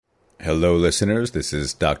Hello, listeners. This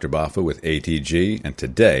is Dr. Baffa with ATG, and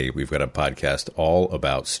today we've got a podcast all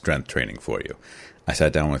about strength training for you. I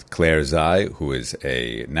sat down with Claire Zai, who is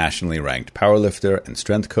a nationally ranked powerlifter and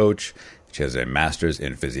strength coach. She has a master's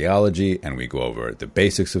in physiology, and we go over the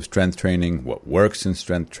basics of strength training, what works in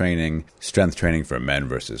strength training for men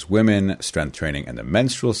versus women, strength training and the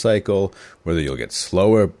menstrual cycle, whether you'll get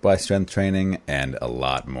slower by strength training, and a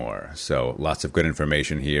lot more. So lots of good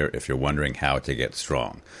information here if you're wondering how to get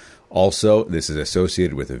strong. Also, this is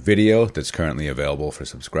associated with a video that's currently available for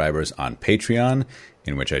subscribers on Patreon,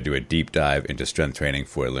 in which I do a deep dive into strength training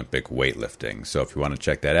for Olympic weightlifting. So if you want to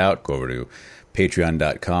check that out, go over to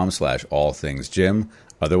patreon.com/allthingsgym.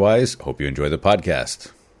 Otherwise, hope you enjoy the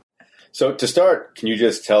podcast. So to start, can you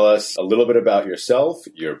just tell us a little bit about yourself,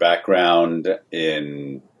 your background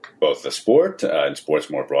in both the sport, and sports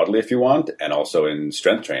more broadly if you want, and also in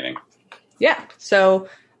strength training? Yeah. So,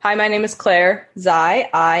 hi, my name is Claire Zai.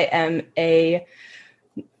 I am a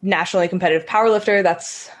nationally competitive powerlifter.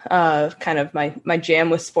 That's kind of my jam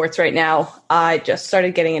with sports right now. I just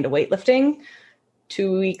started getting into weightlifting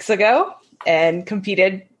 2 weeks ago and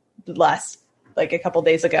competed a couple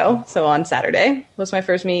days ago. So on Saturday was my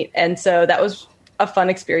first meet. And so that was a fun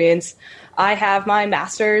experience. I have my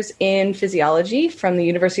master's in physiology from the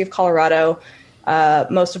University of Colorado.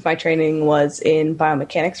 Most of my training was in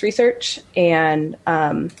biomechanics research and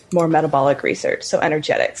more metabolic research, so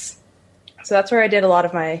energetics. So that's where I did a lot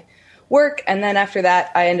of my work. And then after that,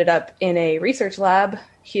 I ended up in a research lab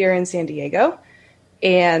here in San Diego.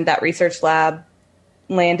 And that research lab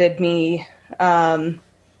landed me,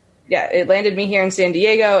 it landed me here in San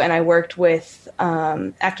Diego. And I worked with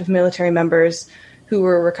active military members who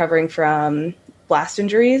were recovering from blast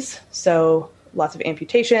injuries. So lots of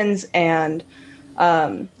amputations and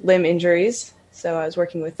limb injuries. So I was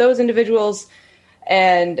working with those individuals.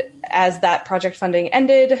 And as that project funding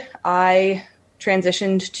ended, I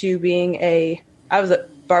transitioned to I was a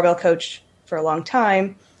barbell coach for a long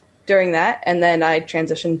time during that. And then I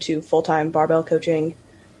transitioned to full-time barbell coaching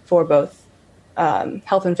for both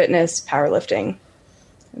health and fitness, powerlifting.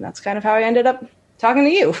 And that's kind of how I ended up talking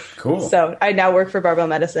to you. Cool. So I now work for Barbell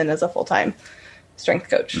Medicine as a full-time strength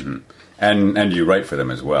coach. Mm-hmm. And you write for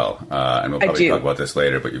them as well. And we'll probably talk about this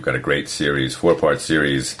later, but you've got a great series, 4-part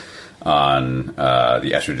series on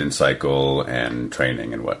the estrogen cycle and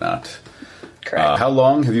training and whatnot. Correct. How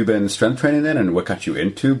long have you been strength training then, and what got you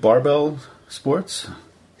into barbell sports?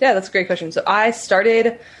 Yeah, that's a great question. So I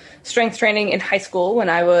started strength training in high school when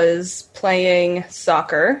I was playing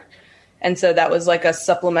soccer. And so that was like a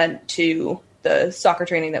supplement to the soccer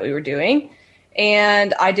training that we were doing.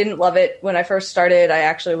 And I didn't love it when I first started. I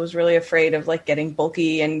actually was really afraid of getting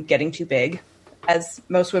bulky and getting too big, as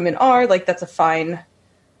most women are. That's a fine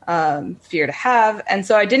fear to have. And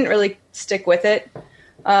so I didn't really stick with it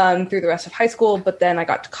through the rest of high school. But then I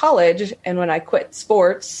got to college, and when I quit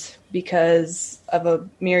sports because of a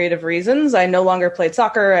myriad of reasons, I no longer played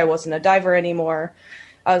soccer. I wasn't a diver anymore.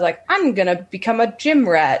 I was like, I'm going to become a gym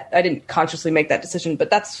rat. I didn't consciously make that decision, but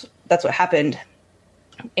that's what happened.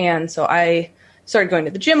 And so I started going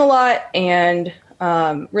to the gym a lot and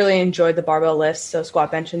really enjoyed the barbell lifts, so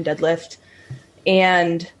squat, bench, and deadlift.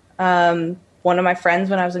 And one of my friends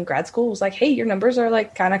when I was in grad school was like, hey, your numbers are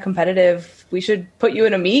kind of competitive. We should put you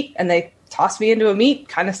in a meet. And they tossed me into a meet,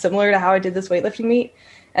 kind of similar to how I did this weightlifting meet.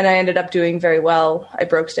 And I ended up doing very well. I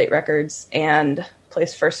broke state records and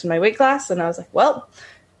placed first in my weight class. And I was like, well,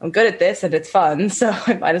 I'm good at this and it's fun, so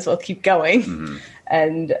I might as well keep going. Mm-hmm.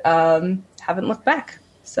 And haven't looked back.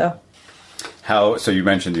 So you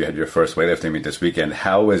mentioned you had your first weightlifting meet this weekend.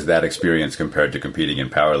 How was that experience compared to competing in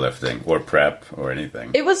powerlifting or prep or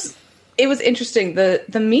anything? It was interesting.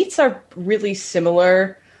 The meets are really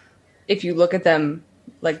similar if you look at them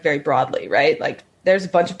very broadly, right? There's a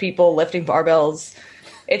bunch of people lifting barbells.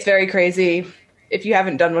 It's very crazy. If you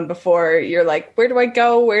haven't done one before, you're like, where do I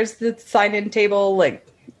go? Where's the sign-in table?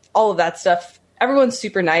 All of that stuff. Everyone's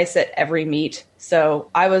super nice at every meet. So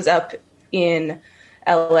I was up in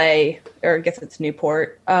LA, or I guess it's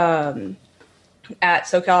Newport, at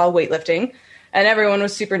SoCal Weightlifting, and everyone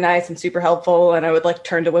was super nice and super helpful. And I would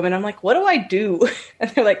turn to women. I'm like, what do I do? And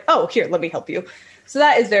they're like, oh, here, let me help you. So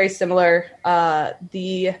that is very similar.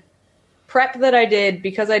 The prep that I did,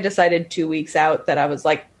 because I decided 2 weeks out that I was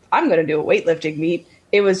like, I'm going to do a weightlifting meet.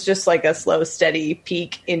 It was just a slow, steady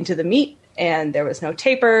peak into the meet, and there was no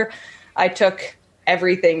taper. I took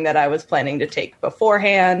everything that I was planning to take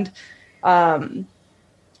beforehand.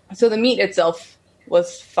 So the meet itself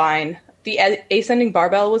was fine. The ascending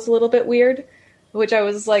barbell was a little bit weird, which I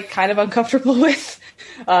was kind of uncomfortable with.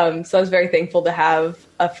 So I was very thankful to have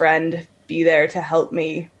a friend be there to help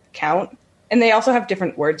me count And they also have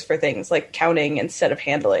different words for things, like counting instead of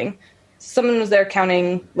handling. Someone was there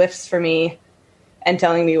counting lifts for me and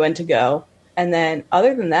telling me when to go. And then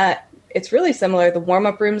other than that, it's really similar. The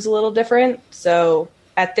warm-up room's a little different. So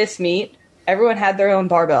at this meet, everyone had their own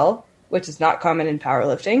barbell, which is not common in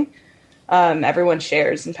powerlifting. Everyone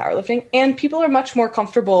shares in powerlifting. And people are much more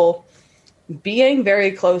comfortable being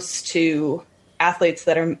very close to athletes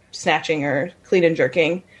that are snatching or clean and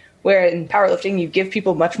jerking, where in powerlifting, you give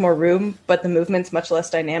people much more room, but the movement's much less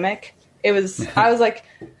dynamic. I was like,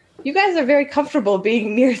 you guys are very comfortable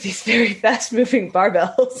being near these very fast-moving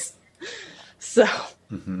barbells. So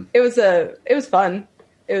it was fun.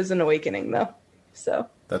 It was an awakening, though. So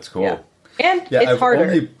that's cool. Yeah. And it's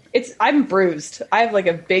harder. I'm bruised. I have like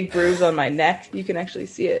a big bruise on my neck. You can actually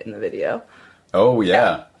see it in the video. Oh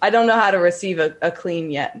yeah. I don't know how to receive a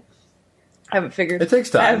clean yet. It takes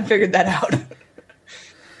time. I haven't figured that out.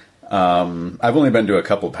 I've only been to a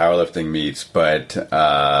couple powerlifting meets, but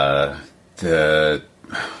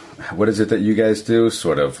what is it that you guys do?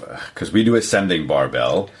 Sort of, because we do ascending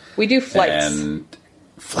barbell. We do flights. And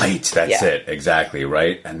flights, that's it, exactly,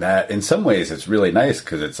 right? And that, in some ways, it's really nice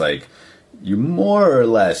because it's like, you more or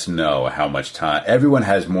less know how much time, everyone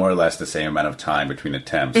has more or less the same amount of time between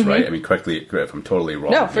attempts, right? I mean, correct if I'm totally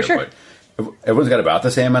wrong. No, for sure. But everyone's got about the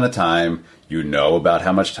same amount of time. You know about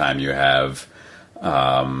how much time you have.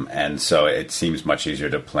 And so it seems much easier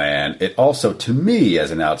to plan. It also, to me, as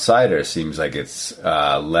an outsider, seems like it's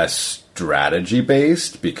less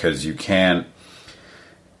strategy-based because you can't...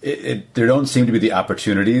 there don't seem to be the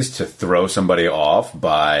opportunities to throw somebody off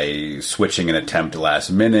by switching an attempt last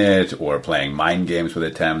minute or playing mind games with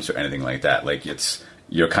attempts or anything like that. Like,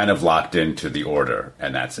 you're kind of locked into the order,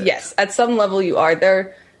 and that's it. Yes, at some level you are.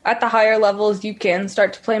 There, at the higher levels, you can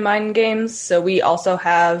start to play mind games. So we also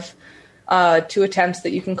have 2 attempts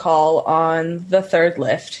that you can call on the third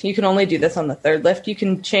lift. You can only do this on the third lift. You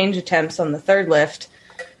can change attempts on the third lift.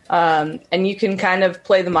 And you can kind of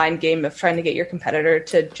play the mind game of trying to get your competitor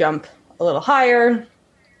to jump a little higher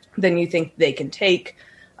than you think they can take.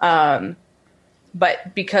 But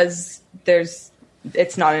because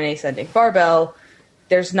it's not an ascending barbell,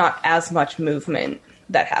 there's not as much movement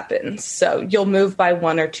that happens. So you'll move by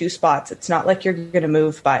 1 or 2 spots. It's not like you're going to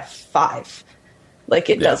move by 5 like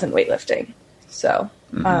it does in weightlifting. So,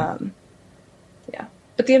 yeah.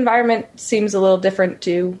 But the environment seems a little different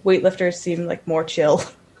too. Weightlifters seem like more chill.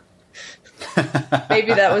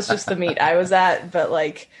 Maybe that was just the meet I was at, but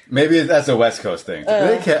like... Maybe that's a West Coast thing.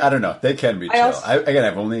 I don't know. They can be chill.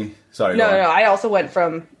 I've only... Sorry. No. I also went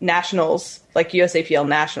from nationals, like USAPL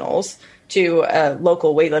nationals, to a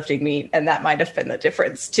local weightlifting meet, and that might have been the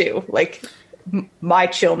difference too. Like, my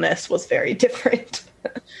chillness was very different.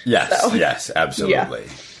 Yes, absolutely.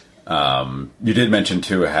 Yeah. You did mention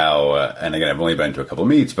too how, and again, I've only been to a couple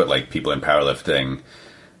meets, but like people in powerlifting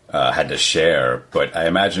had to share. But I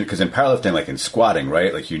imagine, because in powerlifting, like in squatting,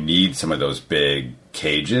 right, like you need some of those big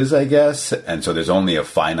cages, I guess, and so there's only a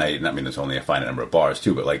finite number of bars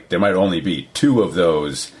too, but like there might only be 2 of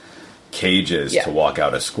those cages to walk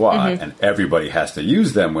out a squat, and everybody has to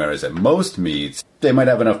use them, whereas at most meets they might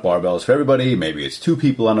have enough barbells for everybody. Maybe it's 2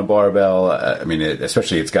 people on a barbell. I mean,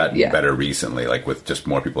 especially it's gotten better recently, like with just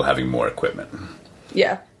more people having more equipment.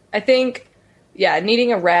 Yeah, I think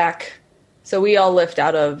needing a rack. So we all lift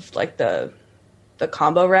out of like the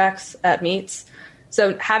combo racks at meets.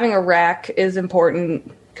 So having a rack is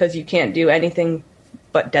important because you can't do anything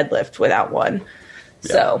but deadlift without one.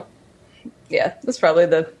 Yeah. So yeah, that's probably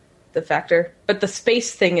the factor. But the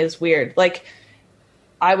space thing is weird. Like,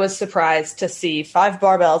 I was surprised to see 5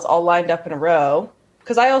 barbells all lined up in a row,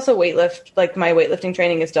 because I also weightlift. Like, my weightlifting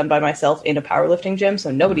training is done by myself in a powerlifting gym, so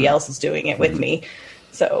nobody else is doing it with me.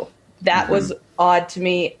 So that was odd to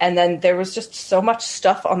me. And then there was just so much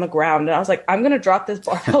stuff on the ground, and I was like, I'm going to drop this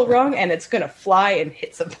barbell wrong, and it's going to fly and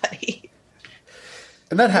hit somebody.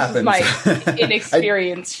 And that happens. This is my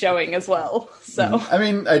inexperience showing as well. So I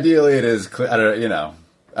mean, ideally it is, I don't know,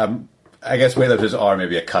 I guess weightlifters are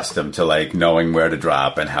maybe accustomed to like knowing where to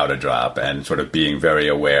drop and how to drop and sort of being very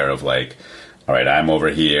aware of like, all right, I'm over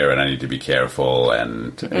here and I need to be careful.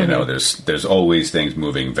 And, you know, there's always things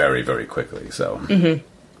moving very, very quickly. So,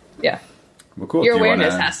 yeah. Well, cool. Your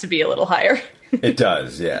awareness has to be a little higher. It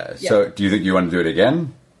does, yeah. So do you think you want to do it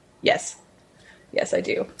again? Yes. Yes, I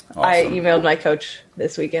do. Awesome. I emailed my coach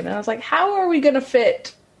this weekend and I was like, how are we going to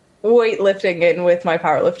fit weightlifting in with my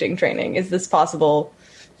powerlifting training? Is this possible?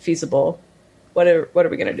 Feasible? What are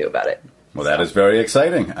we going to do about it? Well, that is very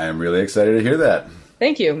exciting. I am really excited to hear that.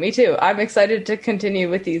 Thank you. Me too. I'm excited to continue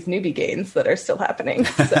with these newbie gains that are still happening.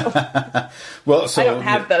 So, well, so I don't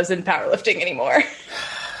have those in powerlifting anymore.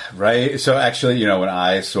 Right. So actually, when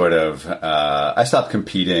I sort of, I stopped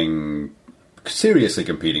seriously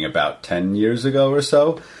competing about 10 years ago or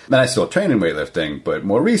so. And I still train in weightlifting, but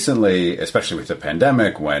more recently, especially with the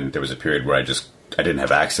pandemic, when there was a period where I didn't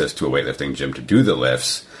have access to a weightlifting gym to do the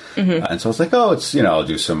lifts. And so I was like, I'll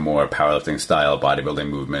do some more powerlifting style bodybuilding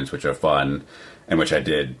movements, which are fun, and which I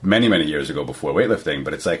did many, many years ago before weightlifting.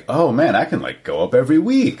 But it's like, oh man, I can go up every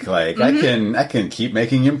week. I can keep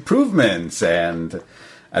making improvements. And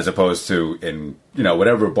as opposed to in,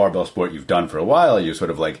 whatever barbell sport you've done for a while, you're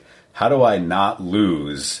sort of like, how do I not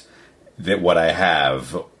lose what I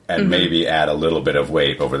have and maybe add a little bit of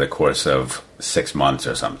weight over the course of 6 months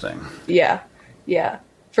or something? Yeah. Yeah.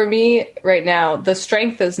 For me right now, the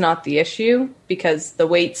strength is not the issue because the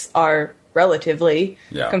weights are relatively,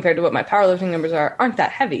 compared to what my powerlifting numbers aren't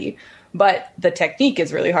that heavy. But the technique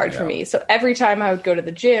is really hard for me. So every time I would go to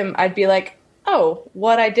the gym, I'd be like, oh,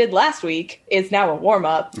 what I did last week is now a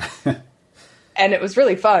warm-up. And it was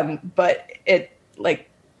really fun, but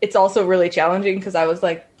it's also really challenging because I was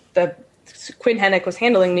like, Quinn Hennick was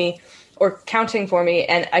handling me or counting for me,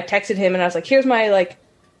 and I texted him and I was like, here's my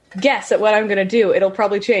guess at what I'm going to do. It'll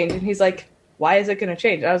probably change. And he's like, why is it going to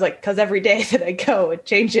change? And I was like, because every day that I go, it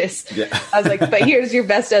changes. Yeah. I was like, but here's your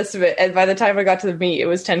best estimate. And by the time I got to the meet, it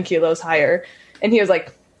was 10 kilos higher. And he was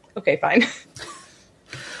like, okay, fine.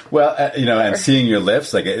 Well, and seeing your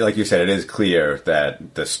lifts, like you said, it is clear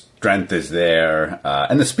that the strength is there,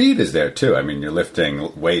 and the speed is there too. I mean, you're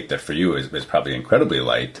lifting weight that for you is probably incredibly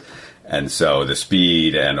light, and so the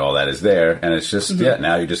speed and all that is there. And it's just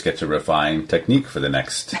now you just get to refine technique for the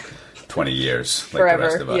next 20 years, like forever. The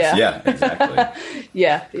rest of us. Yeah, exactly.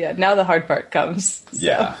 yeah. Now the hard part comes. So.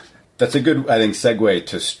 Yeah. That's a good, I think, segue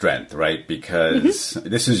to strength, right? Because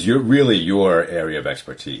this is really your area of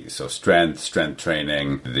expertise. So strength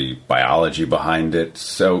training, the biology behind it.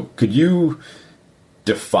 So could you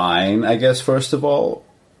define, I guess, first of all,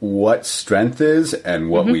 what strength is and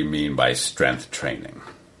what we mean by strength training?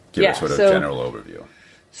 Give us sort of a general overview.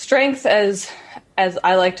 Strength, as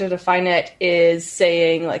I like to define it, is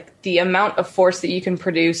saying the amount of force that you can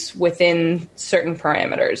produce within certain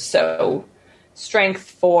parameters. So strength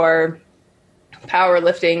for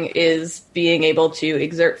powerlifting is being able to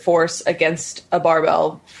exert force against a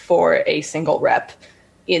barbell for a single rep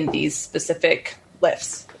in these specific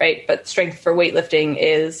lifts, right? But strength for weightlifting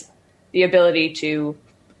is the ability to,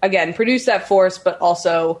 again, produce that force, but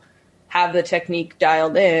also have the technique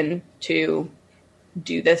dialed in to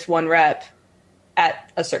do this one rep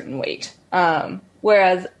at a certain weight.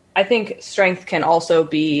 Whereas I think strength can also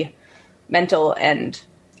be mental and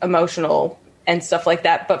emotional and stuff like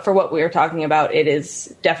that. But for what we are talking about, it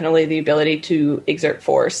is definitely the ability to exert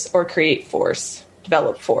force or create force,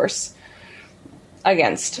 develop force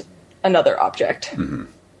against another object. Mm-hmm.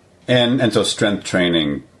 And so strength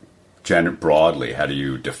training, broadly, how do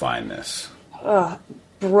you define this?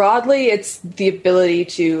 Broadly, it's the ability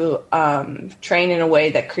to train in a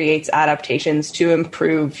way that creates adaptations to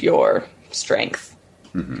improve your strength,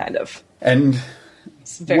 kind of. And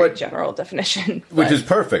it's a very general definition. Which is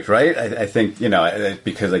perfect, right? I think,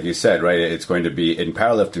 because like you said, right, it's going to be, in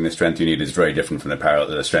powerlifting, the strength you need is very different from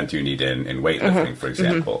the strength you need in weightlifting, for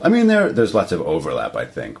example. I mean, there's lots of overlap, I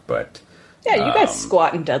think, but... Yeah, you guys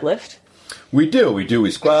squat and deadlift. We do.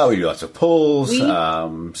 We squat. We do lots of pulls.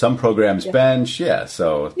 Some programs bench. Yeah,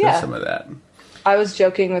 so there's some of that. I was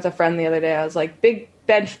joking with a friend the other day. I was like, big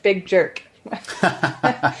bench, big jerk. Because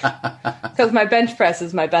my bench press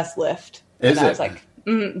is my best lift. And I was like,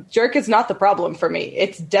 jerk is not the problem for me.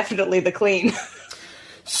 It's definitely the clean.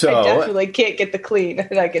 So I definitely can't get the clean,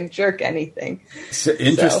 and I can jerk anything. So,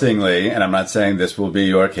 interestingly, and I'm not saying this will be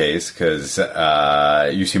your case, because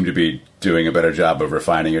you seem to be doing a better job of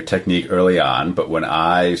refining your technique early on, but when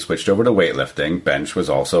I switched over to weightlifting, bench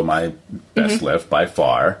was also my best lift by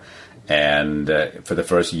far. And for the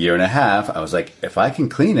first year and a half, I was like, if I can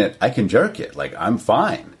clean it, I can jerk it. I'm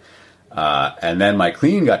fine. And then my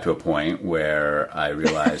clean got to a point where I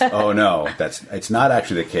realized, oh no, it's not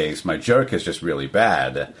actually the case. My jerk is just really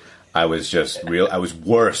bad. I was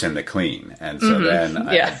worse in the clean. And so then,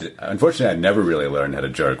 unfortunately, I never really learned how to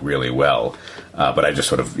jerk really well. But I just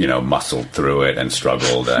sort of, muscled through it and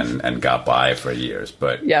struggled and got by for years.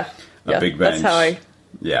 But a big bench,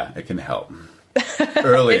 it can help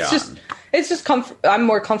early on. It's just I'm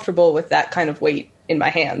more comfortable with that kind of weight in my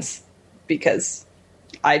hands because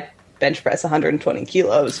I bench press 120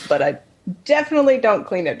 kilos, but I definitely don't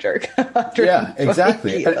clean a jerk. Yeah,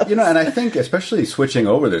 exactly. And, and I think especially switching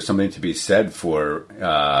over, there's something to be said for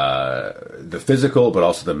the physical, but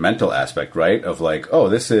also the mental aspect, right? Of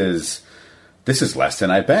this is this is less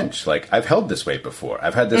than I bench. Like, I've held this weight before.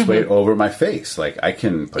 I've had this weight over my face. Like, I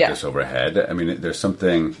can put this overhead. I mean, there's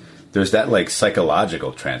that like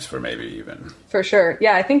psychological transfer maybe even. For sure.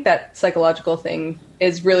 Yeah, I think that psychological thing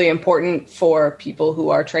is really important for people who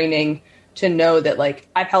are training to know that, like,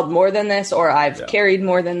 I've held more than this or I've carried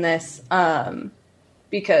more than this.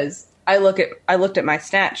 Because I looked at my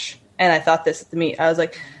snatch and I thought this at the meet. I was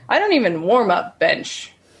like, I don't even warm up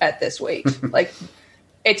bench at this weight. Like,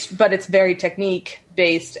 it's very technique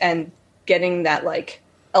based, and getting that like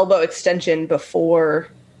elbow extension before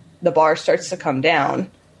the bar starts to come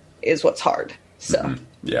down is what's hard. So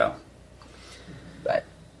but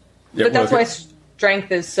that's why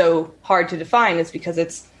strength is so hard to define, is because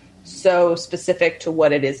it's so specific to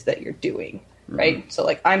what it is that you're doing, right? So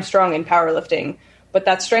like, I'm strong in powerlifting, but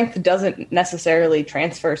that strength doesn't necessarily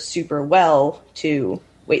transfer super well to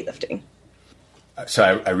weightlifting. So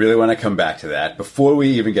I really want to come back to that. Before we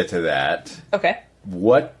even get to that, okay,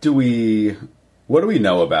 what do we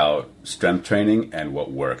know about strength training and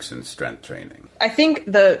what works in strength training? I think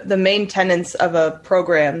the main tenets of a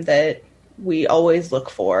program that we always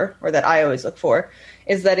look for, or that I always look for,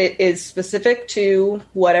 is that it is specific to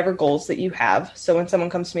whatever goals that you have. So when someone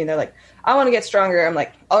comes to me and they're like, I want to get stronger, I'm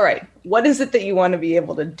like, all right, what is it that you want to be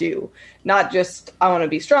able to do? Not just, I want to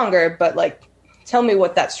be stronger, but like, tell me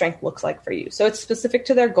what that strength looks like for you. So it's specific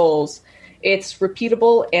to their goals. It's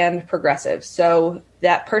repeatable and progressive. So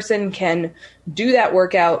that person can do that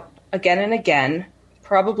workout again and again,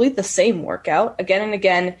 probably the same workout again and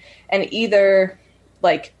again, and either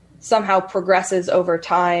like somehow progresses over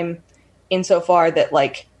time insofar that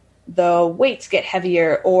like the weights get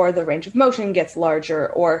heavier or the range of motion gets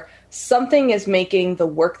larger, or something is making the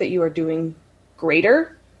work that you are doing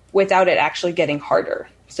greater without it actually getting harder.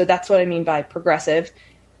 So that's what I mean by progressive.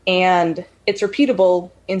 And it's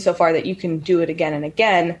repeatable insofar that you can do it again and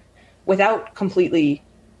again without completely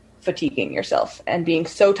fatiguing yourself and being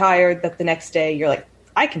so tired that the next day you're like,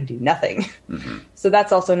 I can do nothing. So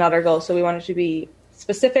that's also not our goal. So we want it to be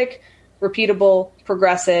specific, repeatable,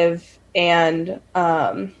 progressive, and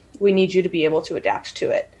we need you to be able to adapt to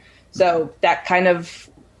it. So that kind of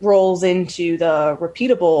rolls into the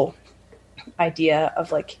repeatable idea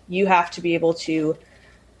of like, you have to be able to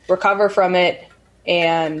recover from it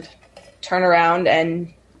and turn around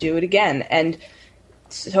and do it again. And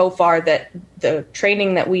so far that the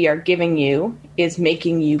training that we are giving you is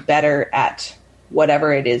making you better at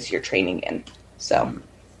whatever it is you're training in. So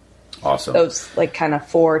awesome. Those like kind of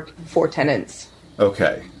four tenets.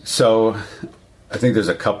 Okay. So I think there's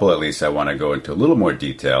a couple at least I want to go into a little more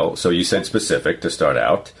detail. So you said specific to start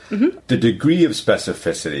out. The degree of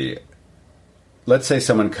specificity, let's say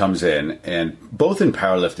someone comes in, and both in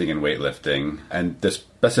powerlifting and weightlifting, and the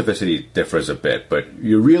specificity differs a bit, but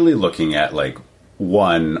you're really looking at like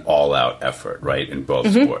one all-out effort, right, in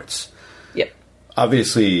both sports. Yep.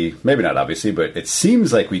 Obviously, maybe not obviously, but it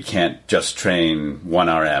seems like we can't just train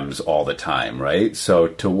 1RMs all the time, right? So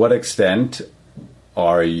to what extent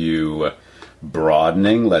are you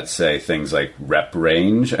broadening, let's say, things like rep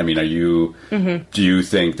range? I mean, do you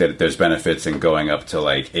think that there's benefits in going up to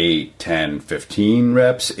like 8, 10, 15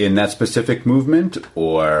 reps in that specific movement?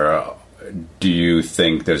 Or do you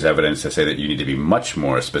think there's evidence to say that you need to be much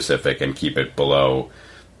more specific and keep it below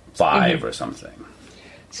 5 or something?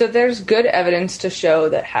 So there's good evidence to show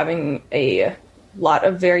that having a lot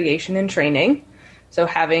of variation in training, so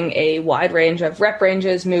having a wide range of rep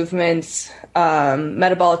ranges, movements,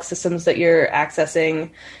 metabolic systems that you're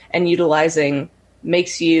accessing and utilizing,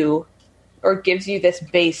 makes you, or gives you this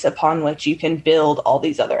base upon which you can build all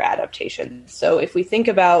these other adaptations. So if we think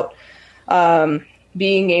about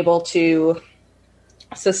being able to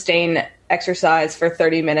sustain exercise for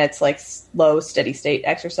 30 minutes, like slow, steady state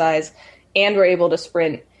exercise, and we're able to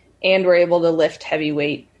sprint, and we're able to lift heavy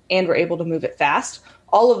weight, and we're able to move it fast,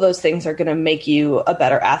 all of those things are going to make you a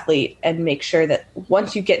better athlete and make sure that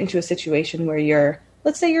once you get into a situation where you're,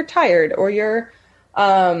 let's say you're tired, or you're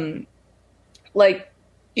like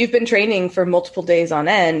you've been training for multiple days on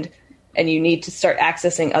end and you need to start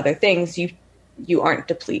accessing other things, you aren't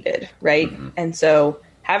depleted, right? And so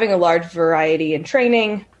having a large variety in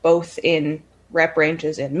training, both in rep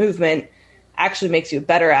ranges and movement, actually makes you a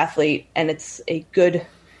better athlete. And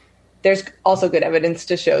there's also good evidence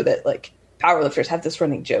to show that like powerlifters have this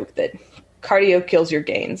running joke that cardio kills your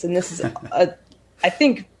gains. And this is, I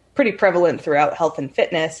think, pretty prevalent throughout health and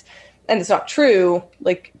fitness. And it's not true.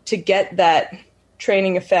 Like, to get that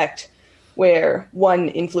training effect where one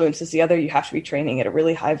influences the other, you have to be training at a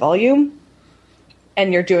really high volume.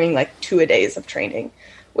 And you're doing like 2 a days of training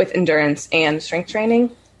with endurance and strength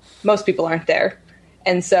training. Most people aren't there.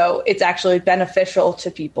 And so it's actually beneficial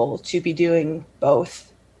to people to be doing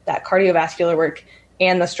both that cardiovascular work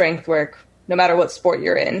and the strength work, no matter what sport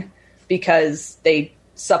you're in, because they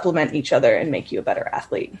supplement each other and make you a better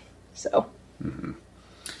athlete. So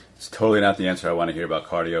it's totally not the answer I want to hear about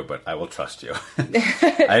cardio, but I will trust you.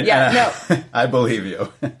 I believe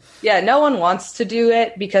you. Yeah, no one wants to do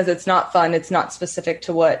it because it's not fun. It's not specific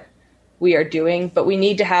to what we are doing, but we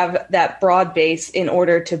need to have that broad base in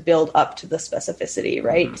order to build up to the specificity,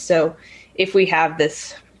 right? So if we have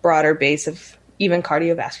this broader base of even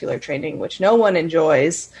cardiovascular training, which no one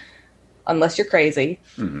enjoys unless you're crazy,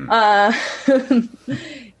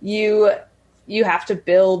 you have to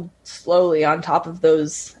build slowly on top of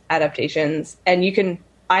those adaptations. And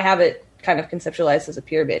I have it kind of conceptualized as a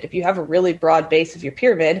pyramid. If you have a really broad base of your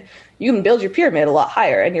pyramid, you can build your pyramid a lot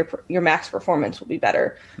higher and your max performance will be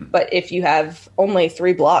better. But if you have only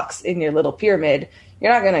 3 blocks in your little pyramid,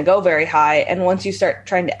 you're not going to go very high. And once you start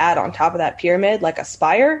trying to add on top of that pyramid, like a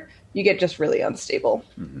spire, you get just really unstable.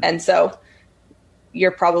 And so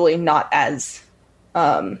you're probably not as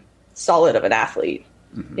solid of an athlete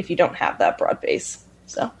if you don't have that broad base.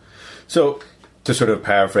 So to sort of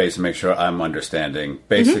paraphrase and make sure I'm understanding,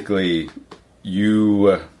 basically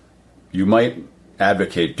you might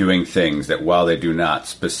advocate doing things that while they do not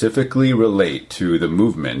specifically relate to the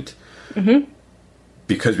movement,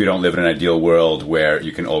 because we don't live in an ideal world where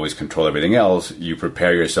you can always control everything else, you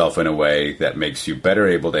prepare yourself in a way that makes you better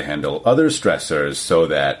able to handle other stressors so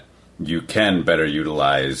that you can better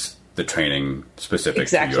utilize the training specific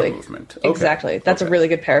to your movement. Okay. Exactly. That's a really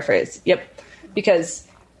good paraphrase. Yep. Because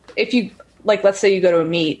if you, let's say you go to a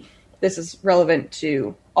meet, this is relevant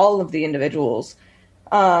to all of the individuals.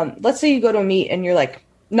 Let's say you go to a meet and you're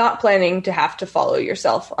not planning to have to follow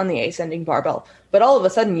yourself on the ascending barbell, but all of a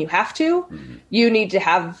sudden you have to. You need to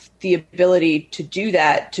have the ability to do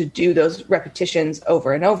that, to do those repetitions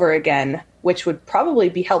over and over again, which would probably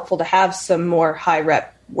be helpful to have some more high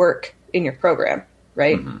rep work in your program,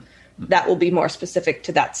 right? That will be more specific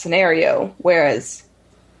to that scenario, whereas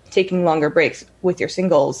taking longer breaks with your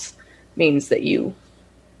singles means that you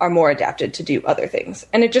are more adapted to do other things.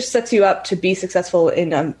 And it just sets you up to be successful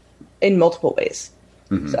in multiple ways.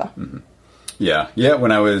 Yeah.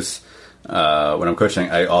 When I'm coaching,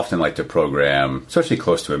 I often like to program, especially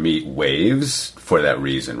close to a meet, waves for that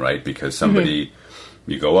reason, right? Because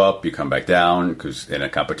you go up, you come back down, because in a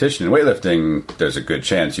competition in weightlifting, there's a good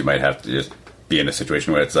chance you might have to just be in a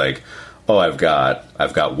situation where it's like, oh, I've got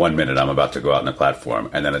 1 minute, I'm about to go out on the platform.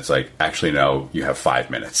 And then it's like, actually, no, you have 5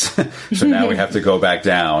 minutes. So now we have to go back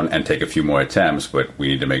down and take a few more attempts, but we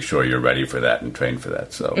need to make sure you're ready for that and train for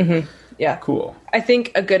that. So, yeah. Cool. I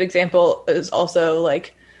think a good example is also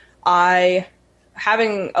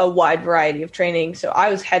having a wide variety of training. So I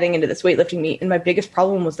was heading into this weightlifting meet, and my biggest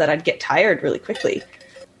problem was that I'd get tired really quickly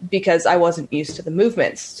because I wasn't used to the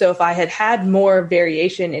movements. So if I had had more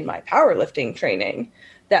variation in my powerlifting training,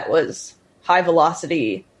 that was high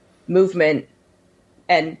velocity movement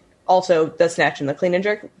and also the snatch and the clean and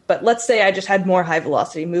jerk. But let's say I just had more high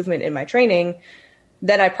velocity movement in my training,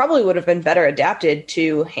 then I probably would have been better adapted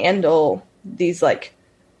to handle these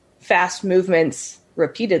fast movements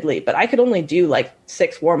repeatedly. But I could only do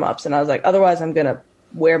 6 warm-ups, and I was like, otherwise I'm going to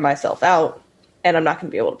wear myself out and I'm not going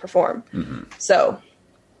to be able to perform. So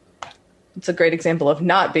it's a great example of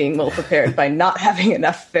not being well prepared by not having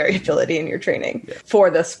enough variability in your training for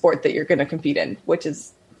the sport that you're going to compete in, which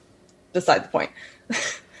is beside the point.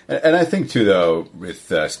 And I think, too, though,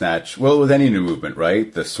 with snatch, with any new movement,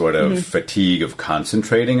 right, the sort of fatigue of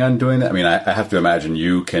concentrating on doing that. I mean, I have to imagine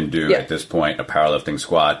you can do, at this point, a powerlifting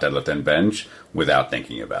squat, deadlift, and bench without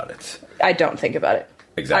thinking about it. I don't think about it.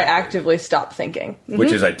 Exactly. I actively stop thinking.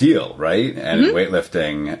 Which is ideal, right? And in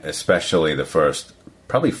weightlifting, especially the first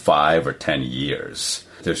probably 5 or 10 years,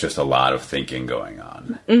 there's just a lot of thinking going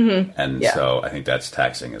on. And so I think that's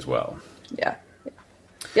taxing as well.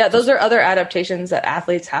 Yeah, those are other adaptations that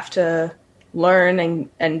athletes have to learn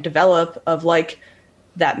and develop of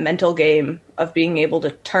that mental game of being able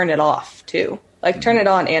to turn it off too. Turn it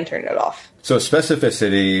on and turn it off. So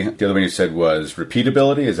specificity, the other one you said was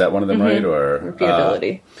repeatability. Is that one of them, right? Or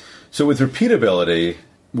repeatability. So with repeatability,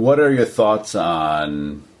 what are your thoughts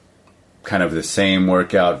on kind of the same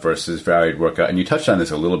workout versus varied workout? And you touched on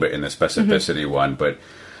this a little bit in the specificity one, but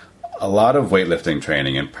a lot of weightlifting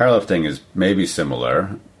training, and powerlifting is maybe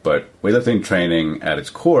similar, but weightlifting training at its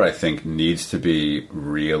core, I think, needs to be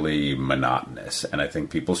really monotonous. And I think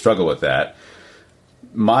people struggle with that.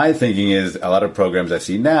 My thinking is a lot of programs I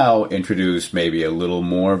see now introduce maybe a little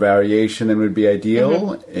more variation than would be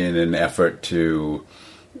ideal in an effort to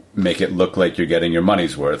make it look like you're getting your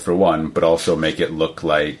money's worth, for one, but also make it look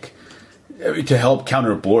like to help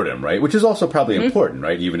counter boredom, right? Which is also probably important,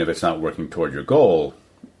 right? Even if it's not working toward your goal,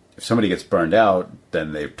 if somebody gets burned out,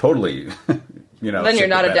 then they've totally, then you're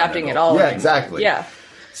not adapting at all. Yeah, exactly. Yeah.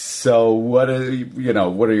 So what are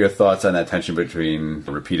your thoughts on that tension between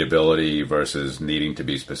repeatability versus needing to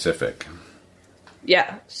be specific?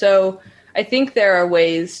 Yeah. So I think there are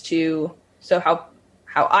ways how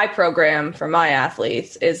I program for my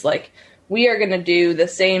athletes is like, we are going to do the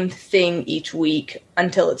same thing each week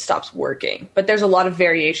until it stops working. But there's a lot of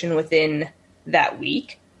variation within that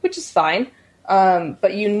week, which is fine.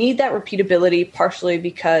 But you need that repeatability partially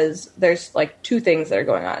because there's like two things that are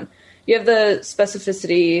going on. You have the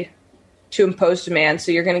specificity to impose demand,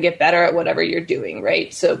 so you're going to get better at whatever you're doing,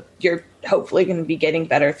 right? So you're hopefully going to be getting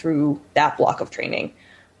better through that block of training.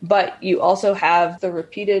 But you also have the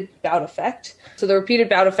repeated bout effect. So the repeated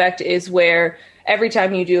bout effect is where every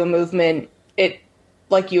time you do a movement,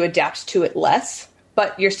 you adapt to it less,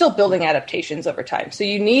 but you're still building adaptations over time. So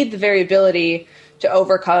you need the variability to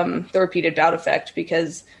overcome the repeated bout effect,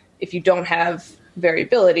 because if you don't have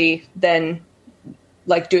variability, then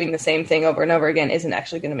like doing the same thing over and over again isn't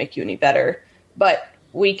actually going to make you any better. But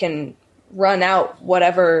we can run out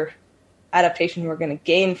whatever adaptation we're going to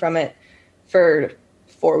gain from it for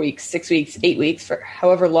 4 weeks, 6 weeks, 8 weeks, for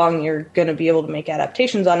however long you're going to be able to make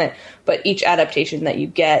adaptations on it. But each adaptation that you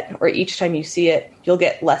get, or each time you see it, you'll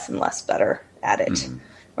get less and less better at it,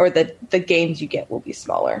 or the gains you get will be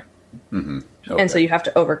smaller. Okay. And so you have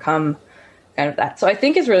to overcome kind of that. So I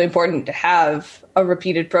think it's really important to have a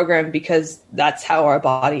repeated program, because that's how our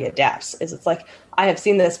body adapts. It's like, I have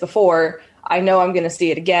seen this before. I know I'm going to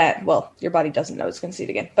see it again. Well, your body doesn't know it's going to see it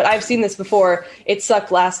again, but I've seen this before. It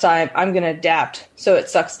sucked last time. I'm going to adapt so it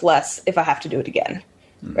sucks less if I have to do it again.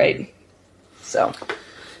 Right? So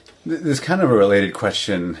there's kind of a related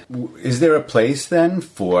question. Is there a place then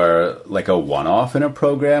for like a one-off in a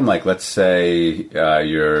program? Like, let's say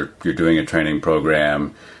you're doing a training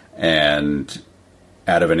program, and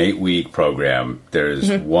out of an 8-week program,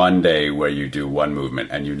 there's one day where you do one movement,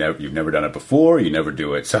 and you've never done it before. You never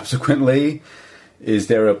do it subsequently. Is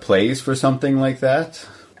there a place for something like that?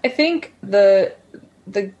 I think the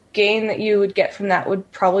gain that you would get from that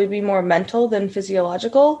would probably be more mental than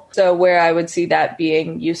physiological. So where I would see that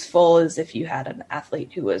being useful is if you had an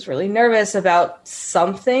athlete who was really nervous about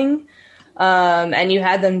something, and you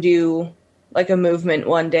had them do like a movement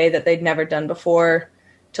one day that they'd never done before,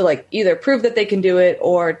 to like either prove that they can do it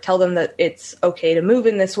or tell them that it's okay to move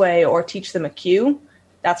in this way, or teach them a cue.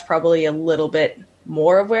 That's probably a little bit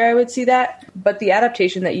more of where I would see that. But the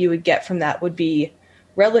adaptation that you would get from that would be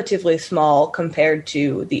relatively small compared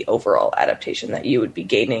to the overall adaptation that you would be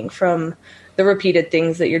gaining from the repeated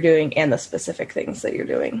things that you're doing and the specific things that you're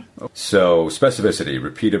doing. So specificity,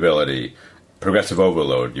 repeatability, progressive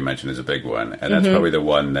overload, you mentioned, is a big one. And that's probably the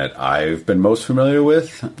one that I've been most familiar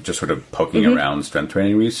with, just sort of poking around strength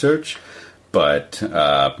training research. But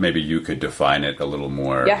maybe you could define it a little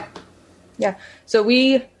more. Yeah. So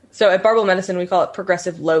at Barbell Medicine, we call it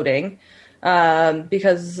progressive loading,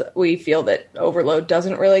 because we feel that overload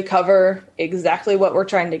doesn't really cover exactly what we're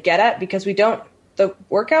trying to get at, because the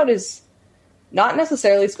workout is not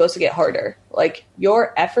necessarily supposed to get harder. Like,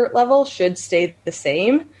 your effort level should stay the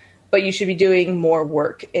same, but you should be doing more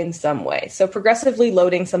work in some way. So progressively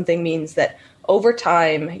loading something means that over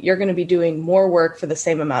time, you're going to be doing more work for the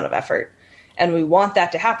same amount of effort. And we want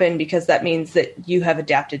that to happen because that means that you have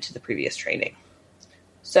adapted to the previous training.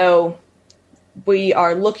 So we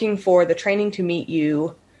are looking for the training to meet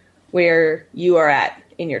you where you are at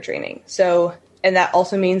in your training. So, and that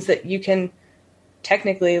also means that you can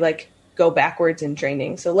technically like go backwards in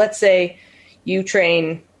training. So let's say you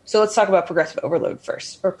train. So let's talk about progressive overload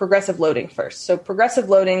first, or progressive loading first. So progressive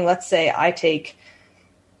loading, let's say I take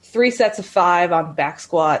 3 sets of 5 on back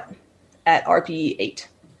squat at RPE 8.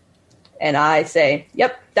 And I say,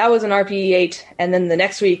 yep, that was an RPE 8. And then the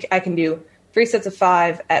next week I can do 3 sets of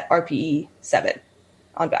 5 at RPE 7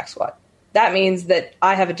 on back squat. That means that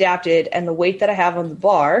I have adapted, and the weight that I have on the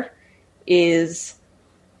bar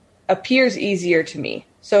appears easier to me.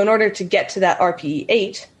 So in order to get to that RPE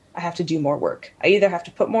 8, I have to do more work. I either have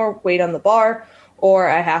to put more weight on the bar, or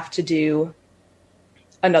I have to do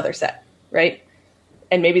another set, right?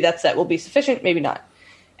 And maybe that set will be sufficient, maybe not.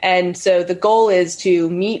 And so the goal is to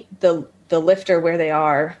meet the lifter where they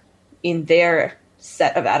are in their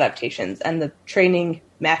set of adaptations, and the training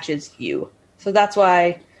matches you. So that's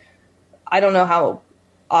why I don't know how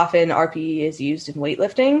often RPE is used in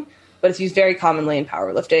weightlifting, but it's used very commonly in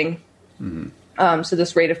powerlifting. So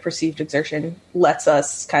this rate of perceived exertion lets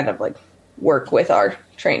us kind of like work with our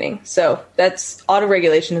training. So that's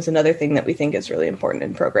autoregulation is another thing that we think is really important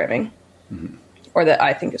in programming. or that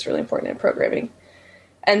I think is really important in programming.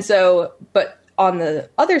 And so, but on the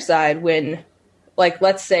other side, when, like,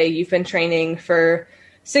 let's say you've been training for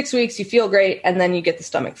 6 weeks, you feel great, and then you get the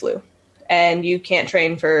stomach flu, and you can't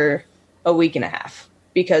train for a week and a half,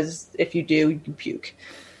 because if you do, you can puke.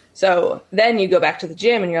 So then you go back to the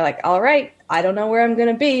gym and you're like, all right, I don't know where I'm going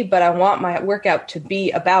to be, but I want my workout to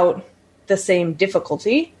be about the same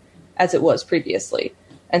difficulty as it was previously.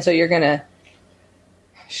 And so you're going to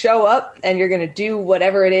show up and you're going to do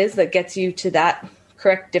whatever it is that gets you to that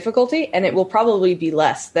correct difficulty, and it will probably be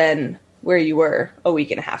less than where you were a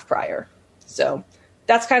week and a half prior. So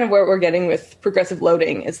that's kind of where we're getting with progressive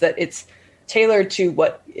loading, is that it's tailored to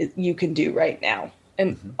what you can do right now.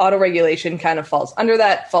 And autoregulation kind of falls under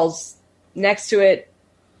that, falls next to it.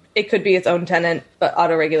 It could be its own tenant, but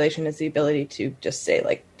autoregulation is the ability to just say,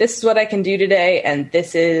 like, this is what I can do today, and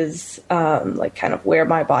this is like kind of where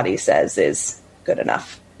my body says is good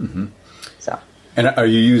enough. Mm-hmm. So. And are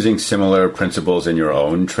you using similar principles in your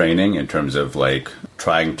own training in terms of, like,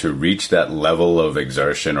 trying to reach that level of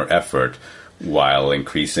exertion or effort while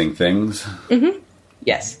increasing things? Mm-hmm.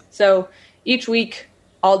 Yes. So each week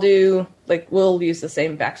I'll do, like, we'll use the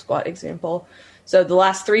same back squat example. So the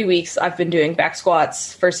last 3 weeks I've been doing back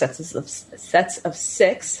squats for sets of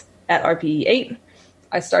 6 at RPE 8.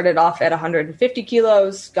 I started off at 150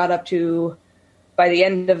 kilos, got up to, by the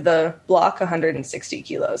end of the block, 160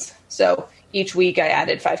 kilos. So each week I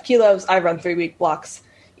added 5 kilos. I run 3-week blocks.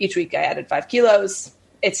 Each week I added 5 kilos.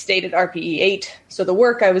 It stayed at RPE 8. So the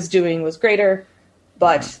work I was doing was greater,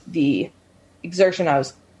 but the exertion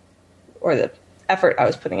or the effort I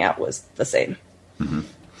was putting out was the same. Mm-hmm.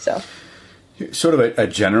 So, sort of a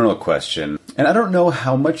general question, and I don't know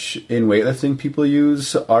how much in weightlifting people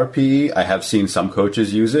use RPE. I have seen some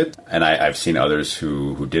coaches use it, and I've seen others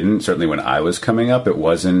who didn't. Certainly when I was coming up, it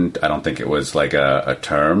wasn't, I don't think it was like a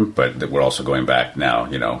term, but we're also going back now,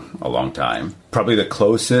 a long time. Probably the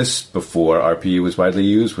closest before RPE was widely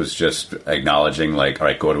used was just acknowledging, like, all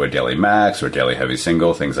right, go to a daily max or daily heavy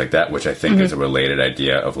single, things like that, which I think is a related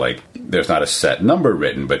idea of, like, there's not a set number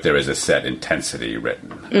written, but there is a set intensity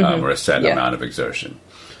written, or a set amount of exertion.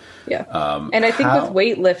 Yeah. And I think with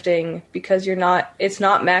weightlifting, because it's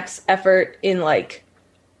not max effort in like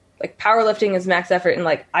powerlifting is max effort in,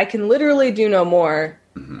 like, I can literally do no more.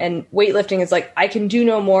 Mm-hmm. And weightlifting is like, I can do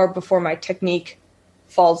no more before my technique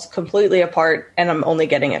falls completely apart and I'm only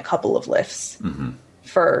getting a couple of lifts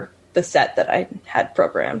for the set that I had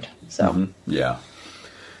programmed. So, yeah.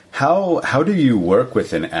 How do you work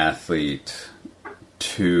with an athlete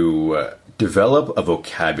to develop a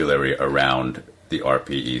vocabulary around the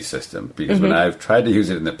RPE system? Because when I've tried to use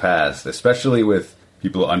it in the past, especially with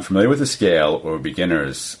people unfamiliar with the scale or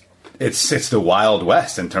beginners, it's the Wild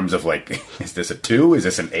West in terms of, like, is this a 2? Is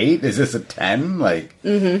this an 8? Is this a 10? Like,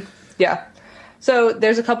 yeah. So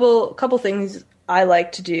there's a couple things I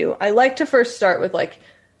like to do. I like to first start with, like,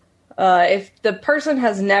 if the person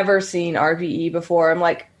has never seen RPE before, I'm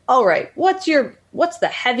like, all right, what's the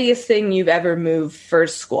heaviest thing you've ever moved for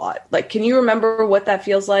squat? Like, can you remember what that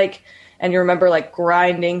feels like? And you remember, like,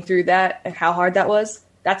 grinding through that and how hard that was?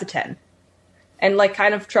 That's a 10. And, like,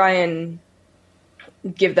 kind of try and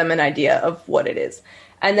give them an idea of what it is.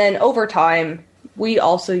 And then over time, we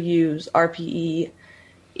also use RPE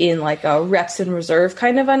in, like, a reps in reserve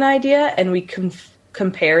kind of an idea, and we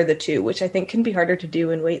compare the two, which I think can be harder to do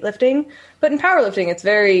in weightlifting. But in powerlifting, it's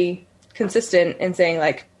very consistent in saying,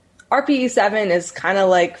 like, RPE 7 is kind of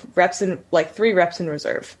like 3 reps in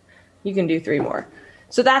reserve. You can do 3 more.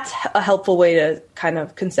 So that's a helpful way to kind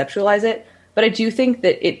of conceptualize it. But I do think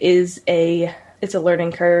that it's a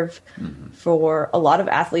learning curve for a lot of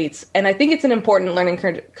athletes. And I think it's an important learning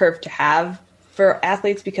curve to have for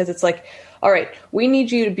athletes, because it's like, all right, we need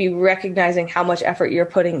you to be recognizing how much effort you're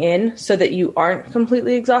putting in so that you aren't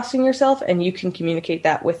completely exhausting yourself, and you can communicate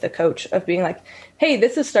that with the coach of being like, hey,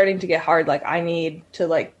 this is starting to get hard. Like, I need to,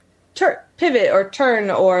 like, pivot or turn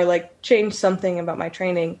or, like, change something about my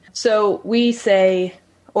training. So we say,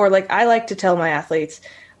 or, like, I like to tell my athletes,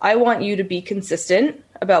 I want you to be consistent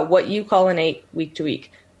about what you call an 8 week to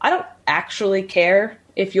week. I don't actually care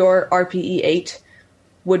if your RPE 8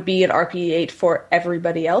 would be an RPE 8 for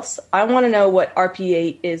everybody else. I want to know what RPE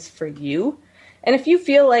 8 is for you. And if you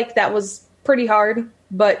feel like that was pretty hard,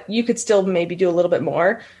 but you could still maybe do a little bit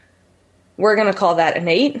more, we're going to call that an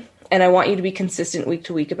 8. And I want you to be consistent week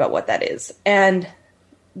to week about what that is. And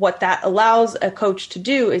what that allows a coach to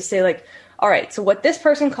do is say, like, all right, so what this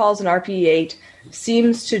person calls an RPE 8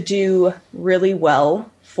 seems to do really well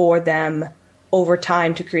for them over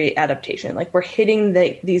time to create adaptation. Like, we're hitting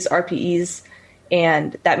these RPEs,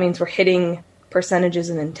 and that means we're hitting percentages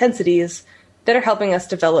and intensities that are helping us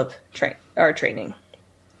develop our training.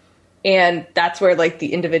 And that's where like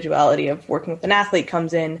the individuality of working with an athlete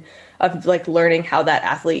comes in, of like learning how that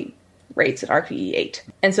athlete rates an RPE 8.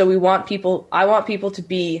 And so I want people to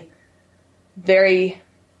be very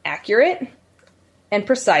accurate and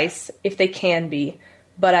precise if they can be,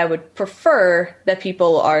 but I would prefer that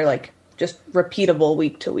people are like just repeatable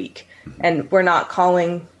week to week. And we're not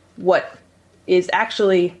calling what is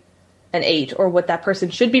actually an 8 or what that person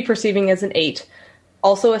should be perceiving as an 8,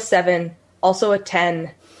 also a 7, also a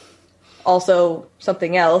 10, also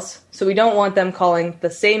something else. So we don't want them calling the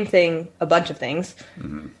same thing a bunch of things.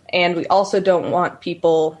 Mm-hmm. And we also don't want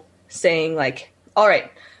people saying like, all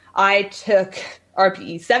right, I took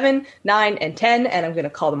RPE 7, 9, and 10, and I'm going to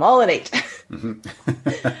call them all an 8.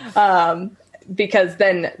 Mm-hmm. Because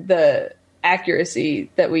then the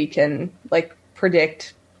accuracy that we can like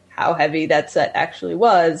predict how heavy that set actually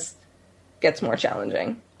was gets more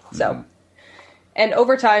challenging. Mm-hmm. So, and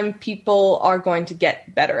over time, people are going to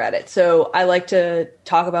get better at it. So I like to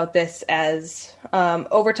talk about this as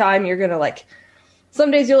over time, you're going to like,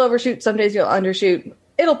 some days you'll overshoot, some days you'll undershoot.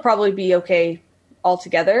 It'll probably be okay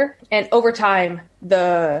altogether. And over time,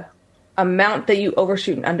 the amount that you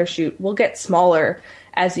overshoot and undershoot will get smaller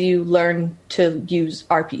as you learn to use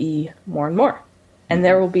RPE more and more. And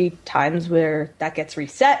there will be times where that gets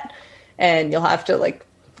reset and you'll have to like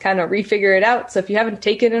kind of refigure it out. So if you haven't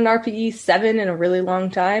taken an RPE 7 in a really long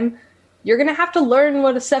time, you're going to have to learn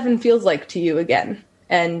what a 7 feels like to you again.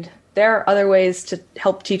 And there are other ways to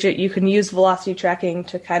help teach it. You can use velocity tracking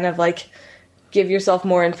to kind of like give yourself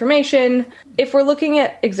more information. If we're looking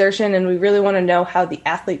at exertion and we really want to know how the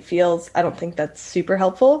athlete feels, I don't think that's super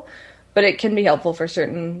helpful, but it can be helpful for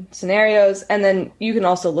certain scenarios. And then you can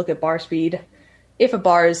also look at bar speed. If a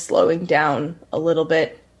bar is slowing down a little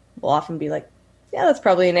bit, we'll often be like, yeah, that's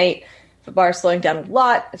probably an 8. If a bar is slowing down a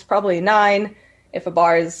lot, it's probably a 9. If a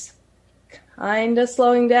bar is kind of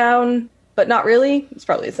slowing down, but not really, it's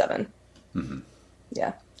probably a 7. Mm-hmm.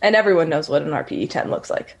 Yeah. And everyone knows what an RPE 10 looks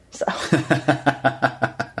like. So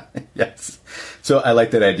yes. So I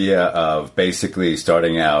like that idea of basically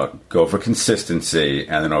starting out, go for consistency,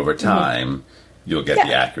 and then over time, you'll get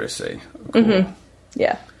the accuracy. Cool. Mm-hmm.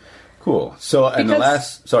 Yeah. Cool. So, and the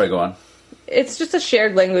last, sorry, go on. It's just a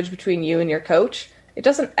shared language between you and your coach. It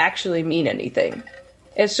doesn't actually mean anything.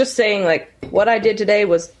 It's just saying, like, what I did today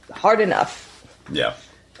was hard enough. Yeah.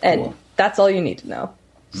 And that's all you need to know.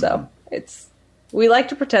 So we like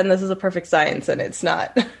to pretend this is a perfect science, and it's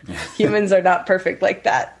not. Humans are not perfect like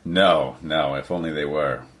that. No, if only they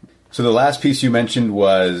were. So the last piece you mentioned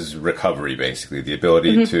was recovery, basically, the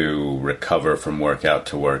ability to recover from workout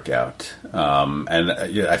to workout. And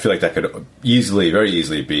I feel like that could very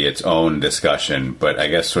easily be its own discussion. But I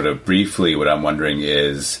guess sort of briefly what I'm wondering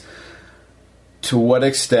is, to what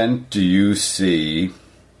extent do you see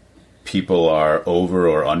people are over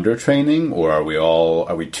or under training, or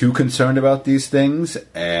are we too concerned about these things?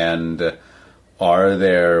 And are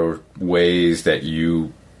there ways that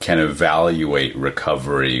you can evaluate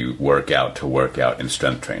recovery workout to workout in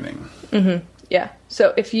strength training? Mm-hmm. Yeah.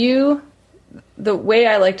 So the way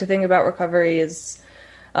I like to think about recovery is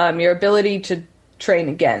your ability to train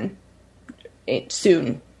again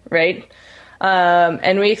soon, right?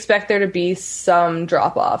 And we expect there to be some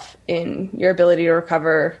drop off in your ability to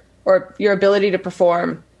recover or your ability to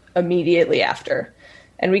perform immediately after.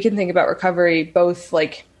 And we can think about recovery both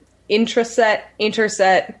like intraset,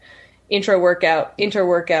 interset, intra-workout,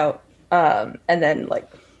 inter-workout, and then like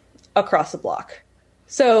across the block.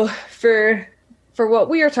 So for what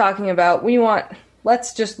we are talking about,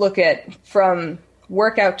 let's just look at from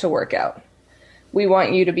workout to workout. We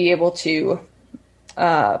want you to be able to,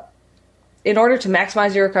 in order to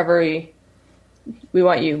maximize your recovery, we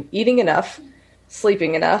want you eating enough,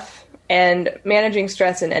 sleeping enough, and managing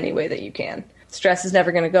stress in any way that you can. Stress is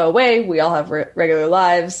never going to go away. We all have regular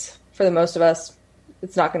lives. For the most of us,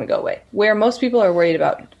 it's not going to go away. Where most people are worried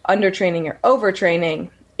about undertraining or overtraining,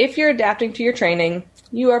 if you're adapting to your training,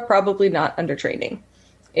 you are probably not undertraining.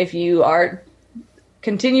 If you are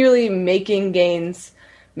continually making gains,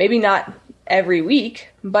 maybe not every week,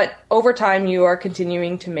 but over time you are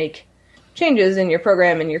continuing to make changes in your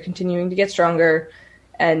program and you're continuing to get stronger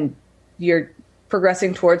and you're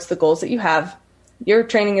progressing towards the goals that you have, your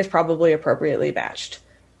training is probably appropriately matched.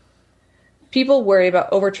 People worry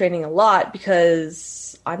about overtraining a lot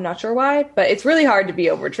because I'm not sure why, but it's really hard to be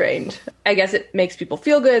overtrained. I guess it makes people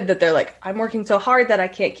feel good that they're like, I'm working so hard that I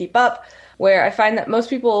can't keep up, where I find that most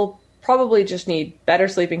people probably just need better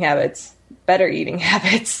sleeping habits, better eating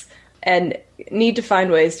habits, and need to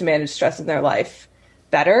find ways to manage stress in their life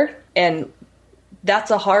better. And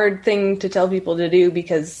that's a hard thing to tell people to do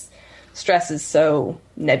because stress is so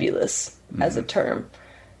nebulous as a term.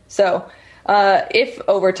 So if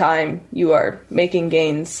over time you are making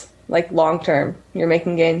gains, like long term, you're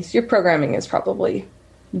making gains, your programming is probably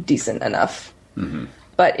decent enough.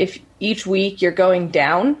 But if each week you're going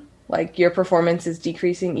down, like your performance is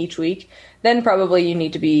decreasing each week, then probably you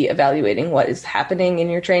need to be evaluating what is happening in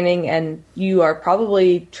your training, and you are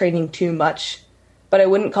probably training too much, but I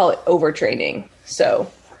wouldn't call it overtraining. So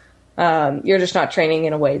you're just not training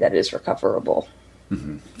in a way that is recoverable.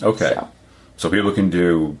 Okay. So people can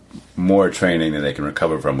do more training than they can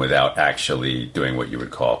recover from without actually doing what you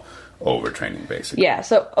would call overtraining, basically. Yeah,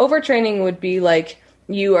 so overtraining would be like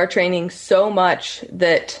you are training so much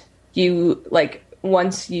that you, like,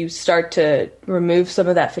 once you start to remove some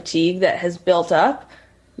of that fatigue that has built up,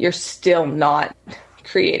 you're still not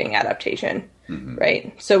creating adaptation,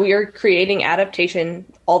 right? So we are creating adaptation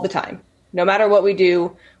all the time. No matter what we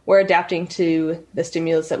do, we're adapting to the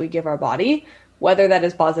stimulus that we give our body, whether that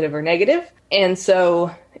is positive or negative. And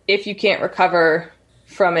so if you can't recover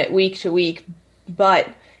from it week to week, but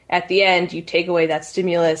at the end you take away that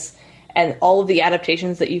stimulus and all of the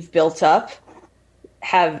adaptations that you've built up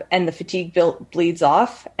and the fatigue bleeds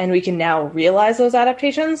off, and we can now realize those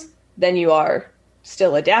adaptations, then you are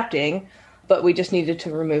still adapting, but we just needed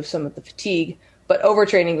to remove some of the fatigue. But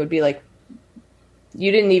overtraining would be like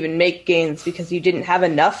you didn't even make gains because you didn't have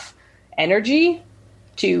enough energy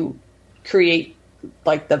to create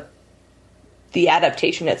like the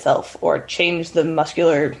adaptation itself or change the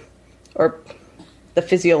muscular or the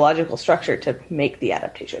physiological structure to make the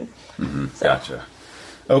adaptation. Gotcha.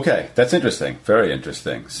 Okay, that's interesting. Very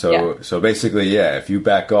interesting. So basically, if you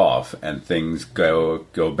back off and things go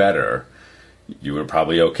better, you were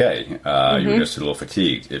probably okay. You were just a little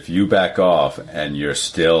fatigued. If you back off and you're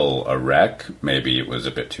still a wreck, maybe it was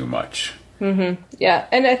a bit too much. Yeah,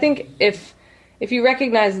 and I think if you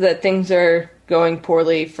recognize that things are going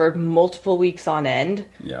poorly for multiple weeks on end,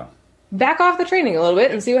 back off the training a little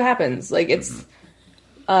bit and see what happens. Like it's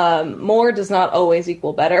more does not always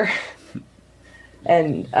equal better.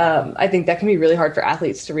 And I think that can be really hard for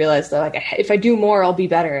athletes to realize that, like, if I do more, I'll be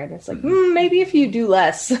better. And it's like, maybe if you do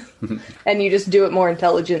less and you just do it more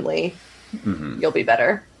intelligently, you'll be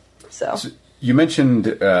better. So you mentioned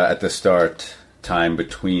at the start time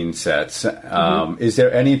between sets. Is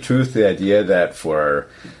there any truth to the idea that for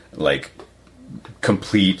like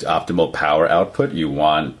complete optimal power output, you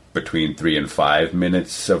want between 3 and 5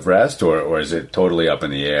 minutes of rest, or is it totally up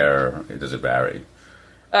in the air? Does it vary?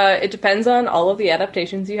 It depends on all of the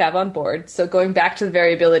adaptations you have on board. So going back to the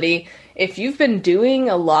variability, if you've been doing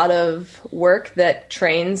a lot of work that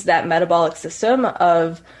trains that metabolic system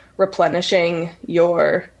of replenishing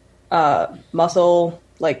your muscle,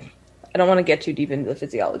 like, I don't want to get too deep into the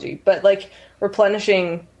physiology, but like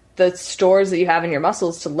replenishing the stores that you have in your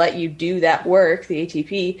muscles to let you do that work, the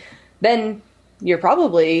ATP, then you're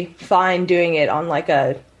probably fine doing it on like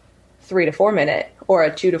a 3 to 4 minute or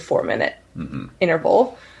a 2 to 4 minute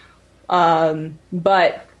interval.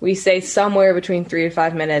 But we say somewhere between 3 to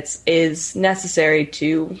 5 minutes is necessary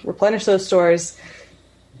to replenish those stores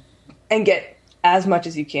and get as much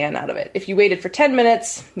as you can out of it. If you waited for 10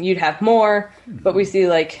 minutes, you'd have more, but we see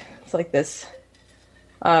like, it's like this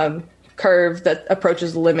curve that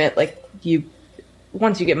approaches the limit. Like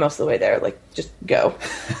once you get most of the way there, like just go.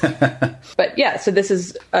 But yeah, so this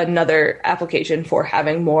is another application for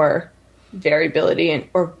having more variability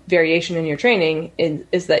or variation in your training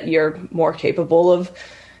is that you're more capable of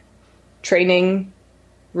training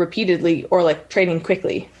repeatedly or like training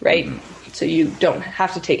quickly, right? So you don't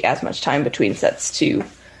have to take as much time between sets to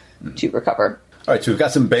recover. All right, so we've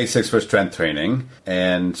got some basics for strength training.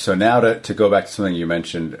 And so now to go back to something you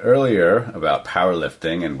mentioned earlier about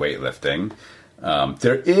powerlifting and weightlifting,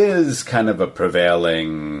 there is kind of a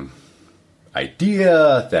prevailing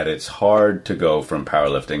idea that it's hard to go from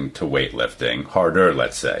powerlifting to weightlifting, harder,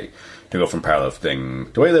 let's say, to go from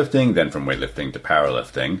powerlifting to weightlifting than from weightlifting to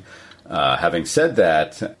powerlifting. Having said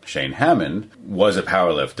that, Shane Hammond was a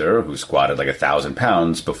powerlifter who squatted like 1,000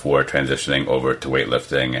 pounds before transitioning over to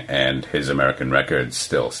weightlifting, and his American records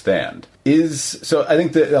still stand. So I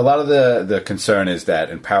think that a lot of the concern is that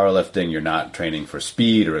in powerlifting, you're not training for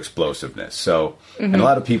speed or explosiveness. So, and a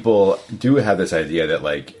lot of people do have this idea that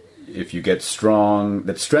like, if you get strong,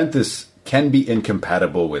 that strength can be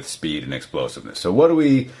incompatible with speed and explosiveness. So what do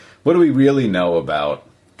we really know about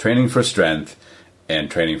training for strength and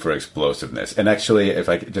training for explosiveness? And actually, if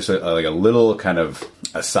I just like a little kind of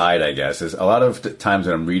aside, I guess, is a lot of times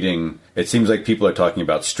when I'm reading, it seems like people are talking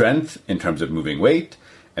about strength in terms of moving weight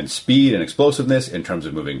and speed and explosiveness in terms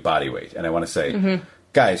of moving body weight. And I want to say,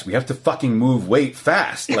 guys, we have to fucking move weight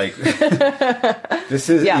fast. Like, this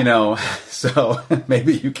is, so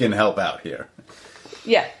maybe you can help out here.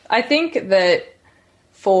 Yeah, I think that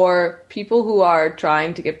for people who are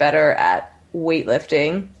trying to get better at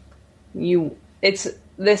weightlifting, it's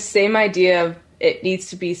this same idea of it needs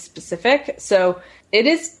to be specific. So it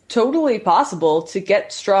is totally possible to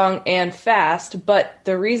get strong and fast, but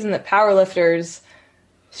the reason that powerlifters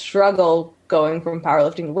struggle going from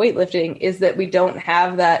powerlifting to weightlifting is that we don't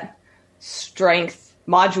have that strength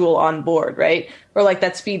module on board, right? Or like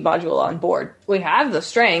that speed module on board. We have the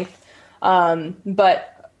strength, and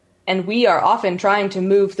we are often trying to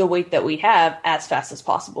move the weight that we have as fast as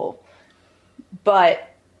possible. But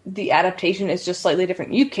the adaptation is just slightly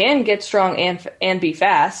different. You can get strong and be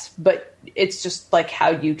fast, but it's just like how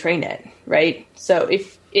you train it, right? So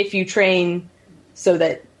if you train so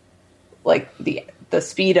that like the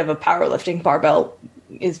speed of a powerlifting barbell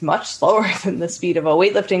is much slower than the speed of a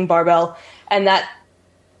weightlifting barbell, and that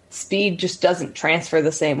speed just doesn't transfer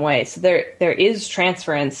the same way. So there is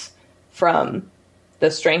transference from the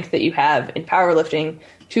strength that you have in powerlifting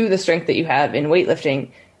to the strength that you have in weightlifting.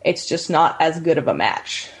 It's just not as good of a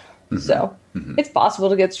match. Mm-hmm. So it's possible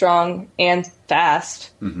to get strong and fast.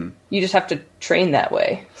 Mm-hmm. You just have to train that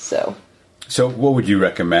way. So what would you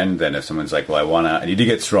recommend then if someone's like, well, I need to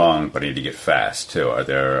get strong, but I need to get fast too? Are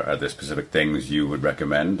there specific things you would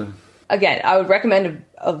recommend? Again, I would recommend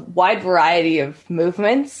a wide variety of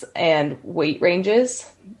movements and weight ranges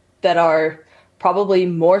that are probably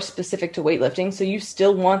more specific to weightlifting. So you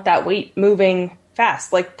still want that weight moving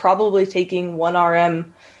fast. Like probably taking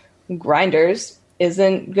 1RM grinders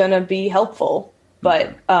isn't going to be helpful,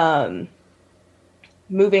 but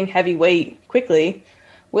moving heavy weight quickly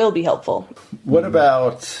will be helpful. What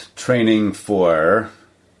about training for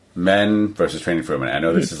men versus training for women? I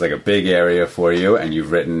know this is like a big area for you, and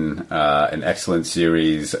you've written an excellent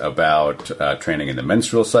series about training in the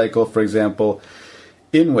menstrual cycle, for example.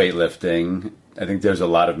 In weightlifting, I think there's a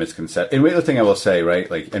lot of misconception. In weightlifting, I will say, right,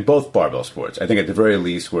 like in both barbell sports, I think at the very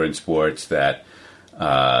least we're in sports that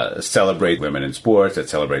celebrate women in sports, that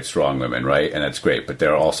celebrate strong women, right? And that's great. But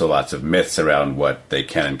there are also lots of myths around what they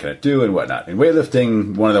can and cannot do and whatnot. In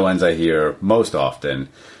weightlifting, one of the ones I hear most often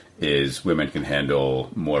is women can handle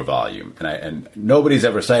more volume. And nobody's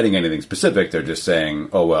ever citing anything specific. They're just saying,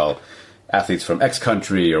 oh, well, athletes from X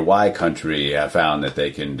country or Y country have found that they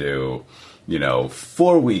can do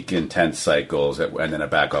 4-week intense cycles and then a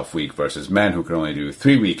back off week versus men who can only do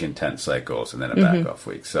 3-week intense cycles and then a back off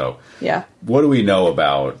week. So what do we know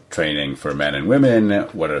about training for men and women?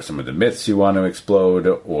 What are some of the myths you want to explode,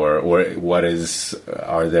 or is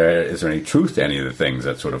there any truth to any of the things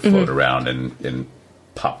that sort of float around in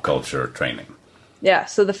pop culture training? Yeah.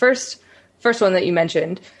 So the first one that you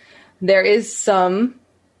mentioned, there is some,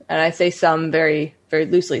 and I say some very, very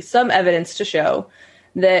loosely, some evidence to show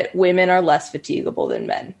that women are less fatigable than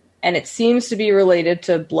men. And it seems to be related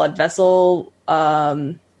to blood vessel,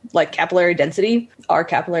 like capillary density. Our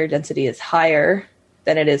capillary density is higher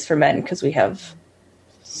than it is for men because we have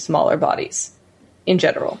smaller bodies in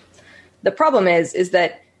general. The problem is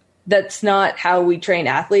that that's not how we train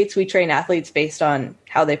athletes. We train athletes based on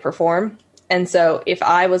how they perform. And so if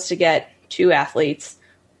I was to get two athletes,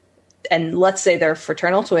 and let's say they're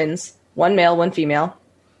fraternal twins, one male, one female,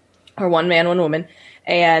 or one man, one woman,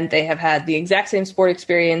 and they have had the exact same sport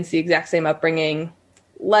experience, the exact same upbringing.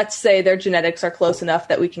 Let's say their genetics are close enough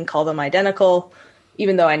that we can call them identical,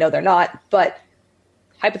 even though I know they're not, but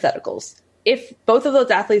hypotheticals. If both of those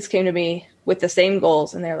athletes came to me with the same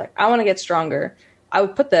goals and they're like, I want to get stronger, I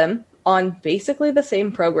would put them on basically the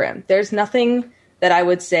same program. There's nothing that I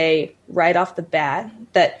would say right off the bat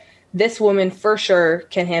that this woman for sure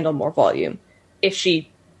can handle more volume. If she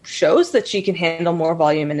shows that she can handle more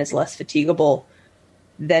volume and is less fatigable,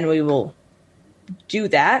 then we will do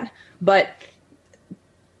that. But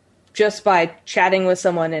just by chatting with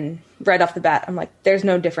someone and right off the bat, I'm like, there's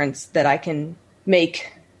no difference that I can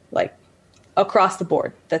make like across the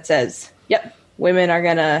board that says, yep, women are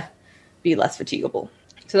going to be less fatigable.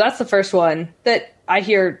 So that's the first one that I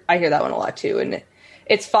hear that one a lot too. And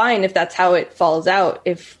it's fine if that's how it falls out.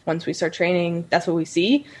 If once we start training, that's what we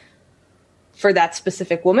see for that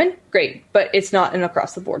specific woman, great. But it's not an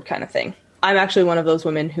across the board kind of thing. I'm actually one of those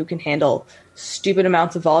women who can handle stupid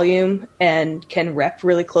amounts of volume and can rep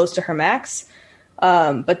really close to her max.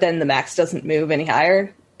 But then the max doesn't move any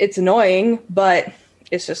higher. It's annoying, but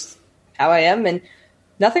it's just how I am. And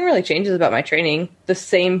nothing really changes about my training. The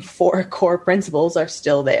same 4 core principles are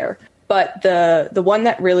still there. But the one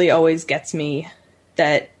that really always gets me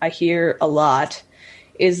that I hear a lot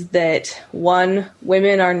is that, one,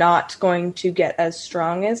 women are not going to get as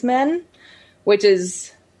strong as men, which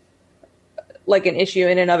is like an issue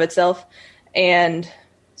in and of itself. And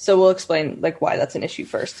so we'll explain like why that's an issue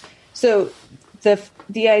first. So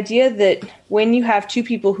the idea that when you have two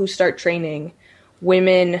people who start training,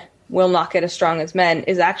 women will not get as strong as men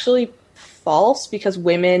is actually false, because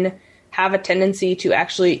women have a tendency to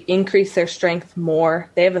actually increase their strength more.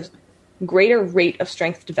 They have a greater rate of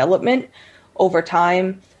strength development over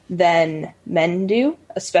time than men do,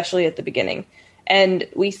 especially at the beginning. And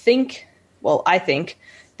we think, well, I think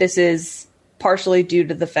this is partially due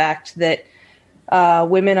to the fact that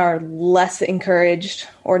women are less encouraged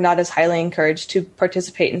or not as highly encouraged to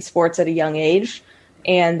participate in sports at a young age,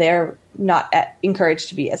 and they're not encouraged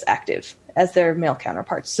to be as active as their male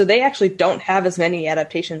counterparts. So they actually don't have as many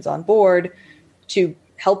adaptations on board to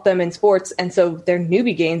help them in sports, and so their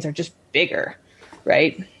newbie gains are just bigger,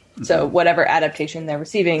 right? Mm-hmm. So whatever adaptation they're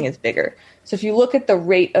receiving is bigger. So if you look at the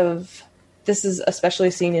rate of, this is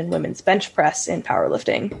especially seen in women's bench press in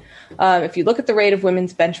powerlifting. If you look at the rate of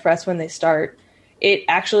women's bench press when they start, it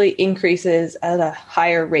actually increases at a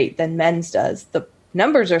higher rate than men's does. The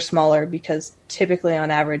numbers are smaller because typically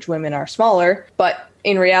on average women are smaller, but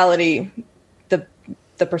in reality,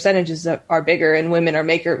 the percentages are bigger, and women are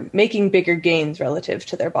making bigger gains relative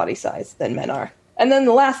to their body size than men are. And then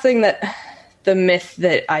the last thing, that the myth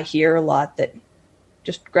that I hear a lot that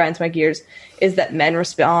just grinds my gears, is that men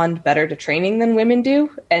respond better to training than women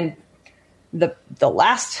do. And the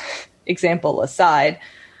last example aside,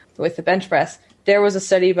 with the bench press, there was a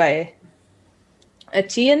study by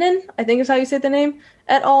Atianen, I think is how you say the name,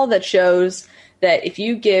 et al., that shows that if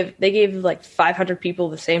they gave like 500 people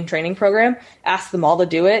the same training program, asked them all to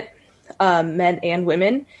do it, men and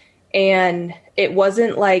women, and it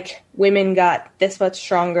wasn't like women got this much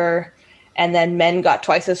stronger and then men got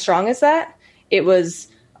twice as strong as that. It was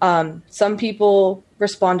some people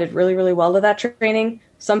responded really, really well to that training.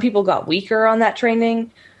 Some people got weaker on that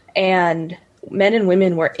training, and men and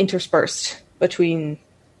women were interspersed between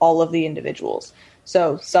all of the individuals.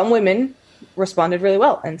 So some women responded really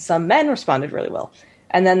well, and some men responded really well.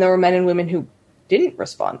 And then there were men and women who didn't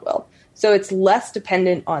respond well. So it's less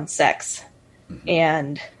dependent on sex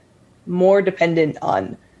and more dependent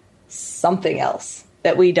on something else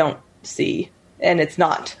that we don't see, and it's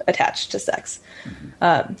not attached to sex.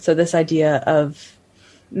 So this idea of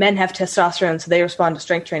men have testosterone, so they respond to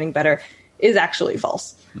strength training better, is actually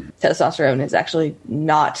false. Testosterone is actually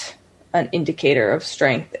not an indicator of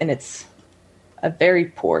strength, and it's a very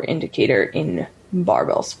poor indicator in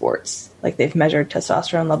barbell sports. Like, they've measured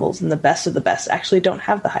testosterone levels, and the best of the best actually don't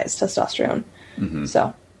have the highest testosterone.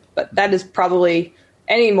 So, but that is probably,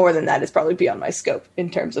 any more than that is probably beyond my scope in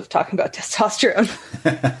terms of talking about testosterone.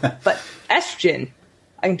 But estrogen,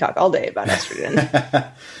 I can talk all day about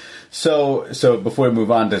estrogen. So before we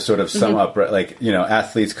move on, to sort of sum up, like, you know,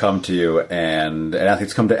 athletes come to you, and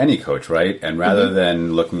athletes come to any coach, right? And rather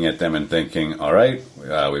than looking at them and thinking, all right,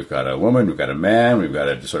 we've got a woman, we've got a man, we've got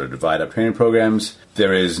to sort of divide up training programs,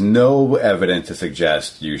 there is no evidence to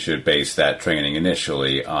suggest you should base that training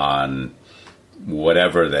initially on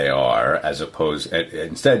whatever they are, as opposed,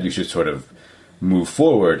 instead you should sort of move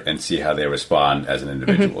forward and see how they respond as an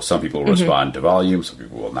individual. Some people respond to volume, some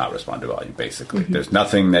people will not respond to volume, basically. There's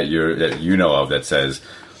nothing that you know of that says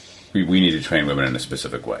we need to train women in a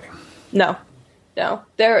specific way. No.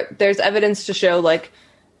 There's evidence to show like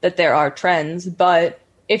that there are trends, but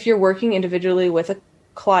if you're working individually with a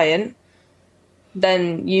client,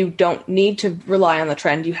 then you don't need to rely on the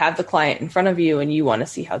trend. You have the client in front of you and you want to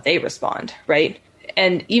see how they respond, right?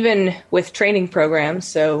 And even with training programs,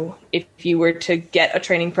 so if you were to get a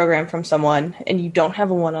training program from someone and you don't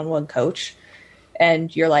have a one-on-one coach,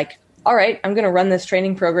 and you're like, all right, I'm going to run this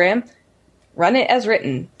training program, run it as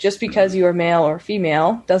written. Just because you are male or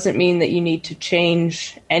female doesn't mean that you need to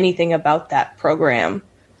change anything about that program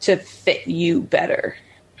to fit you better.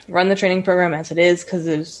 Run the training program as it is,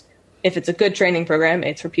 because if it's a good training program,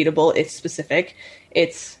 it's repeatable, it's specific,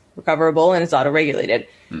 it's recoverable, and it's auto-regulated.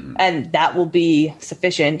 And that will be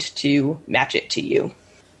sufficient to match it to you.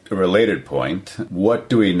 A related point, what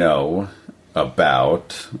do we know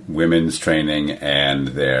about women's training and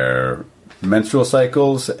their menstrual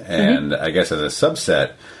cycles? And I guess as a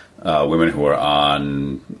subset, women who are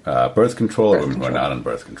on birth control, or women who are not on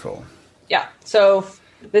birth control? Yeah, so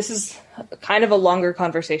this is kind of a longer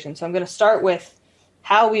conversation. So I'm going to start with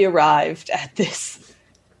how we arrived at this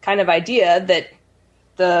kind of idea that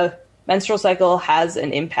the menstrual cycle has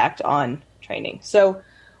an impact on training. So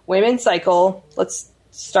women's cycle, let's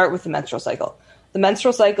start with the menstrual cycle. The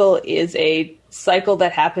menstrual cycle is a cycle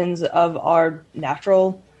that happens of our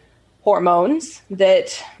natural hormones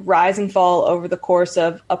that rise and fall over the course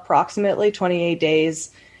of approximately 28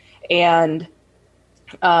 days. And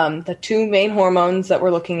the two main hormones that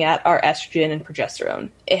we're looking at are estrogen and progesterone.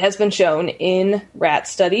 It has been shown in rat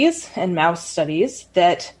studies and mouse studies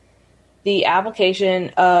that the application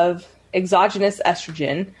of exogenous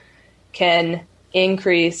estrogen can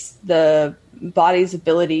increase the body's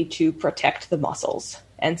ability to protect the muscles.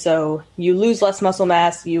 And so you lose less muscle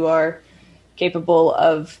mass, you are capable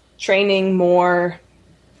of training more,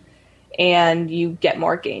 and you get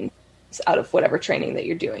more gains out of whatever training that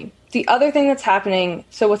you're doing. The other thing that's happening,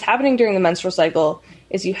 so what's happening during the menstrual cycle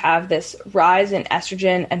is you have this rise in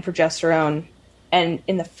estrogen and progesterone. And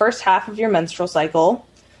in the first half of your menstrual cycle,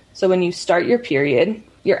 so when you start your period,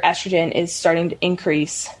 your estrogen is starting to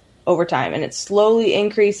increase over time. And it slowly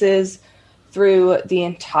increases through the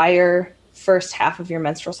entire first half of your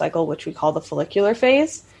menstrual cycle, which we call the follicular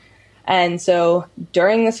phase. And so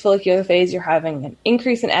during this follicular phase, you're having an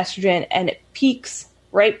increase in estrogen, and it peaks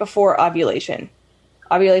right before ovulation.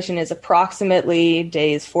 Ovulation is approximately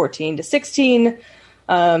days 14 to 16,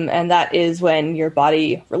 and that is when your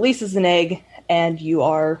body releases an egg and you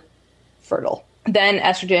are fertile. Then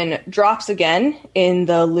estrogen drops again in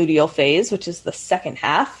the luteal phase, which is the second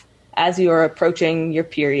half, as you are approaching your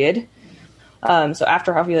period. So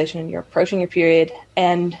after ovulation, you're approaching your period,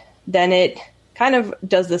 and then it kind of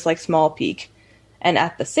does this like small peak. And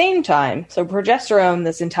at the same time, so progesterone,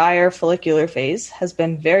 this entire follicular phase, has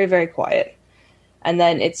been very, very quiet. And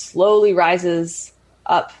then it slowly rises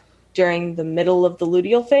up during the middle of the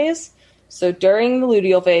luteal phase. So during the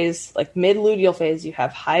luteal phase, like mid-luteal phase, you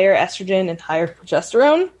have higher estrogen and higher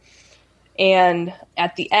progesterone. And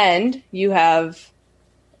at the end,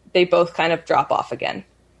 they both kind of drop off again.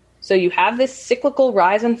 So you have this cyclical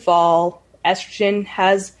rise and fall. Estrogen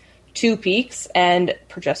has 2 peaks and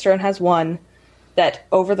progesterone has 1, that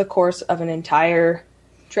over the course of an entire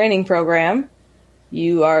training program,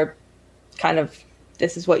 you are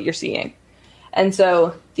this is what you're seeing. And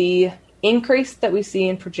so the increase that we see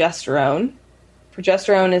in progesterone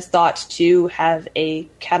is thought to have a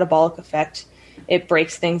catabolic effect. It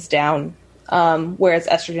breaks things down, whereas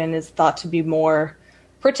estrogen is thought to be more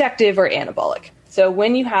protective or anabolic. So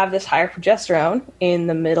when you have this higher progesterone in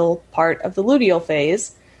the middle part of the luteal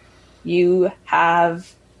phase, you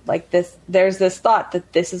have there's this thought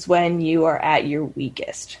that this is when you are at your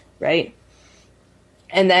weakest, right?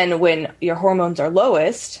 And then when your hormones are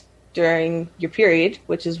lowest during your period,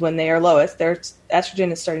 which is when they are lowest, their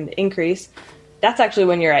estrogen is starting to increase. That's actually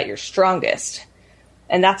when you're at your strongest.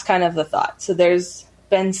 And that's kind of the thought. So there's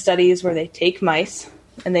been studies where they take mice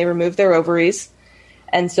and they remove their ovaries.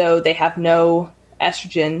 And so they have no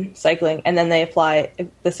estrogen cycling. And then they apply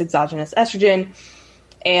this exogenous estrogen,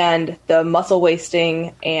 and the muscle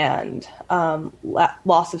wasting and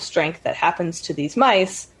loss of strength that happens to these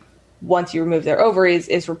mice once you remove their ovaries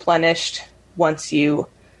is replenished once you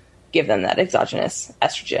give them that exogenous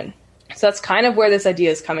estrogen. So that's kind of where this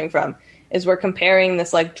idea is coming from, is we're comparing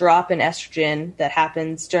this like drop in estrogen that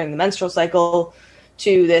happens during the menstrual cycle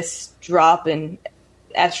to this drop in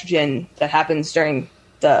estrogen that happens during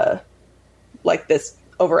this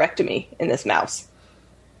ovarectomy in this mouse.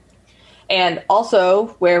 And also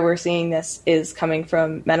where we're seeing this is coming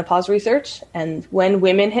from menopause research. And when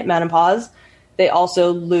women hit menopause, they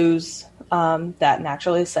also lose that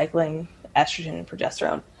naturally cycling estrogen and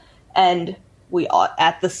progesterone. And we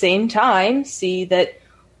at the same time see that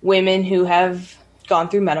women who have gone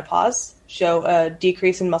through menopause show a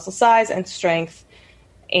decrease in muscle size and strength.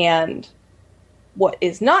 And what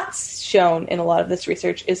is not shown in a lot of this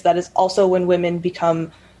research is that is also when women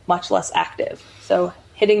become much less active. So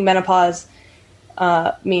hitting menopause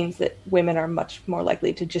means that women are much more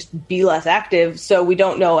likely to just be less active. So we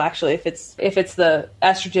don't know actually if it's the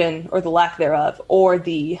estrogen or the lack thereof or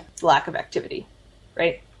the lack of activity,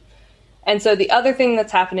 right? And so the other thing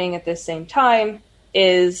that's happening at this same time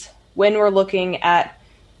is when we're looking at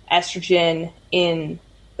estrogen in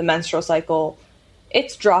the menstrual cycle,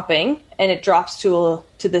 it's dropping, and it drops to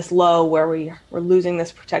this low where we're losing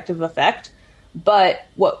this protective effect. But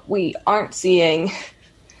what we aren't seeing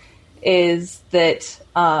is that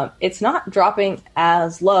it's not dropping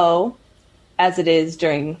as low as it is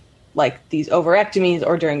during like these ovarectomies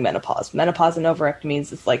or during menopause. Menopause and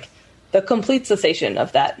ovarectomies is like the complete cessation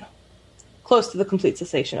of that, close to the complete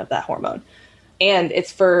cessation of that hormone. And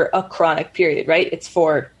it's for a chronic period, right? It's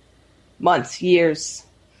for months, years,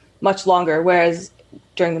 much longer. Whereas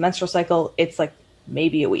during the menstrual cycle, it's like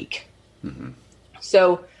maybe a week. Mm-hmm.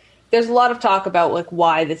 So there's a lot of talk about like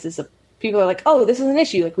why this is people are like, oh, this is an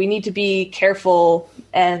issue. Like we need to be careful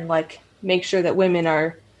and like make sure that women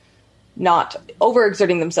are not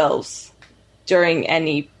overexerting themselves during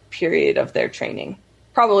any period of their training.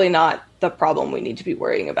 Probably not the problem we need to be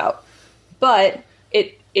worrying about. But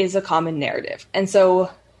it is a common narrative. And so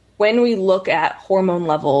when we look at hormone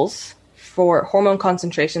levels for hormone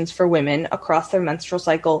concentrations for women across their menstrual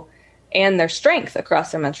cycle and their strength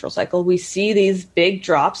across their menstrual cycle, we see these big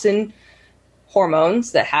drops in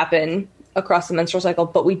hormones that happen across the menstrual cycle,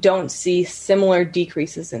 but we don't see similar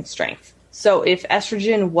decreases in strength. So if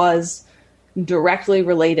estrogen was directly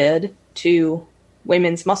related to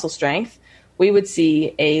women's muscle strength, we would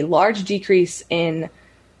see a large decrease in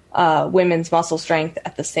women's muscle strength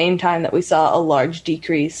at the same time that we saw a large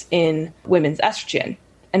decrease in women's estrogen.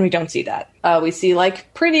 And we don't see that. We see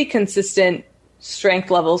like pretty consistent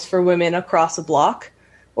strength levels for women across a block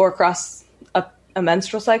or across a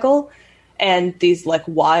menstrual cycle, and these like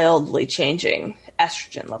wildly changing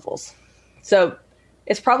estrogen levels. So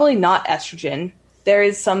it's probably not estrogen. There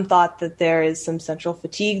is some thought that there is some central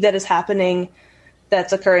fatigue that is happening,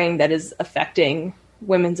 that's occurring, that is affecting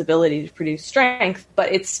women's ability to produce strength,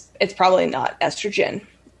 but it's probably not estrogen.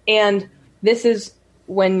 And this is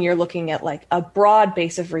when you're looking at like a broad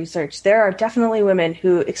base of research. There are definitely women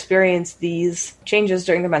who experience these changes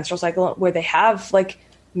during their menstrual cycle where they have like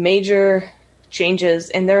major changes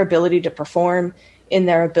in their ability to perform, in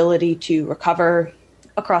their ability to recover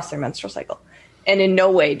across their menstrual cycle. And in no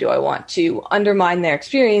way do I want to undermine their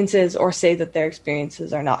experiences or say that their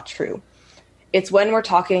experiences are not true. It's when we're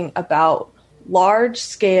talking about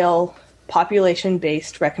large-scale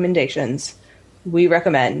population-based recommendations, we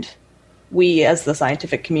as the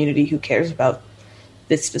scientific community who cares about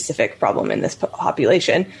this specific problem in this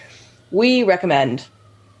population, we recommend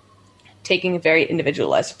taking a very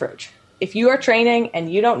individualized approach. If you are training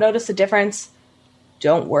and you don't notice a difference,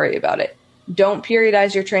 don't worry about it. Don't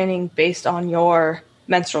periodize your training based on your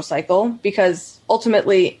menstrual cycle, because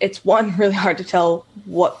ultimately it's really hard to tell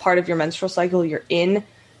what part of your menstrual cycle you're in.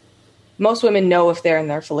 Most women know if they're in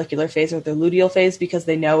their follicular phase or their luteal phase because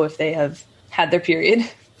they know if they have had their period.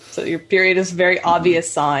 So your period is a very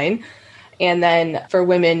obvious sign. And then for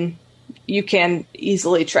women, you can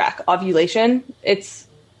easily track ovulation.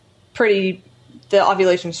 The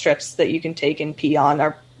ovulation strips that you can take and pee on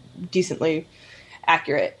are decently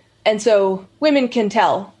accurate. And so women can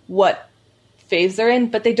tell what phase they're in,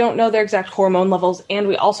 but they don't know their exact hormone levels. And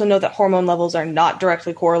we also know that hormone levels are not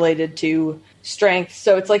directly correlated to strength.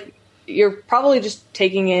 So it's like you're probably just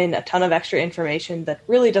taking in a ton of extra information that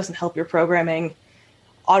really doesn't help your programming.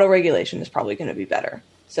 Autoregulation is probably going to be better.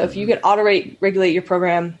 So if you can auto-regulate your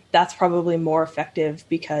program, that's probably more effective,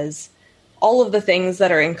 because all of the things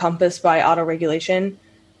that are encompassed by autoregulation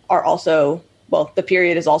are also, the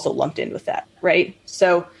period is also lumped in with that, right?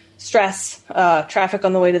 So stress, traffic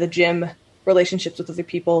on the way to the gym, relationships with other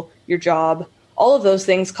people, your job, all of those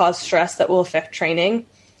things cause stress that will affect training.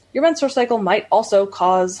 Your menstrual cycle might also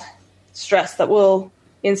cause stress that will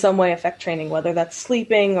in some way affect training, whether that's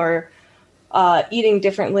sleeping or eating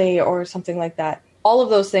differently or something like that. All of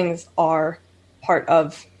those things are part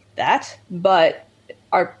of that, but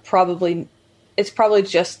it's probably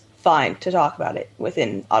just fine to talk about it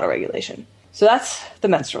within autoregulation. So that's the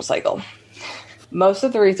menstrual cycle. Most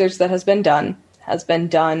of the research that has been done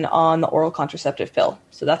on the oral contraceptive pill.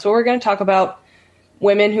 So that's what we're going to talk about.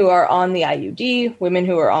 Women who are on the IUD, women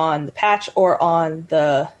who are on the patch, or on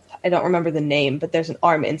I don't remember the name, but there's an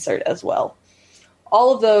arm insert as well.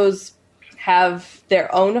 All of those have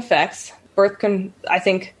their own effects. I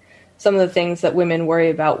think some of the things that women worry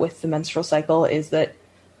about with the menstrual cycle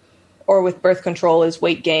or with birth control is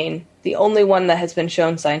weight gain. The only one that has been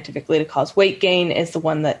shown scientifically to cause weight gain is the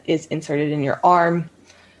one that is inserted in your arm.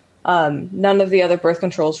 None of the other birth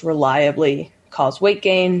controls reliably cause weight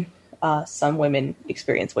gain. Some women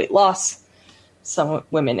experience weight loss. Some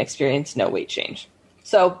women experience no weight change.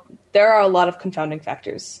 So there are a lot of confounding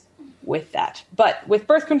factors with that. But with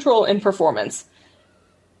birth control and performance,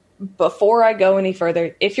 before I go any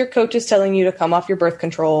further, if your coach is telling you to come off your birth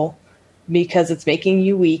control because it's making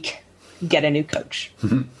you weak, get a new coach.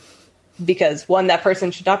 Mm-hmm. Because one, that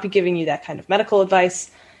person should not be giving you that kind of medical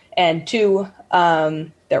advice. And two,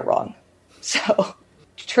 they're wrong. So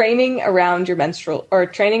training around your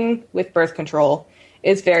training with birth control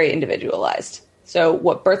is very individualized. So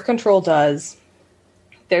what birth control does,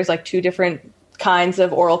 there's like two different kinds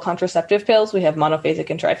of oral contraceptive pills. We have monophasic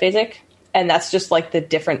and triphasic. And that's just like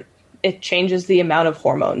it changes the amount of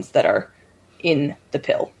hormones that are in the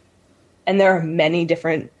pill. And there are many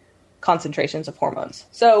different concentrations of hormones.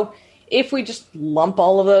 So if we just lump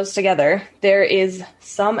all of those together, there is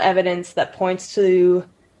some evidence that points to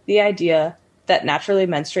the idea that naturally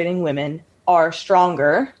menstruating women are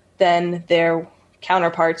stronger than their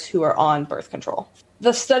counterparts who are on birth control.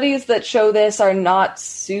 The studies that show this are not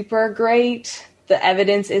super great. the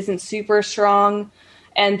evidence isn't super strong.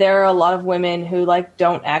 And there are a lot of women who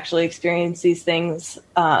don't actually experience these things.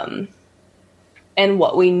 And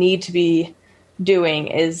what we need to be doing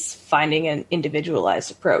is finding an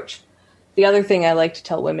individualized approach. The other thing I like to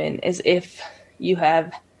tell women is if you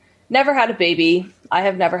have never had a baby, I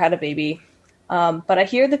have never had a baby, but I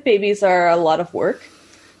hear that babies are a lot of work.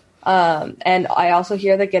 And I also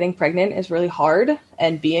hear that getting pregnant is really hard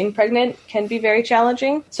and being pregnant can be very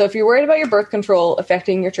challenging. So if you're worried about your birth control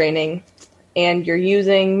affecting your training and you're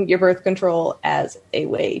using your birth control as a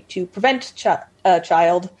way to prevent a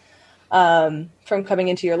child from coming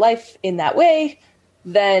into your life in that way,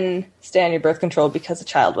 then stay on your birth control because a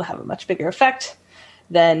child will have a much bigger effect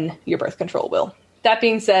than your birth control will. That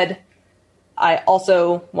being said, I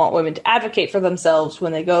also want women to advocate for themselves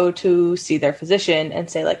when they go to see their physician and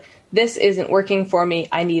say, this isn't working for me.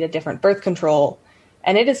 I need a different birth control.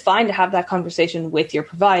 And it is fine to have that conversation with your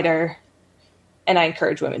provider. And I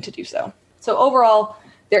encourage women to do so. So overall,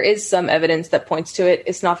 there is some evidence that points to it.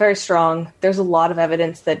 It's not very strong. There's a lot of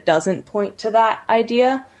evidence that doesn't point to that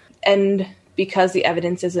idea. And because the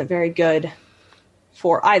evidence isn't very good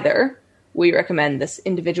for either, we recommend this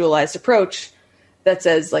individualized approach that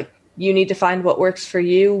says, you need to find what works for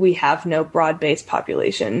you. We have no broad-based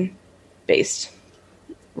population-based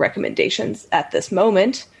recommendations at this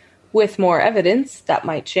moment. With more evidence, that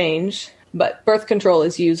might change. But birth control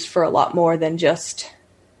is used for a lot more than just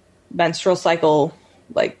menstrual cycle,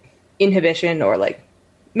 inhibition, or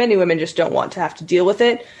many women just don't want to have to deal with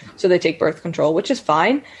it. So they take birth control, which is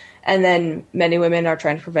fine. And then many women are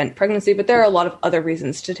trying to prevent pregnancy, but there are a lot of other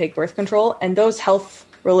reasons to take birth control. And those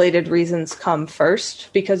health-related reasons come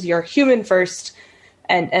first because you're human first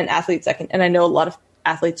and athlete second. And I know a lot of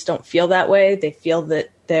athletes don't feel that way. They feel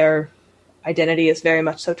that their identity is very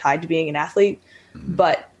much so tied to being an athlete. Mm-hmm.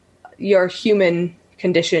 But your human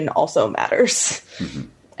condition also matters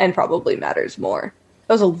and probably matters more.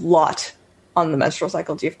 That was a lot on the menstrual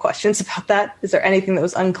cycle. Do you have questions about that? Is there anything that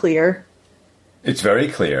was unclear? It's very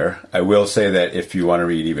clear. I will say that if you want to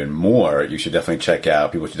read even more, people should definitely check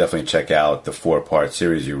out the 4-part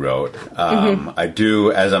series you wrote. I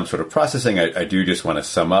do, as I'm sort of processing, I do just want to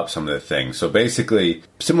sum up some of the things. So basically,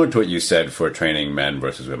 similar to what you said for training men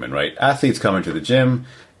versus women, right? Athletes come into the gym,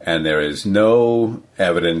 and there is no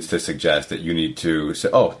evidence to suggest that you need to say,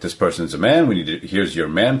 oh, this person's a man, here's your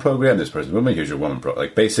man program, this person's a woman, here's your woman program.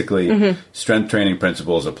 Basically, strength training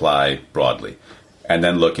principles apply broadly. And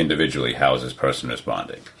then look individually, how is this person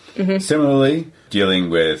responding? Similarly, dealing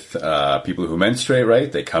with people who menstruate, right?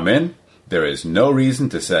 They come in. There is no reason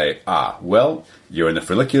to say, you're in the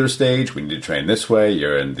follicular stage. We need to train this way.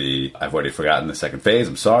 You're in I've already forgotten the second phase.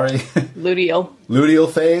 I'm sorry. Luteal. Luteal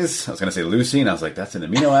phase. I was going to say leucine. I was like, that's an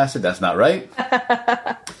amino acid. That's not right.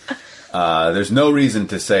 There's no reason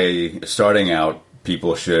to say, starting out,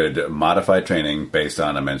 people should modify training based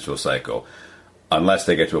on a menstrual cycle. Unless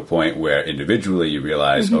they get to a point where individually you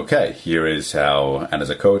realize, okay, here is how, and as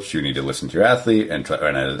a coach, you need to listen to your athlete, and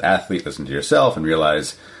as an athlete, listen to yourself and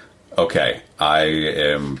realize, okay, I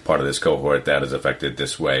am part of this cohort that is affected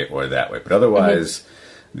this way or that way. But otherwise,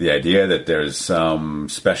 the idea that there's some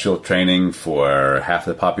special training for half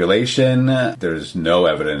the population, there's no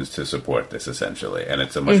evidence to support this, essentially. And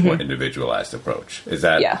it's a much more individualized approach. Is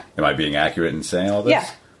that, am I being accurate in saying all this? Yeah,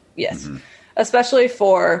 yes. Especially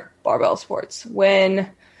for barbell sports.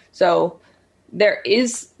 There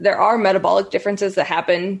are metabolic differences that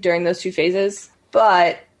happen during those two phases,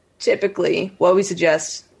 but typically what we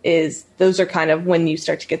suggest is those are kind of when you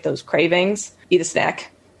start to get those cravings. Eat a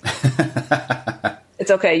snack.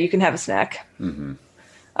 It's okay. You can have a snack.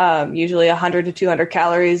 Usually 100 to 200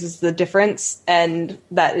 calories is the difference, and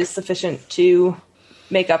that is sufficient to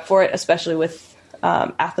make up for it, especially with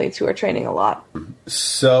athletes who are training a lot.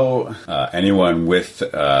 So anyone with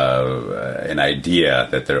an idea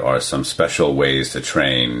that there are some special ways to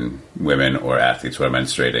train women or athletes who are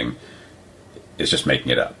menstruating is just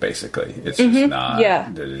making it up, basically. It's just not,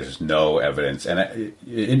 there's no evidence. And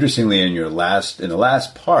interestingly, in the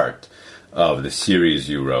last part of the series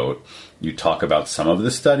you wrote, you talk about some of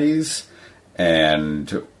the studies.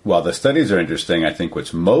 And while the studies are interesting, I think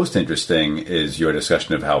what's most interesting is your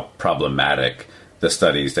discussion of how problematic the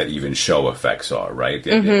studies that even show effects are, right?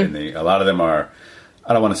 And a lot of them are,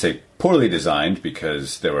 I don't want to say poorly designed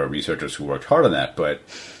because there were researchers who worked hard on that, but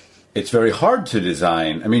it's very hard to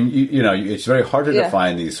design. I mean, it's very hard to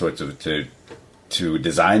define these sorts of, to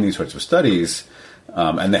design these sorts of studies.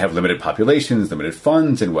 And they have limited populations, limited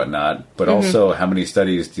funds and whatnot, but also how many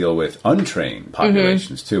studies deal with untrained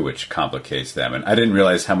populations too, which complicates them. And I didn't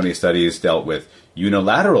realize how many studies dealt with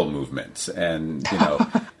unilateral movements and,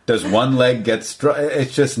 Does one leg get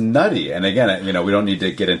it's just nutty. And again, we don't need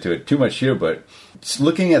to get into it too much here, but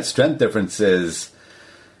looking at strength differences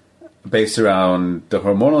based around the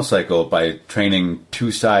hormonal cycle by training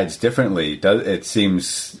two sides differently, it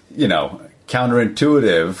seems,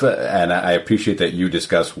 counterintuitive. And I appreciate that you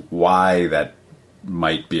discuss why that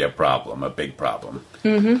might be a problem, a big problem.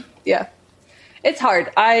 Mm-hmm. Yeah. It's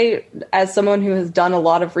hard. As someone who has done a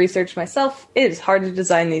lot of research myself, it is hard to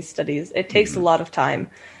design these studies. It takes a lot of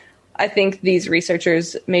time. I think these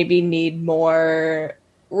researchers maybe need more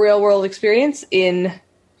real-world experience in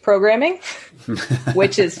programming,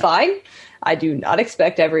 which is fine. I do not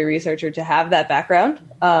expect every researcher to have that background,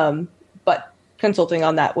 but consulting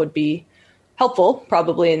on that would be helpful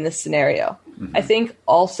probably in this scenario. Mm-hmm. I think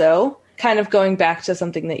also, kind of going back to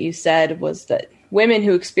something that you said, was that women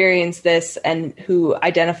who experience this and who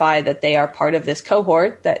identify that they are part of this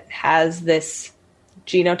cohort that has this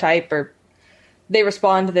genotype or they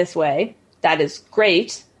respond this way, that is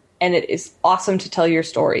great. And it is awesome to tell your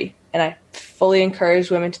story. And I fully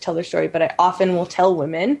encourage women to tell their story, but I often will tell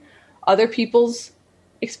women other people's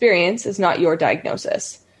experience is not your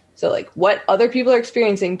diagnosis. So like what other people are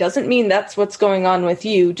experiencing doesn't mean that's what's going on with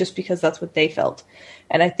you just because that's what they felt.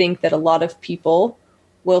 And I think that a lot of people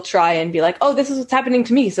will try and be like, oh, this is what's happening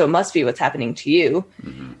to me, so it must be what's happening to you.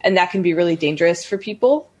 Mm-hmm. And that can be really dangerous for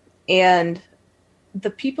people. And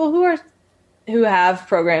the people who have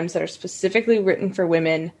programs that are specifically written for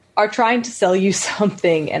women are trying to sell you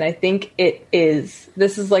something. And I think this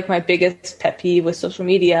is like my biggest pet peeve with social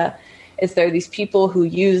media, is there are these people who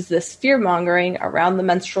use this fear-mongering around the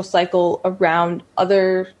menstrual cycle, around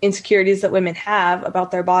other insecurities that women have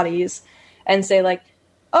about their bodies, and say like,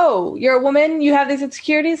 oh, you're a woman, you have these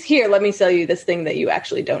insecurities? Here, let me sell you this thing that you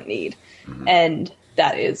actually don't need. Mm-hmm. And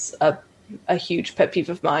that is a huge pet peeve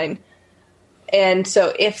of mine. And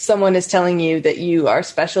so if someone is telling you that you are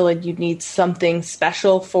special and you need something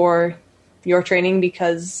special for your training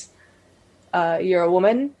because you're a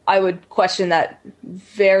woman, I would question that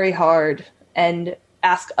very hard and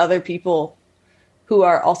ask other people who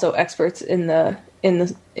are also experts in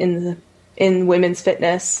women's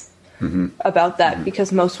fitness mm-hmm. about that, mm-hmm.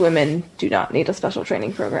 because most women do not need a special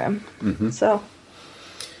training program. Mm-hmm. So,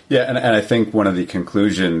 yeah, and I think one of the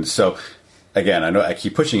conclusions. So, again, I know I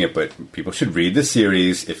keep pushing it, but people should read the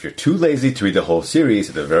series. If you're too lazy to read the whole series,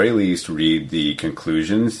 at the very least, read the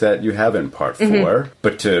conclusions that you have in part 4. Mm-hmm.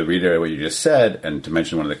 But to reiterate what you just said, and to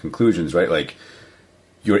mention one of the conclusions, right? Like,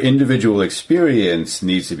 your individual experience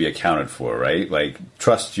needs to be accounted for, right? Like,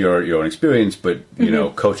 trust your own experience, but,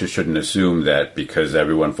 mm-hmm. Coaches shouldn't assume that because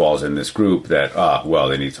everyone falls in this group that,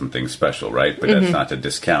 they need something special, right? But mm-hmm. that's not to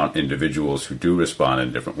discount individuals who do respond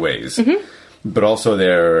in different ways. Mm-hmm. But also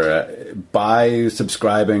by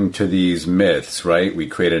subscribing to these myths, right, we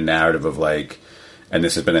create a narrative of like, and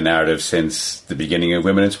this has been a narrative since the beginning of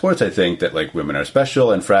women in sports, I think, that like women are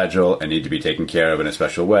special and fragile and need to be taken care of in a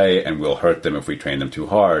special way, and we'll hurt them if we train them too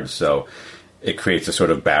hard. So it creates a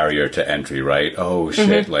sort of barrier to entry, right? Oh,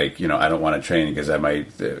 shit, mm-hmm. like, I don't want to train because I might,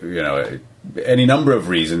 any number of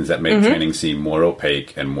reasons that make mm-hmm. training seem more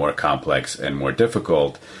opaque and more complex and more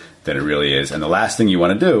difficult than it really is. And the last thing you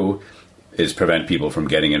want to do is prevent people from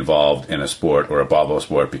getting involved in a sport or a barbell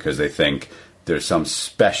sport because they think there's some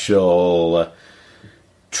special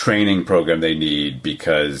training program they need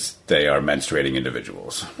because they are menstruating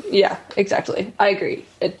individuals. Yeah, exactly. I agree.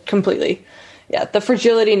 It completely. Yeah, the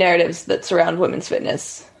fragility narratives that surround women's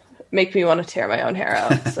fitness make me want to tear my own hair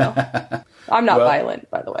out. So I'm not violent,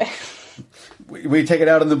 by the way. We take it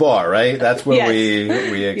out in the bar, right? That's where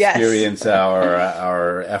we experience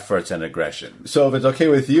our efforts and aggression. So if it's okay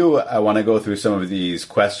with you, I want to go through some of these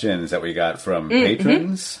questions that we got from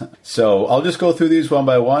patrons. So I'll just go through these one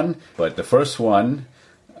by one. But the first one,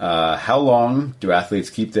 how long do athletes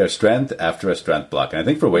keep their strength after a strength block? And I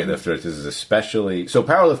think for weightlifters, this is especially... So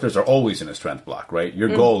powerlifters are always in a strength block, right? Your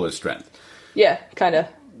goal is strength. Yeah, kind of.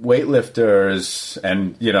 Weightlifters,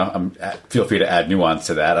 and feel free to add nuance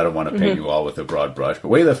to that. I don't want to paint you all with a broad brush, but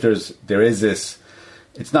weightlifters, there is this.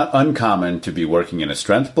 It's not uncommon to be working in a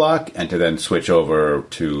strength block and to then switch over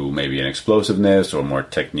to maybe an explosiveness or more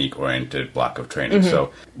technique-oriented block of training. Mm-hmm.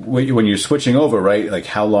 So when you're switching over, right? Like,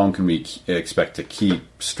 how long can we expect to keep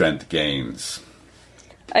strength gains?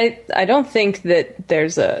 I don't think that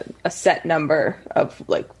there's a set number of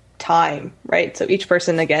like time, right? So each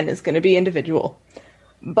person again is going to be individual.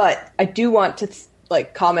 But I do want to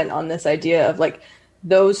comment on this idea of like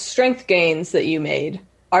those strength gains that you made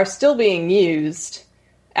are still being used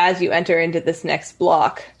as you enter into this next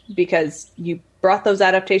block because you brought those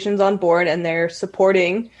adaptations on board and they're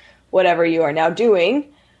supporting whatever you are now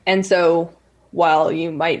doing. And so while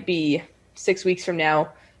you might be 6 weeks from now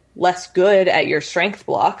less good at your strength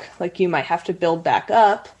block, like you might have to build back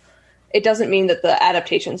up, it doesn't mean that the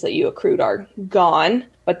adaptations that you accrued are gone,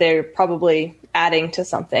 but they're probably adding to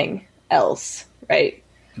something else, right?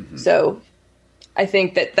 Mm-hmm. So I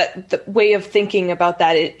think that the way of thinking about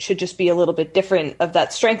that, it should just be a little bit different, of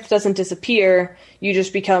that strength doesn't disappear. You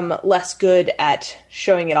just become less good at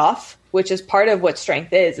showing it off, which is part of what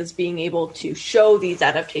strength is being able to show these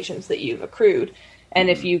adaptations that you've accrued. And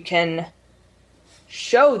if you can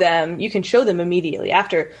show them, you can show them immediately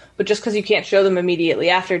after. But just because you can't show them immediately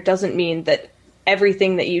after doesn't mean that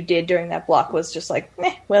everything that you did during that block was just like,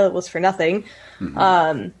 well, it was for nothing.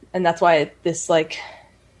 Mm-hmm. And that's why this, like,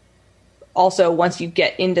 also once you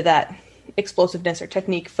get into that explosiveness or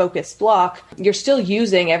technique focused block, you're still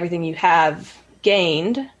using everything you have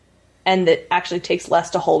gained, and it actually takes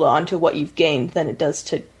less to hold on to what you've gained than it does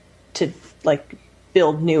to like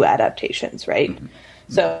build new adaptations, right? Mm-hmm.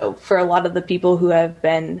 So for a lot of the people who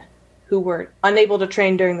were unable to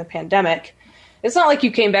train during the pandemic, it's not like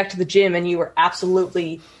you came back to the gym and you were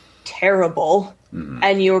absolutely terrible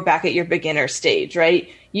and you were back at your beginner stage, right?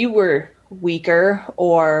 You were weaker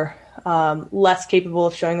or less capable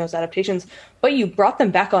of showing those adaptations, but you brought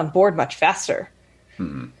them back on board much faster.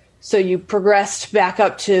 Mm-hmm. So you progressed back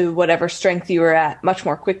up to whatever strength you were at much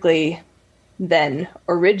more quickly than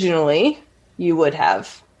originally you would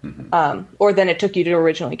have. Mm-hmm. Or than it took you to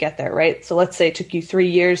originally get there, right? So let's say it took you 3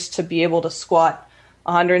 years to be able to squat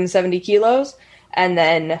 170 kilos. And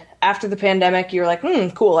then after the pandemic, you're like,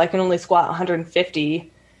 cool, I can only squat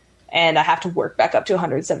 150 and I have to work back up to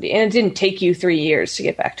 170. And it didn't take you 3 years to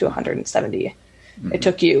get back to 170. Mm-hmm. It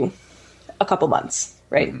took you a couple months,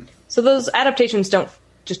 right? Mm-hmm. So those adaptations don't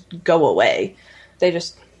just go away. They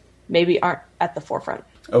just maybe aren't at the forefront.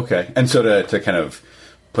 Okay. And so to kind of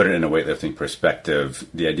put it in a weightlifting perspective,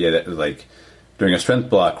 the idea that, like, during a strength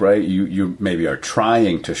block, right, you maybe are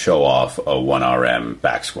trying to show off a 1RM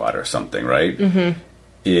back squat or something, right? Mm-hmm.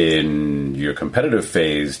 In your competitive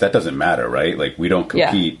phase, that doesn't matter, right? Like, we don't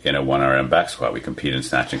compete in a 1RM back squat. We compete in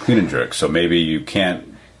snatch and clean and jerk. So maybe you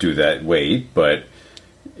can't do that weight, but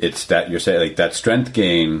it's that you're saying, like, that strength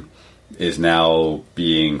gain is now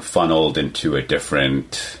being funneled into a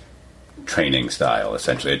different training style,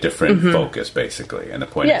 essentially, a different focus, basically. And the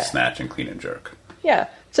point is snatch and clean and jerk. Yeah.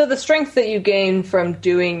 So the strength that you gain from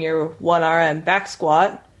doing your 1RM back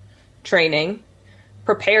squat training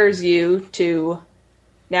prepares you to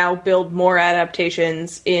now build more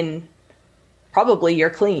adaptations in probably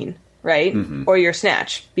your clean, right? Mm-hmm. Or your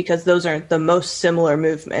snatch, because those are the most similar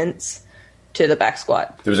movements to the back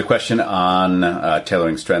squat. There was a question on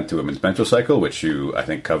tailoring strength to women's menstrual cycle, which you, I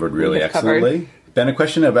think, covered really excellently. Then a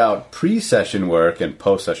question about pre-session work and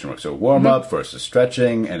post-session work. So warm-up versus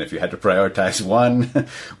stretching, and if you had to prioritize one,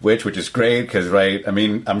 which is great, because, right, I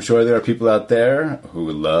mean, I'm sure there are people out there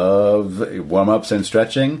who love warm-ups and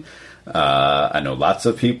stretching. I know lots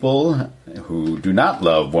of people who do not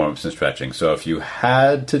love warm-ups and stretching. So if you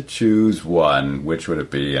had to choose one, which would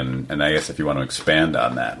it be? And I guess if you want to expand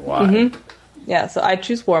on that, why? Mm-hmm. Yeah, so I'd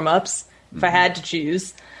choose warm-ups if I had to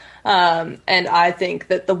choose. And I think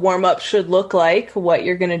that the warm-up should look like what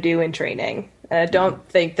you're going to do in training. And I don't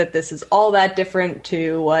think that this is all that different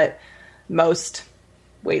to what most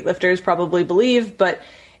weightlifters probably believe. But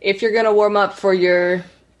if you're going to warm up for your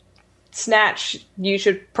snatch, you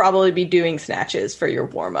should probably be doing snatches for your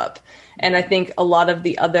warm-up. And I think a lot of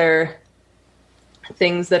the other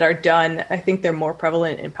things that are done, I think they're more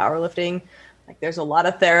prevalent in powerlifting. Like, there's a lot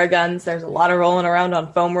of Theraguns. There's a lot of rolling around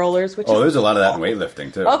on foam rollers. There's a lot of that in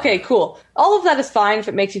weightlifting, too. Okay, cool. All of that is fine if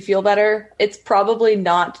it makes you feel better. It's probably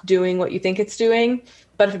not doing what you think it's doing.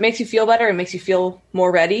 But if it makes you feel better, it makes you feel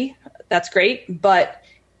more ready. That's great. But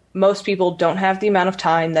most people don't have the amount of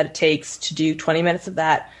time that it takes to do 20 minutes of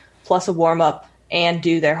that, plus a warm-up, and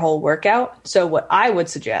do their whole workout. So what I would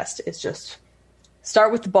suggest is just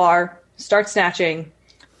start with the bar, start snatching,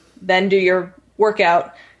 then do your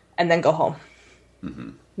workout, and then go home.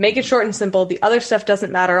 Mm-hmm. Make it short and simple. The other stuff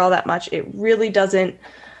doesn't matter all that much. It really doesn't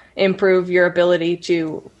improve your ability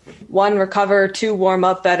to, 1, recover, 2, warm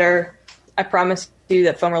up better. I promise you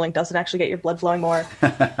that foam rolling doesn't actually get your blood flowing more.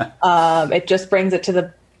 It just brings it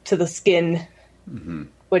to the skin,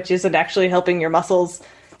 which isn't actually helping your muscles.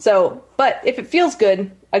 So, but if it feels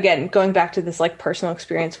good, again, going back to this, like, personal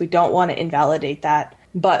experience, we don't want to invalidate that.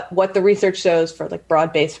 But what the research shows for, like,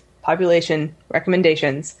 broad-based population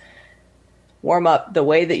recommendations, warm up the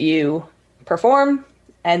way that you perform,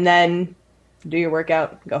 and then do your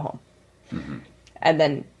workout, go home. Mm-hmm. And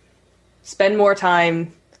then spend more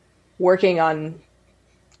time working on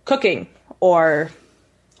cooking or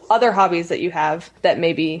other hobbies that you have that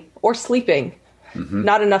maybe, or sleeping. Mm-hmm.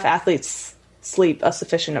 Not enough athletes sleep a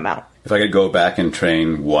sufficient amount. If I could go back and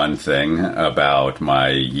train one thing about my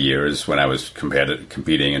years when I was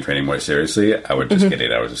competing and training more seriously, I would just get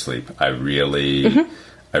 8 hours of sleep. I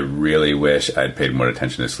really wish I'd paid more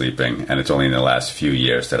attention to sleeping, and it's only in the last few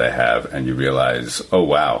years that I have, and you realize, oh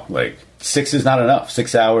wow, like 6 is not enough.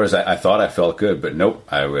 6 hours, I thought I felt good, but nope,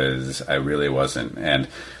 I really wasn't. And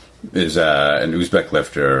there's an Uzbek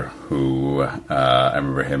lifter who, I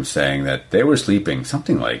remember him saying that they were sleeping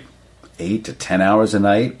something like 8 to 10 hours a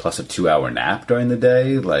night, plus a 2-hour nap during the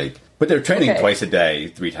day, but they're training twice a day,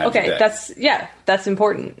 3 times a day. That's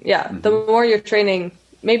important. Yeah. The more you're training,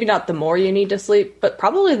 maybe not the more you need to sleep, but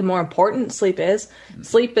probably the more important sleep is.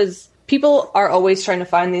 Sleep is, people are always trying to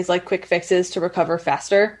find these like quick fixes to recover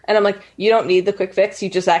faster. And I'm like, you don't need the quick fix. You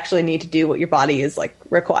just actually need to do what your body is like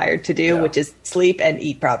required to do, which is sleep and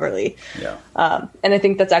eat properly. Yeah. And I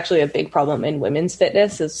think that's actually a big problem in women's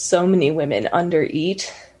fitness is so many women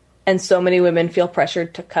undereat and so many women feel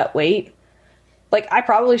pressured to cut weight. Like I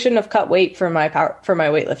probably shouldn't have cut weight for my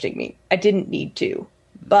weightlifting meet. I didn't need to,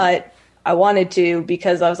 but I wanted to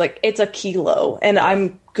because I was like, it's a kilo and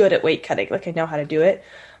I'm good at weight cutting. Like I know how to do it.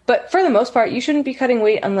 But for the most part, you shouldn't be cutting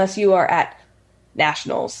weight unless you are at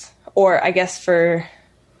nationals. Or I guess for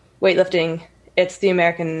weightlifting, it's the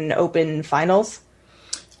American Open Finals.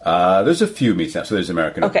 There's a few meets now. So there's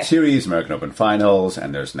American Open Series, American Open Finals,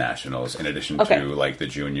 and there's nationals in addition to like the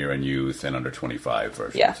junior and youth and under 25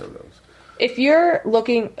 versions of those. If you're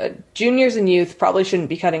looking, juniors and youth probably shouldn't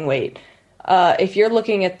be cutting weight. If you're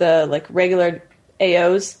looking at the like regular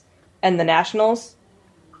AOs and the nationals,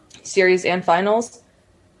 series and finals,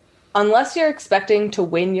 unless you're expecting to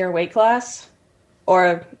win your weight class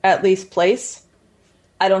or at least place,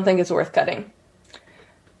 I don't think it's worth cutting.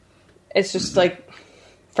 It's just like,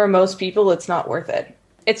 for most people, it's not worth it.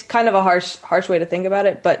 It's kind of a harsh way to think about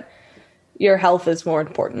it, but your health is more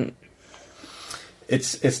important.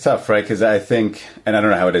 It's tough, right? Because I think, and I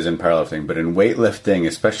don't know how it is in powerlifting, but in weightlifting,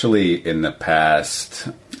 especially in the past,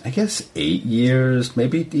 I guess 8 years,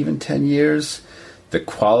 maybe even 10 years, the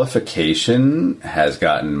qualification has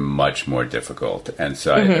gotten much more difficult. And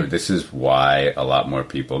so this is why a lot more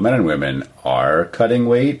people, men and women, are cutting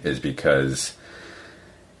weight, is because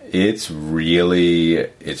it's really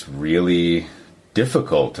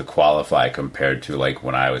difficult to qualify compared to like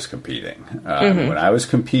when I was competing. When I was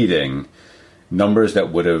competing, numbers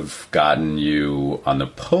that would have gotten you on the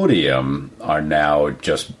podium are now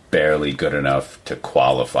just barely good enough to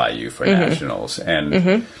qualify you for nationals.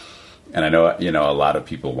 And I know, a lot of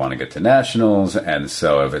people want to get to nationals. And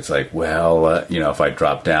so if it's like, well, if I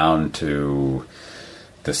drop down to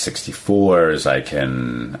the 64s, I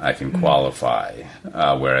can qualify.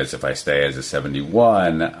 Whereas if I stay as a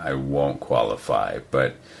 71, I won't qualify.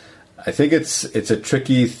 But I think it's a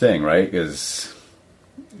tricky thing, right? Because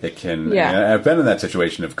it can. Yeah. I've been in that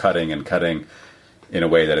situation of cutting in a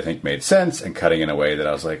way that I think made sense, and cutting in a way that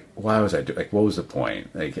I was like, why was I doing? Like, what was the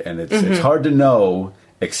point? Like, and it's hard to know,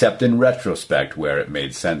 except in retrospect, where it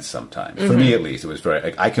made sense. Sometimes, for me at least, it was very.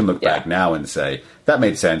 Like, I can look back now and say that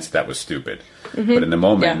made sense. That was stupid. But in the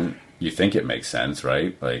moment, you think it makes sense,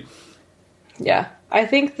 right? Like, yeah, I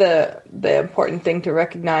think the important thing to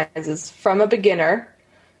recognize is from a beginner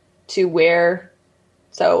to where.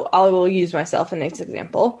 So I will use myself in this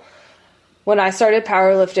example. When I started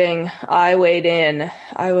powerlifting, I weighed in.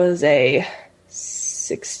 I was a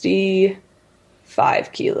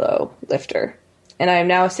 65 kilo lifter, and I am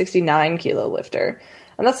now a 69 kilo lifter.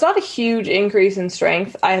 And that's not a huge increase in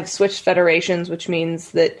strength. I have switched federations, which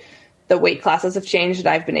means that the weight classes have changed and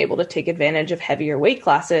I've been able to take advantage of heavier weight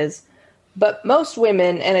classes. But most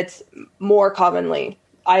women, and it's more commonly,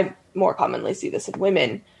 I more commonly see this in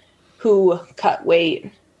women who cut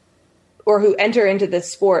weight or who enter into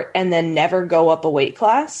this sport and then never go up a weight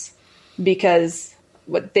class because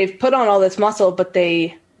they've put on all this muscle, but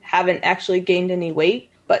they haven't actually gained any weight,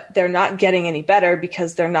 but they're not getting any better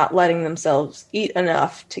because they're not letting themselves eat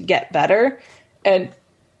enough to get better. And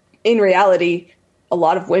in reality, a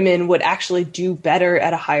lot of women would actually do better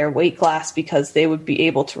at a higher weight class because they would be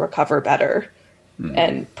able to recover better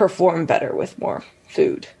and perform better with more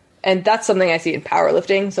food. And that's something I see in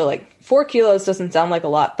powerlifting. So like 4 kilos doesn't sound like a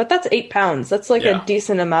lot, but that's 8 pounds. That's like a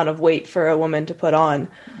decent amount of weight for a woman to put on.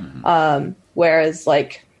 Whereas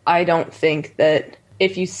like, I don't think that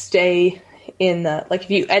if you stay in the, like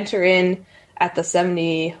if you enter in at the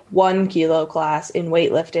 71 kilo class in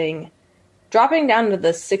weightlifting, dropping down to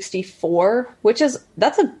the 64,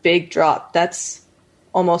 that's a big drop. That's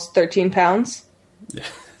almost 13 pounds. Yeah,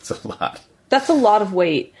 it's a lot. That's a lot of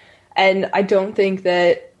weight. And I don't think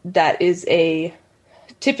that is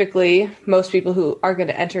typically most people who are going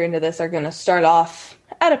to enter into this are going to start off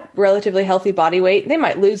at a relatively healthy body weight. They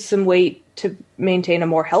might lose some weight to maintain a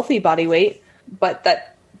more healthy body weight, but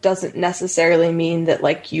that doesn't necessarily mean that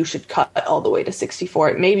like you should cut all the way to 64.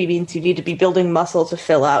 It maybe means you need to be building muscle to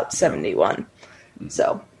fill out 71.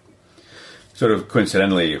 So sort of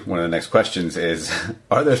coincidentally, one of the next questions is,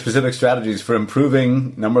 are there specific strategies for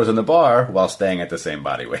improving numbers on the bar while staying at the same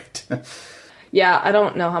body weight? Yeah, I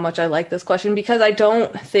don't know how much I like this question because I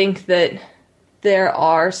don't think that there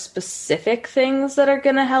are specific things that are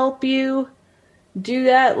going to help you do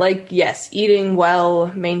that. Like, yes, eating well,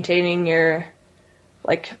 maintaining your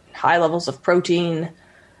like high levels of protein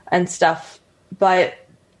and stuff. But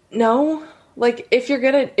no, like if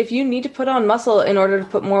you need to put on muscle in order to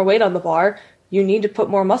put more weight on the bar, you need to put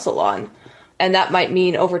more muscle on. And that might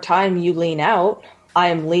mean over time you lean out. I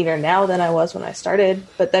am leaner now than I was when I started,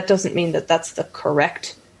 but that doesn't mean that that's the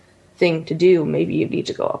correct thing to do. Maybe you need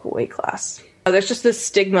to go up a weight class. There's just this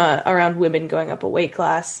stigma around women going up a weight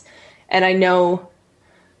class, and I know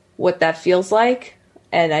what that feels like,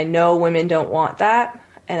 and I know women don't want that,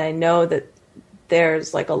 and I know that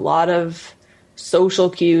there's like a lot of social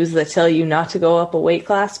cues that tell you not to go up a weight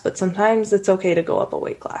class, but sometimes it's okay to go up a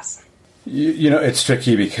weight class. You know, it's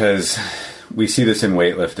tricky because we see this in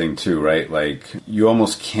weightlifting too, right? Like, you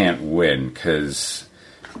almost can't win because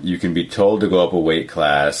you can be told to go up a weight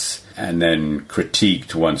class and then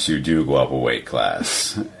critiqued once you do go up a weight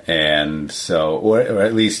class. And so, or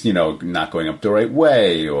at least, you know, not going up the right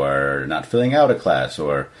way or not filling out a class,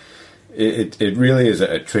 or it really is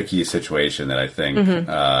a tricky situation that I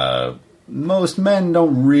think most men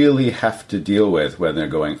don't really have to deal with when they're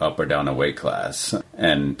going up or down a weight class.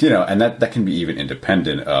 And, you know, and that can be even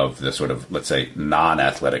independent of the sort of, let's say,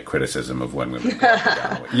 non-athletic criticism of when women go up or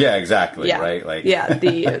down a weight. Yeah, exactly, yeah. Right? Like, yeah,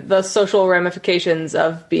 the social ramifications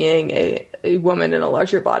of being a woman in a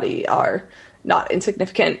larger body are not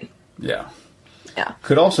insignificant. Yeah. Yeah.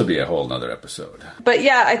 Could also be a whole nother episode. But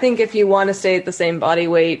yeah, I think if you want to stay at the same body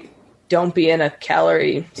weight, don't be in a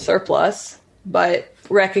calorie surplus, but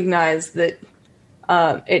recognize that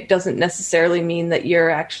it doesn't necessarily mean that you're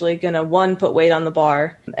actually going to, one, put weight on the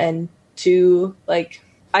bar, and two, like,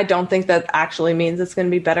 I don't think that actually means it's going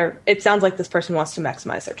to be better. It sounds like this person wants to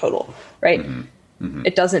maximize their total, right? Mm-hmm. Mm-hmm.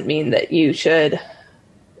 It doesn't mean that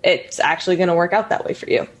it's actually going to work out that way for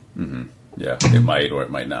you. Mm-hmm. Yeah, it might or it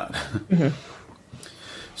might not. Mm-hmm.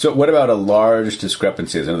 So what about a large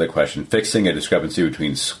discrepancy? Is another question. Fixing a discrepancy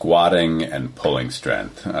between squatting and pulling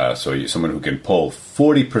strength. Someone who can pull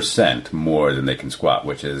 40% more than they can squat,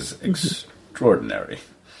 which is extraordinary.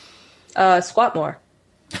 Squat more.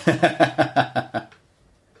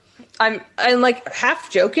 I'm like half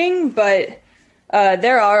joking, but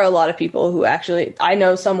there are a lot of people who actually, I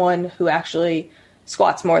know someone who actually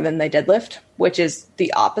squats more than they deadlift, which is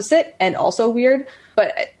the opposite and also weird.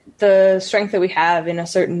 But the strength that we have in a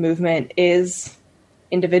certain movement is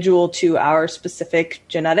individual to our specific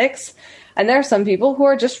genetics. And there are some people who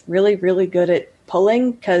are just really, really good at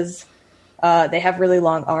pulling because they have really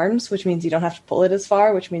long arms, which means you don't have to pull it as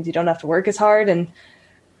far, which means you don't have to work as hard. And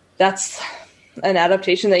that's an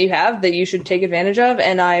adaptation that you have that you should take advantage of.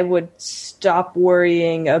 And I would stop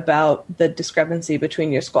worrying about the discrepancy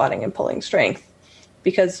between your squatting and pulling strength,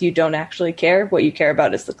 because you don't actually care. What you care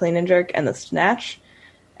about is the clean and jerk and the snatch.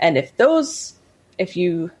 And if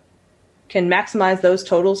you can maximize those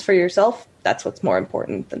totals for yourself, that's what's more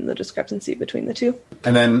important than the discrepancy between the two.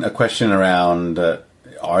 And then a question around,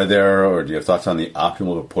 are there, or do you have thoughts on the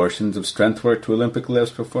optimal proportions of strength work to Olympic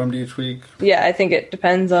lifts performed each week? Yeah, I think it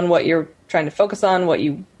depends on what you're trying to focus on, what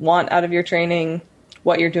you want out of your training,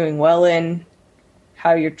 what you're doing well in,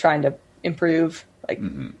 how you're trying to improve. Like,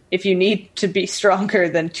 if you need to be stronger,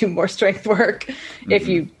 then do more strength work. Mm-hmm. If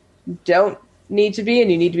you don't need to be and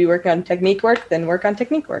you need to be working on technique work, then work on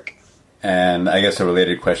technique work. And I guess a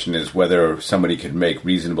related question is whether somebody could make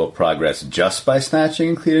reasonable progress just by snatching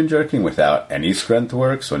and clean and jerking without any strength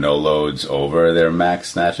work, so no loads over their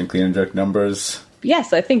max snatch and clean and jerk numbers.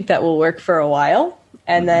 Yes, I think that will work for a while.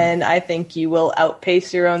 And then I think you will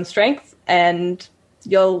outpace your own strength and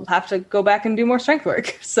you'll have to go back and do more strength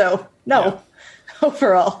work. So, no,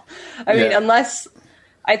 overall. I mean, unless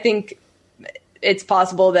I think it's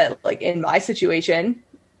possible that, like, in my situation,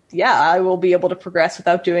 I will be able to progress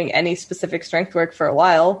without doing any specific strength work for a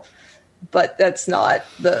while, but that's not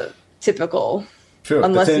the typical. True.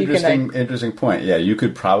 Unless that's an interesting point. Yeah, you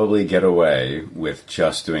could probably get away with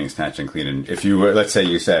just doing snatch and clean. And if you were, let's say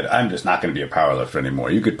you said, I'm just not going to be a powerlifter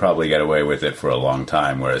anymore, you could probably get away with it for a long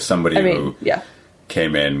time, whereas somebody who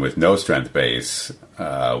came in with no strength base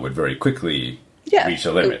would very quickly reach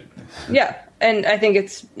a limit. Yeah. And I think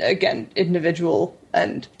it's, again, individual.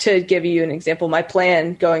 And to give you an example, my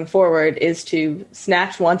plan going forward is to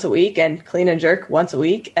snatch once a week and clean and jerk once a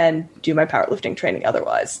week and do my powerlifting training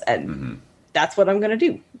otherwise. And that's what I'm going to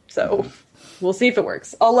do. So we'll see if it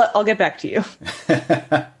works. I'll get back to you.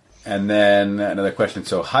 And then another question.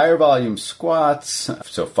 So higher volume squats,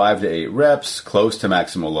 so 5 to 8 reps, close to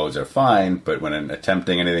maximal loads are fine, but when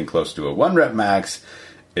attempting anything close to a 1 rep max,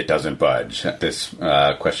 it doesn't budge. This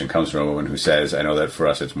question comes from a woman who says, I know that for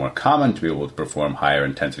us it's more common to be able to perform higher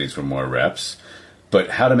intensities for more reps,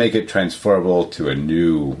 but how to make it transferable to a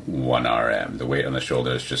new 1RM? The weight on the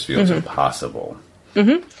shoulders just feels impossible.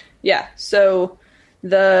 Yeah, so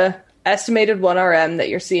the estimated 1RM that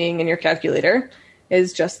you're seeing in your calculator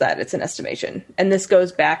is just that. It's an estimation. And this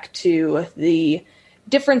goes back to the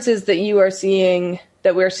differences that you are seeing,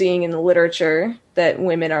 that we're seeing in the literature, that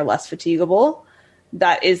women are less fatigable.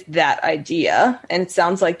 That is that idea. And it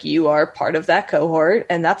sounds like you are part of that cohort,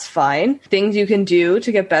 and that's fine. Things you can do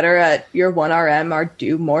to get better at your 1RM are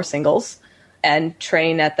do more singles and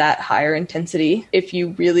train at that higher intensity if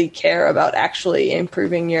you really care about actually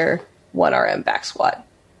improving your 1RM back squat.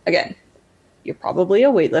 Again, you're probably a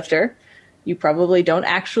weightlifter. You probably don't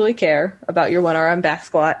actually care about your 1RM back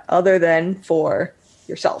squat other than for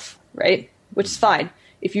yourself, right? Which is fine.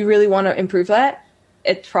 If you really want to improve that,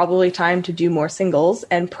 it's probably time to do more singles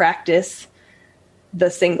and practice the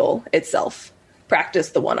single itself. Practice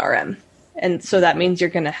the 1RM. And so that means you're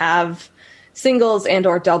going to have singles and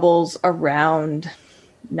or doubles around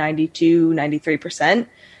 92, 93%.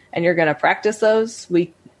 And you're going to practice those.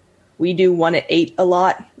 We do 1 at 8 a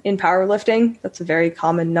lot in powerlifting. That's a very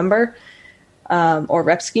common number. Or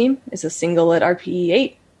rep scheme is a single at RPE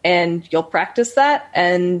 8. And you'll practice that,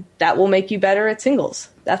 and that will make you better at singles.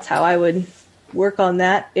 That's how I would work on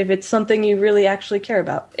that if it's something you really actually care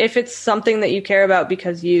about. If it's something that you care about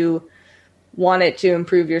because you want it to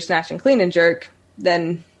improve your snatch and clean and jerk,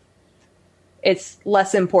 then it's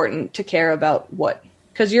less important to care about what,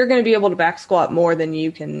 because you're going to be able to back squat more than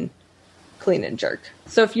you can clean and jerk.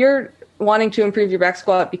 So if you're wanting to improve your back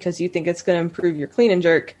squat because you think it's going to improve your clean and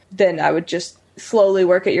jerk, then I would just slowly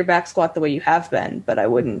work at your back squat the way you have been, but I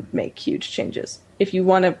wouldn't make huge changes. If you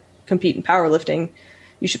want to compete in powerlifting,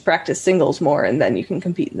 you should practice singles more, and then you can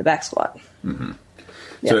compete in the back squat. Yeah.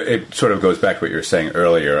 So it sort of goes back to what you were saying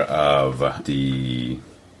earlier of the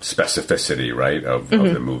specificity, right, of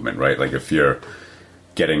the movement, right? Like if you're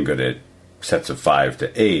getting good at sets of 5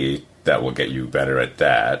 to 8, that will get you better at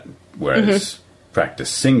that, whereas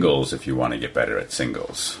practice singles if you want to get better at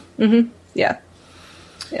singles. Yeah.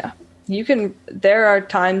 There are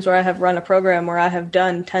times where I have run a program where I have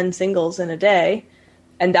done 10 singles in a day,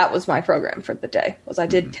 and that was my program for the day, was I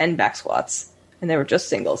did 10 back squats, and they were just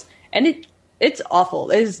singles. And it's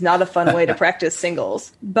awful. It is not a fun way to practice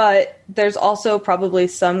singles. But there's also probably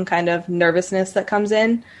some kind of nervousness that comes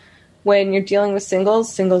in when you're dealing with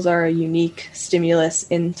singles. Singles are a unique stimulus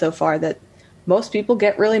insofar that most people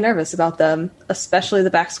get really nervous about them, especially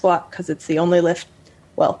the back squat, because it's the only lift.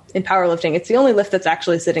 Well, in powerlifting, it's the only lift that's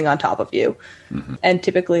actually sitting on top of you. And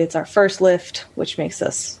typically it's our first lift, which makes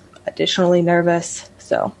us additionally nervous.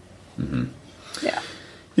 So, yeah.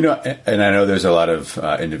 You know, and I know there's a lot of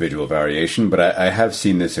individual variation, but I have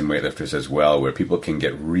seen this in weightlifters as well, where people can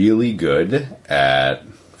get really good at,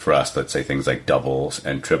 for us, let's say things like doubles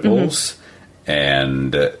and triples,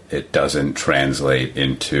 and it doesn't translate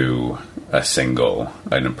into a single,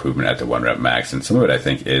 an improvement at the 1 rep max. And some of it, I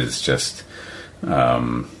think, is just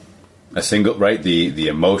a single, right? The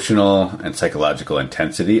emotional and psychological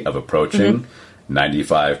intensity of approaching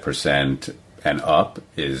 95% and up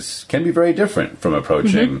can be very different from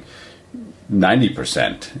approaching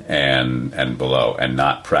 90% and below, and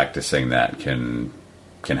not practicing that can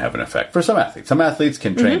have an effect for some athletes. Some athletes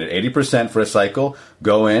can train at 80% for a cycle,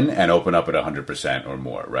 go in and open up at 100% or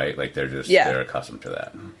more, right? Like they're accustomed to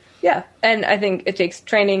that. Yeah. And I think it takes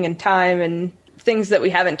training and time, and things that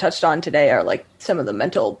we haven't touched on today are like some of the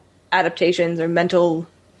mental adaptations or mental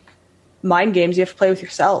mind games you have to play with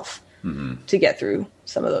yourself to get through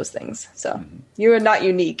some of those things. So you are not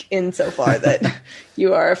unique insofar that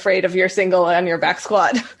you are afraid of your single and your back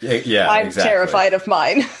squat. Yeah, I'm exactly. terrified of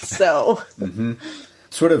mine. So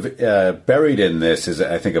sort of buried in this is,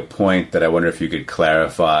 I think, a point that I wonder if you could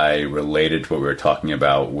clarify related to what we were talking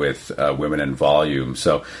about with women and volume.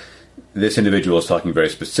 So this individual is talking very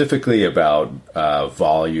specifically about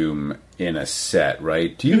volume in a set,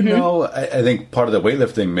 right? Do you know, I think part of the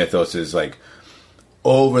weightlifting mythos is like,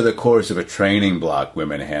 over the course of a training block,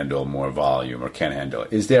 women handle more volume or can handle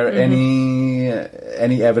it. Is there any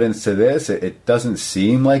evidence to this? It doesn't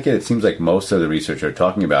seem like it. It seems like most of the research they're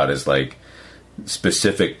talking about is like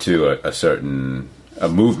specific to a certain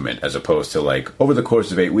movement, as opposed to like over the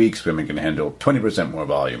course of 8 weeks, women can handle 20% more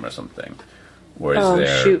volume or something. Or is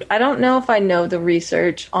there... shoot. I don't know if I know the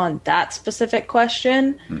research on that specific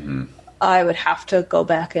question. Mm-hmm. I would have to go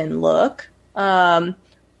back and look.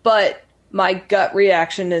 But my gut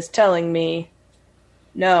reaction is telling me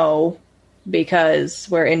no, because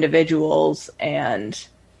we're individuals and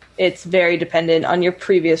it's very dependent on your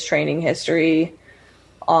previous training history,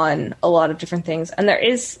 on a lot of different things. And there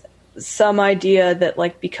is some idea that,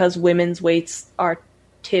 like, because women's weights are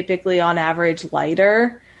typically on average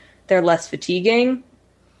lighter, they're less fatiguing.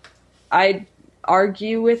 I'd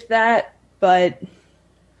argue with that, but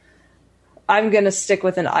I'm going to stick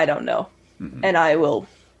with an I don't know. Mm-hmm. And I will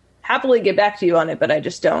happily get back to you on it, but I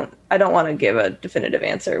don't want to give a definitive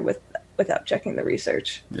answer without checking the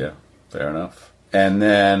research. Yeah, fair enough. And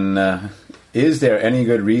then, is there any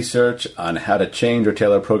good research on how to change or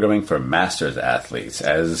tailor programming for masters athletes?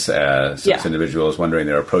 As this individual is wondering,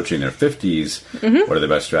 they're approaching their 50s. Mm-hmm. What are the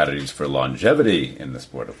best strategies for longevity in the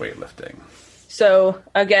sport of weightlifting? So,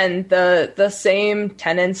 again, the same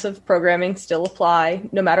tenets of programming still apply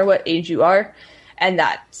no matter what age you are. And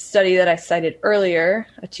that study that I cited earlier,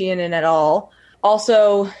 Atianen et al.,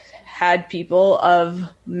 also had people of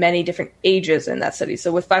many different ages in that study.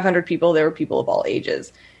 So with 500 people, there were people of all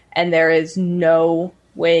ages. And there is no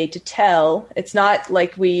way to tell. It's not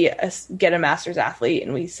like we get a master's athlete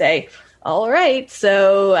and we say, all right,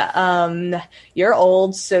 so you're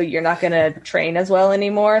old, so you're not going to train as well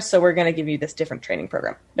anymore, so we're going to give you this different training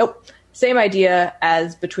program. Nope. Same idea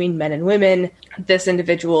as between men and women. This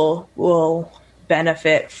individual will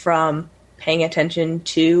benefit from paying attention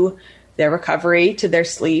to their recovery, to their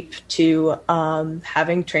sleep, to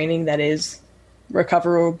having training that is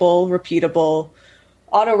recoverable, repeatable,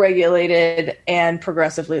 auto-regulated, and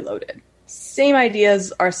progressively loaded. Same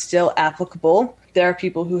ideas are still applicable. There are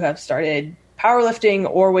people who have started powerlifting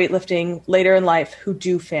or weightlifting later in life who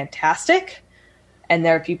do fantastic. And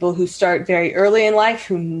there are people who start very early in life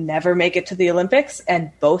who never make it to the Olympics,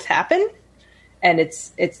 and both happen. And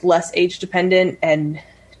it's less age dependent and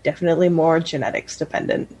definitely more genetics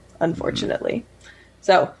dependent, unfortunately.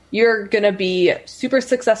 So you're going to be super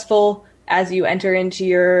successful as you enter into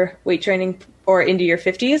your weight training or into your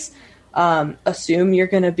 50s. Assume you're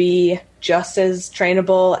going to be just as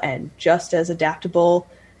trainable and just as adaptable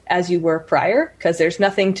as you were prior, because there's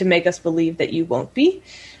nothing to make us believe that you won't be.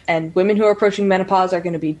 And women who are approaching menopause are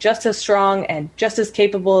going to be just as strong and just as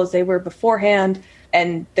capable as they were beforehand.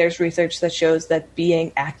 And there's research that shows that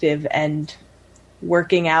being active and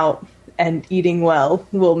working out and eating well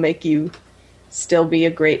will make you still be a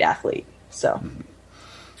great athlete. So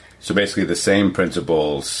basically the same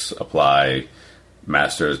principles apply,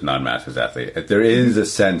 masters, non-masters athlete. There is a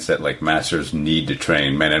sense that like masters need to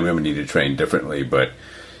train, men and women need to train differently, but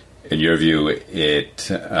in your view,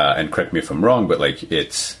 and correct me if I'm wrong, but like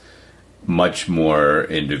it's much more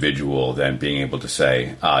individual than being able to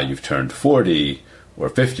say, you've turned 40 or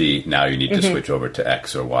 50, now you need to switch over to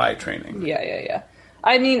X or Y training. Yeah.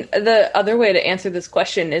 I mean, the other way to answer this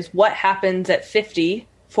question is what happens at 50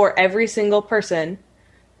 for every single person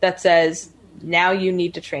that says, now you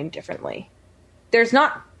need to train differently. There's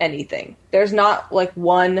not anything. There's not like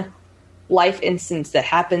one life instance that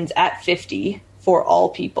happens at 50 for all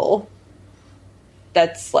people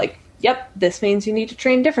that's like, yep, this means you need to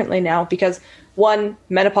train differently now, because one,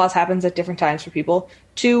 menopause happens at different times for people.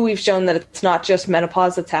 Two, we've shown that it's not just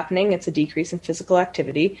menopause that's happening, it's a decrease in physical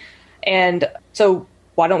activity. And so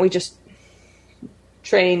why don't we just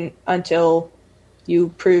train until you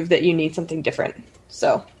prove that you need something different?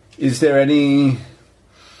 So is there any,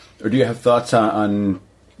 or do you have thoughts on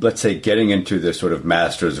let's say, getting into the sort of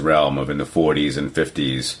master's realm of in the 40s and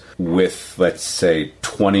 50s with, let's say,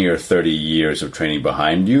 20 or 30 years of training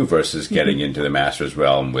behind you versus getting into the master's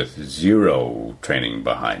realm with zero training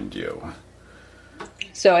behind you?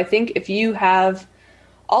 So I think if you have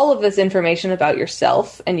all of this information about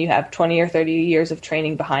yourself and you have 20 or 30 years of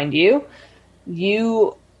training behind you,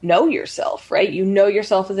 you know yourself, right? You know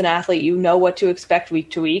yourself as an athlete. You know what to expect week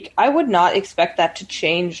to week. I would not expect that to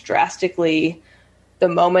change drastically the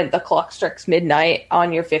moment the clock strikes midnight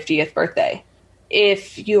on your 50th birthday.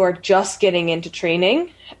 If you are just getting into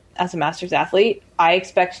training as a master's athlete, I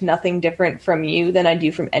expect nothing different from you than I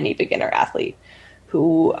do from any beginner athlete,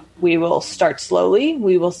 who we will start slowly.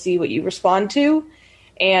 We will see what you respond to,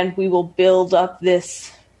 and we will build up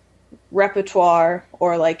this repertoire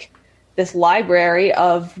or like this library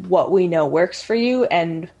of what we know works for you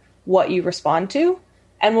and what you respond to,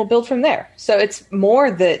 and we'll build from there. So it's more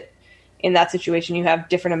that in that situation, you have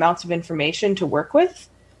different amounts of information to work with,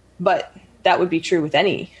 but that would be true with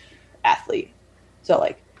any athlete. So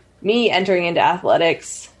like me entering into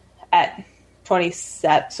athletics at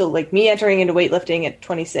 27, so like me entering into weightlifting at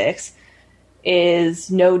 26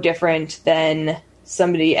 is no different than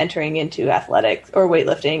somebody entering into athletics or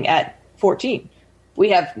weightlifting at 14.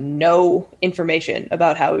 We have no information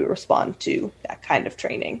about how we respond to that kind of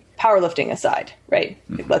training. Powerlifting aside, right?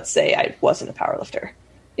 Mm-hmm. Let's say I wasn't a powerlifter.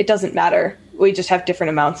 It doesn't matter. We just have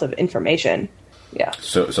different amounts of information. Yeah.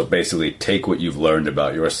 So basically take what you've learned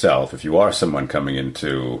about yourself. If you are someone coming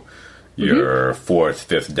into your fourth,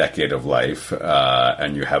 fifth decade of life,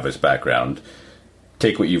 and you have this background,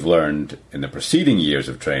 take what you've learned in the preceding years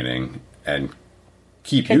of training and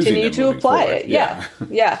continue to apply it. Yeah.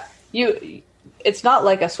 Yeah. It's not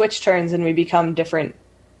like a switch turns and we become different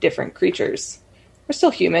creatures. We're still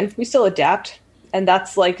human. We still adapt. And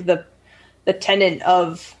that's like the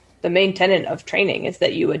main tenet of training is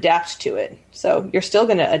that you adapt to it. So you're still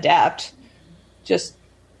going to adapt. Just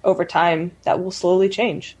over time, that will slowly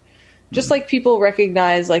change. Just like people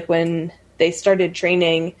recognize, like when they started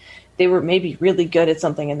training, they were maybe really good at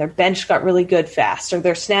something and their bench got really good fast, or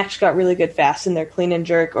their snatch got really good fast, and their clean and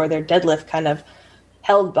jerk or their deadlift kind of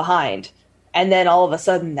held behind. And then all of a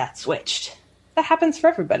sudden that switched. That happens for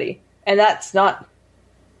everybody. And that's not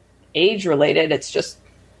age related. It's just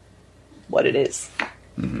what it is.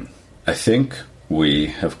 Mm-hmm. I think we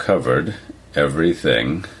have covered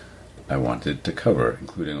everything I wanted to cover,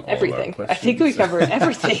 including all everything. Of our questions. I think we covered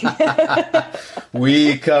everything.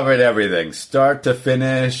 We covered everything, start to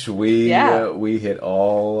finish. We hit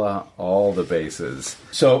all the bases.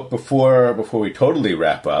 So before we totally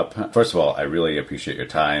wrap up, first of all, I really appreciate your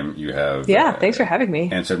time. You have thanks for having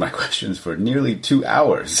me. Answered my questions for nearly 2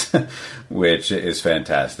 hours, which is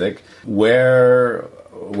fantastic. Where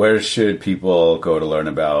should people go to learn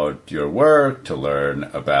about your work, to learn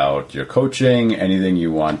about your coaching, anything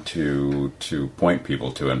you want to point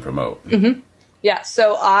people to and promote? Mm-hmm. Yeah,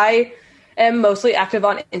 so I am mostly active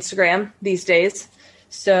on Instagram these days.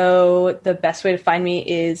 So the best way to find me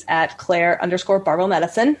is at Claire_barbell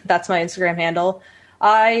medicine. That's my Instagram handle.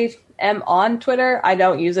 I am on Twitter. I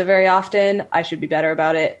don't use it very often. I should be better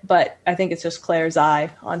about it, but I think it's just Claire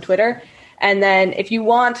Zai on Twitter. And then if you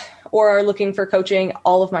want or are looking for coaching,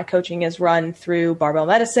 all of my coaching is run through Barbell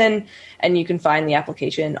Medicine, and you can find the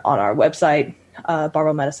application on our website,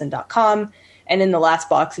 barbellmedicine.com. And in the last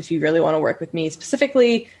box, if you really want to work with me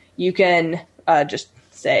specifically, you can just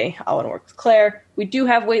say, I want to work with Claire. We do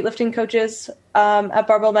have weightlifting coaches at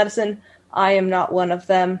Barbell Medicine. I am not one of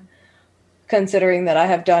them. Considering that I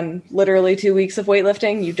have done literally 2 weeks of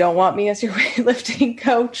weightlifting, you don't want me as your weightlifting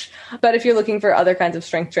coach. But if you're looking for other kinds of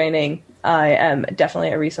strength training, I am definitely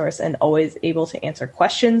a resource and always able to answer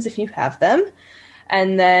questions if you have them.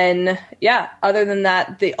 And then, other than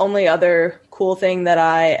that, the only other cool thing that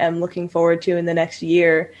I am looking forward to in the next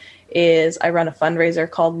year is I run a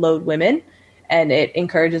fundraiser called Load Women, and it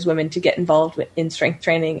encourages women to get involved in strength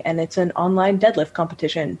training, and it's an online deadlift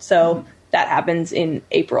competition. So that happens in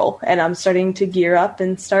April, and I'm starting to gear up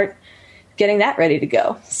and start getting that ready to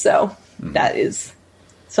go. So that is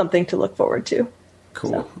something to look forward to.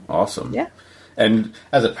 Cool. So, awesome. Yeah. And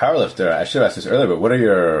as a powerlifter, I should have asked this earlier, but what are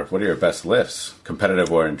your best lifts, competitive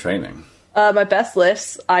or in training? My best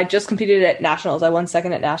lifts, I just competed at Nationals. I won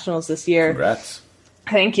second at Nationals this year. Congrats.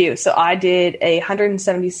 Thank you. So I did a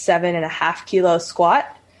 177.5 kilo squat,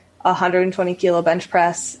 120 kilo bench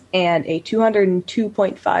press, and a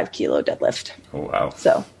 202.5 kilo deadlift. Oh, wow.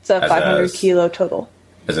 So 500 kilo total.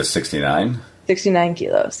 Is it 69? 69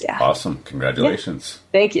 kilos, yeah. Awesome. Congratulations.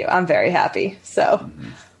 Yeah. Thank you. I'm very happy. So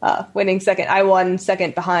winning second, I won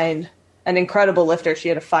second behind an incredible lifter. She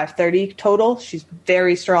had a 530 total. She's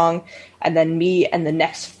very strong. And then me and the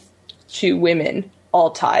next two women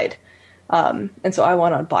all tied. And so I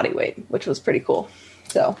won on body weight, which was pretty cool.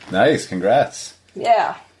 So nice. Congrats.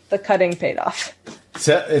 Yeah. The cutting paid off.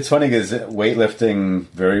 So it's funny because weightlifting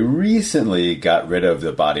very recently got rid of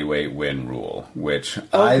the body weight win rule, which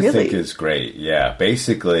I think is great. Yeah,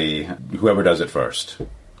 basically, whoever does it first.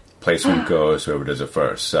 Placement goes, whoever does it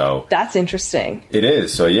first. So that's interesting. It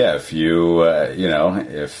is. So yeah, if you,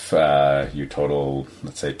 if you total,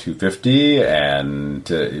 let's say 250, and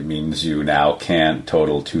it means you now can't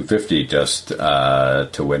total 250 just to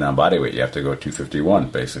win on body weight. You have to go 251,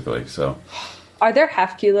 basically. So. Are there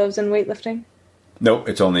half kilos in weightlifting? Nope,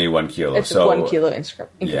 it's only 1 kilo. It's 1 kilo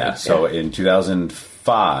increment. Yeah, so in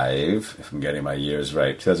 2005, if I'm getting my years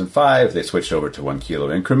right, 2005, they switched over to 1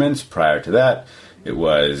 kilo increments. Prior to that, it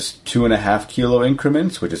was 2.5 kilo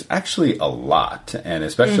increments, which is actually a lot. And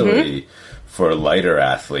especially for lighter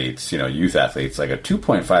athletes, youth athletes, like a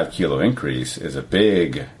 2.5 kilo increase is a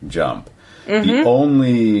big jump. The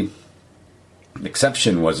only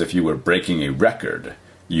exception was if you were breaking a record,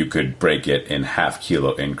 you could break it in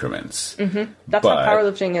half-kilo increments. Mm-hmm. That's how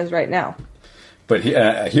powerlifting is right now. But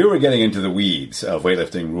here we're getting into the weeds of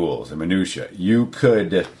weightlifting rules and minutia. You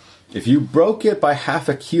could, if you broke it by half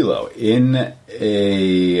a kilo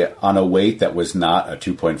on a weight that was not a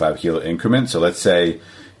 2.5 kilo increment. So let's say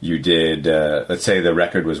you did, let's say the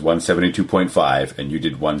record was 172.5 and you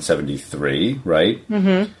did 173, right?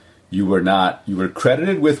 Mm-hmm. You were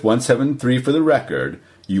credited with 173 for the record.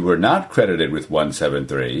 You were not credited with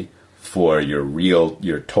 173 for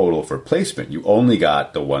your total for placement. You only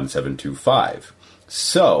got the 1725.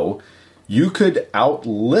 So you could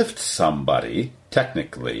outlift somebody,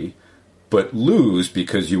 technically, but lose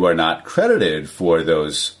because you are not credited for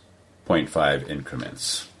those 0.5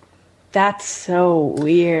 increments. That's so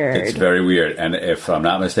weird. It's very weird. And if I'm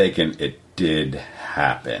not mistaken, it did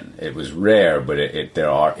happen. It was rare, but there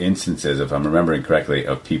are instances, if I'm remembering correctly,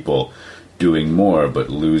 of people doing more but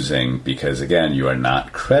losing because, again, you are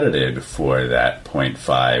not credited for that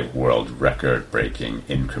 0.5 world record breaking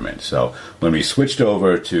increment. So when we switched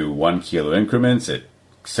over to 1 kilo increments, it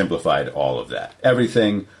simplified all of that.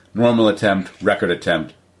 Everything, normal attempt, record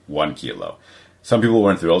attempt, 1 kilo. Some people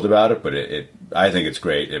weren't thrilled about it, but I think it's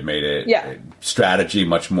great. It made strategy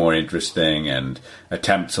much more interesting and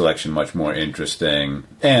attempt selection much more interesting.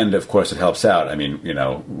 And, of course, it helps out. I mean,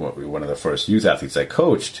 one of the first youth athletes I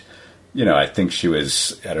coached, I think she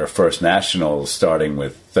was at her first nationals starting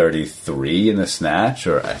with 33 in the snatch,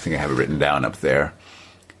 or I think I have it written down up there.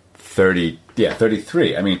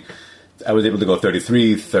 33. I mean, I was able to go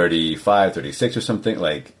 33, 35, 36 or something.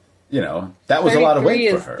 Like, that was a lot of weight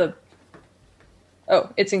for her.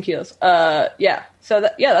 It's in kilos. Yeah. So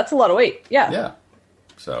that's a lot of weight. Yeah. Yeah.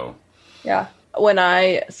 So. Yeah. When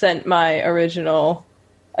I sent my original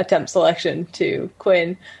attempt selection to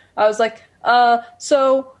Quinn, I was like,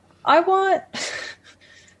 so I was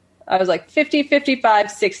like 50, 55,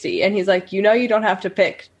 60. And he's like, you don't have to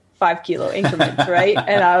pick 5 kilo increments, right?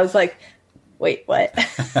 And I was like, wait, what?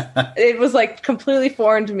 It was like completely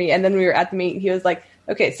foreign to me. And then we were at the meet. He was like,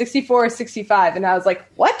 okay, 64 or 65. And I was like,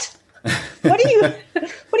 what? What do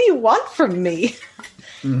you want from me?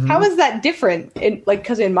 Mm-hmm. How is that different?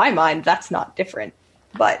 Because in my mind, that's not different,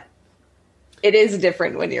 but it is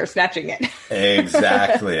different when you're snatching it.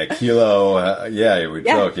 Exactly. A kilo. We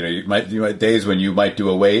joke, you might days when you might do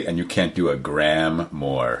a weight and you can't do a gram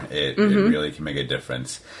more. It really can make a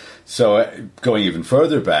difference. So going even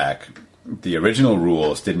further back, the original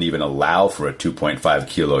rules didn't even allow for a 2.5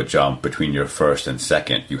 kilo jump between your first and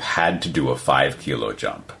second. You had to do a 5 kilo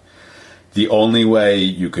jump. The only way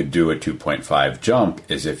you could do a 2.5 jump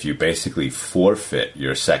is if you basically forfeit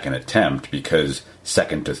your second attempt, because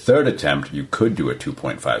second to third attempt, you could do a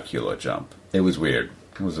 2.5 kilo jump. It was weird.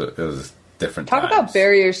 It was different Talk times. About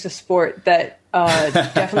barriers to sport that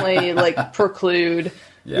definitely preclude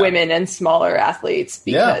women and smaller athletes,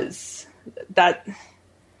 because that,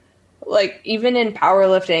 even in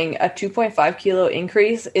powerlifting, a 2.5 kilo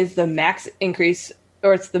increase is the max increase,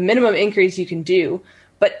 or it's the minimum increase you can do.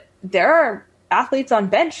 But there are athletes on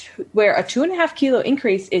bench where a 2.5 kilo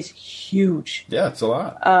increase is huge. Yeah, it's a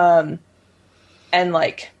lot. And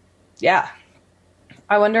I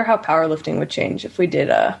wonder how powerlifting would change if we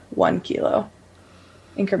did a 1 kilo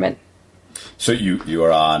increment. So you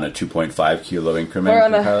are on a 2.5 kilo increment? We're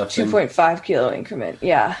on a 2.5 kilo increment,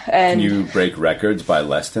 yeah. And can you break records by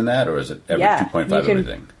less than that, or is it every 2.5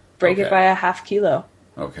 everything? Break it by a half kilo.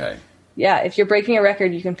 Okay. Yeah, if you're breaking a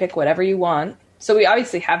record, you can pick whatever you want. So we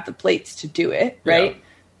obviously have the plates to do it, right? Yeah.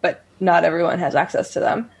 But not everyone has access to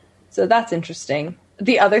them. So that's interesting.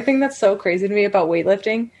 The other thing that's so crazy to me about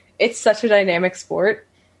weightlifting, it's such a dynamic sport,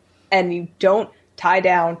 and you don't tie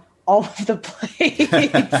down all of the plates.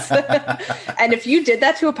 And if you did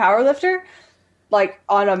that to a powerlifter,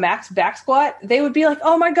 on a max back squat, they would be like,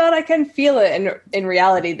 oh my God, I can feel it. And in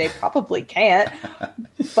reality, they probably can't.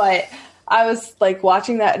 But I was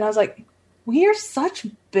watching that and I was like, we are such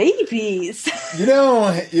babies.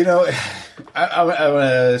 I want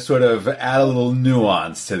to sort of add a little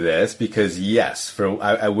nuance to this, because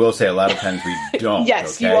I will say a lot of times we don't.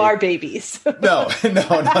 Yes, okay? You are babies. No,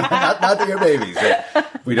 not that you're babies.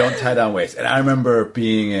 We don't tie down waist. And I remember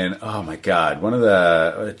being in, oh my God, one of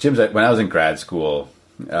the gyms when I was in grad school,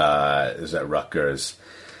 it was at Rutgers.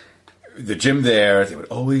 The gym there, they would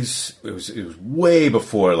always, it was way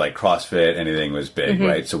before CrossFit, anything was big,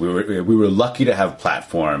 right? So we were lucky to have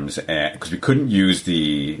platforms, because we couldn't use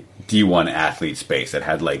the D1 athlete space that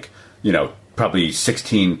had probably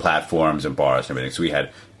 16 platforms and bars and everything. So we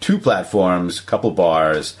had 2 platforms, a couple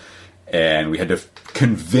bars, and we had to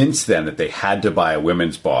convince them that they had to buy a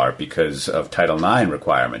women's bar because of Title IX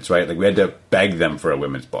requirements, right? Like we had to beg them for a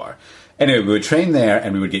women's bar. Anyway, we would train there,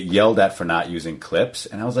 and we would get yelled at for not using clips.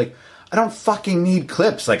 And I was like, I don't fucking need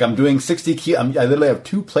clips. Like I'm doing 60 kilos. I literally have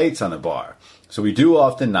 2 plates on the bar. So we do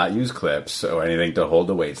often not use clips or anything to hold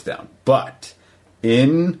the weights down. But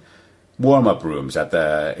in warm-up rooms at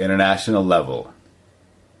the international level,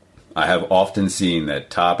 I have often seen that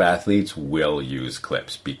top athletes will use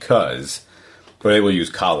clips because, or they will use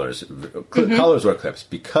collars, collars or clips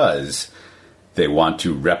because they want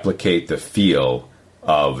to replicate the feel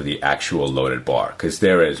of the actual loaded bar. Because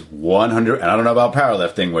there is 100, and I don't know about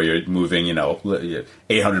powerlifting where you're moving,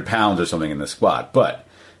 800 pounds or something in the squat, but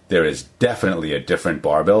there is definitely a different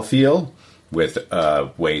barbell feel with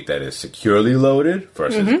a weight that is securely loaded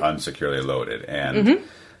versus unsecurely loaded. And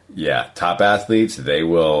yeah, top athletes,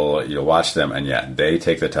 you'll watch them, and yeah, they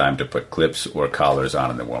take the time to put clips or collars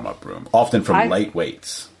on in the warm-up room, often from light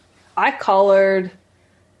weights. I collared,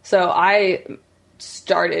 so I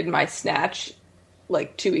started my snatch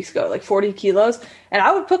like 2 weeks ago, like 40 kilos, and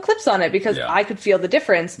I would put clips on it because I could feel the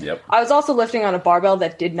difference. Yep. I was also lifting on a barbell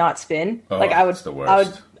that did not spin. Oh, like that's the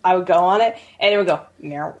worst. I would go on it, and it would go,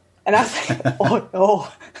 meow. And I was like, oh no.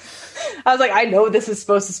 I was like, I know this is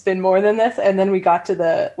supposed to spin more than this. And then we got to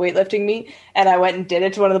the weightlifting meet, and I went and did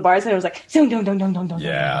it to one of the bars, and it was like, dong, dong, dong, dong, dong, dong.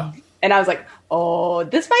 Yeah. And I was like, oh,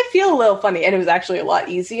 this might feel a little funny. And it was actually a lot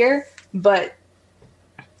easier. But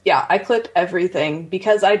yeah, I clip everything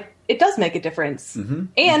because it does make a difference.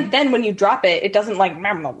 And then when you drop it, it doesn't like...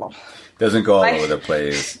 Doesn't go all over the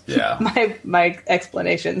place. Yeah. My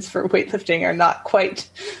explanations for weightlifting are not quite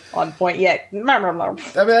on point yet. I mean,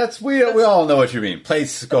 we all know what you mean.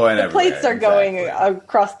 Plates going everywhere. Plates are going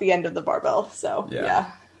across the end of the barbell. So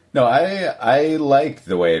yeah. No, I like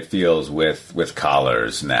the way it feels with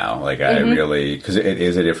collars now. Like I really, because it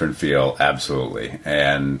is a different feel, absolutely.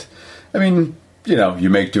 And I mean, you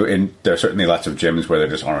make do, and there are certainly lots of gyms where there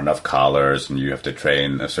just aren't enough collars and you have to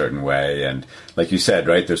train a certain way. And like you said,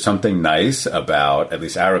 right, there's something nice about, at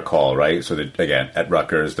least I recall, right? So that, again, at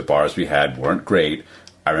Rutgers, the bars we had weren't great.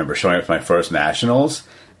 I remember showing up for my first nationals,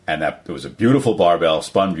 and it was a beautiful barbell,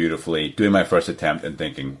 spun beautifully, doing my first attempt and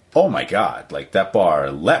thinking, oh my God, like that bar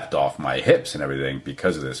leapt off my hips and everything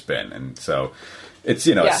because of the spin. And so it's,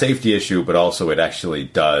 a safety issue, but also it actually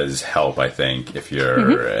does help, I think, if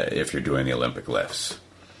you're doing the Olympic lifts.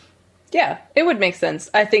 Yeah, it would make sense.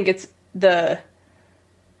 I think it's the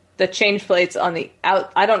change plates on the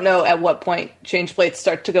out. I don't know at what point change plates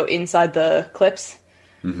start to go inside the clips.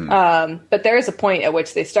 But there is a point at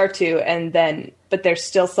which they start to, but there's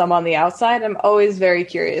still some on the outside. I'm always very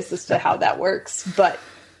curious as to how that works, but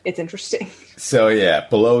it's interesting. So yeah,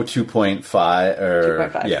 below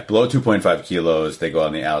 2.5 below 2.5 kilos, they go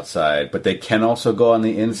on the outside, but they can also go on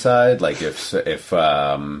the inside. Like if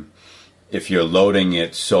you're loading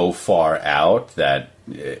it so far out that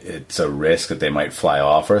it's a risk that they might fly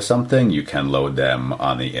off or something, you can load them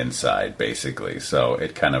on the inside, basically. So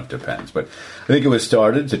it kind of depends. But I think it was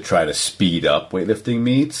started to try to speed up weightlifting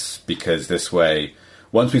meets, because this way,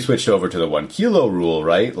 once we switched over to the 1 kilo rule,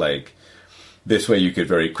 right? Like this way you could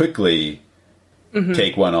very quickly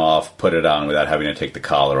take one off, put it on without having to take the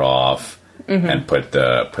collar off, and put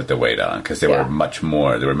the weight on, because there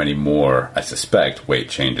were many more, I suspect, weight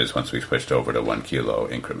changes once we switched over to 1 kilo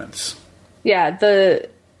increments. Yeah, the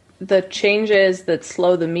changes that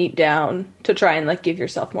slow the meat down to try and like give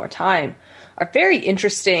yourself more time are very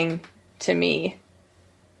interesting to me.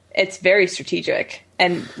 It's very strategic,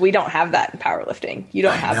 and we don't have that in powerlifting. You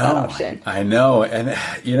don't have that option. I know, and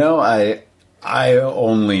I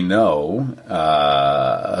only know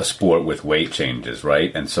a sport with weight changes,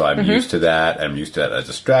 right? And so I'm used to that. I'm used to that as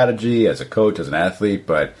a strategy, as a coach, as an athlete,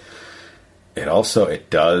 but it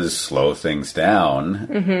does slow things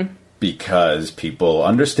down because people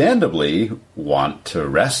understandably want to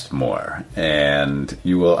rest more. And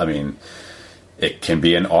it can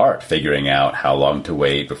be an art figuring out how long to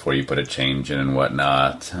wait before you put a change in and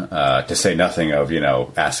whatnot. To say nothing of,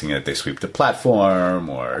 asking that they sweep the platform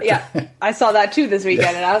or... Yeah, I saw that too this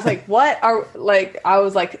weekend, and I was like, I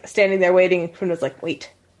was like standing there waiting, and Pruno was like, wait,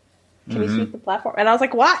 can we sweep the platform? And I was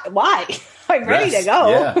like, why? I'm ready to go.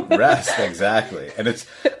 Yeah, rest, exactly. And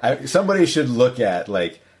somebody should look at,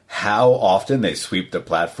 like, how often they sweep the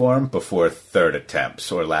platform before third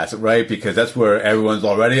attempts or last, right? Because that's where everyone's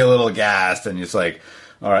already a little gassed, and it's like,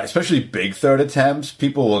 all right, especially big third attempts,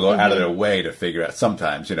 people will go out of their way to figure out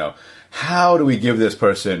sometimes, how do we give this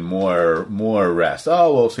person more rest?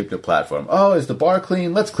 Oh, we'll sweep the platform. Oh, is the bar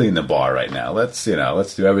clean? Let's clean the bar right now. Let's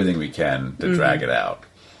do everything we can to drag it out.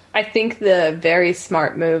 I think the very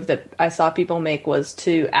smart move that I saw people make was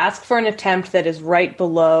to ask for an attempt that is right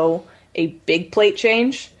below a big plate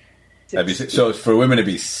change. So for women to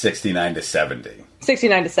be 69 to 70.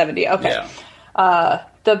 69 to 70, okay. Yeah.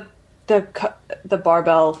 The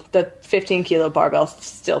barbell, the 15 kilo barbell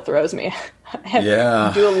still throws me.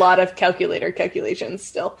 I do a lot of calculations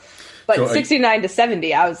still. But so 69 to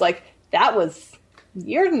 70, I was like,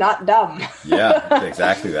 you're not dumb. Yeah,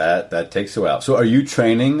 exactly. That takes a while. So are you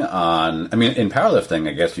training on, I mean, in powerlifting,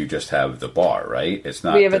 I guess you just have the bar, right? It's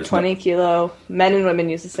not. We have a 20 kilo, men and women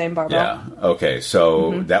use the same barbell. Yeah. Okay.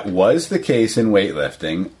 So that was the case in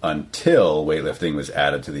weightlifting until weightlifting was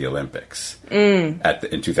added to the Olympics in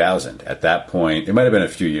 2000. At that point, it might have been a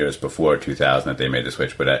few years before 2000 that they made the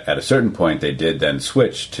switch, but at a certain point they did then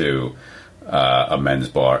switch to a men's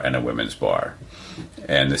bar and a women's bar.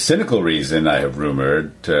 And the cynical reason I have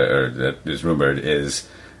that is rumored is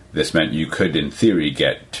this meant you could, in theory,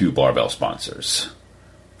 get 2 barbell sponsors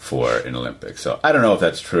for an Olympics. So I don't know if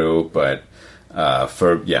that's true, but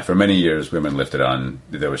for many years, women lifted on,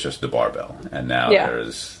 there was just the barbell. And now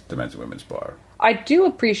there's the men's and women's bar. I do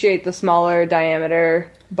appreciate the smaller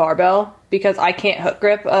diameter barbell because I can't hook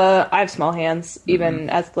grip. I have small hands, even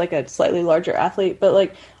as like a slightly larger athlete, but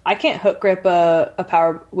like I can't hook grip a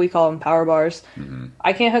power. We call them power bars.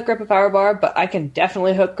 I can't hook grip a power bar, but I can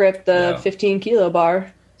definitely hook grip the 15 kilo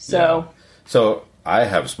bar. So I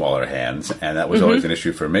have smaller hands, and that was always an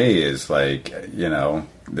issue for me. Is like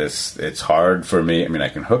it's hard for me. I mean, I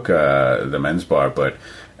can hook the men's bar, but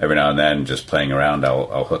every now and then, just playing around,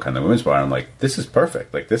 I'll hook on the women's bar. And I'm like, this is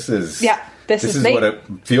perfect. Like this is this is what it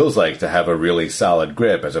feels like to have a really solid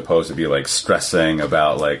grip, as opposed to be like stressing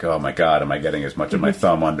about like, oh my god, am I getting as much of my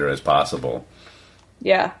thumb under as possible?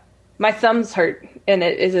 Yeah, my thumbs hurt, and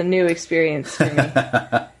it is a new experience for me.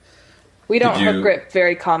 We don't hook grip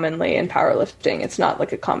very commonly in powerlifting. It's not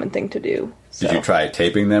like a common thing to do. So. Did you try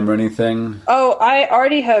taping them or anything? Oh, I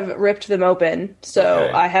already have ripped them open,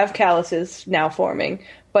 so I have calluses now forming.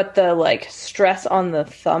 But the like stress on the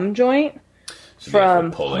thumb joint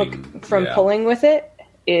from pulling with it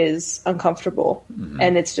is uncomfortable,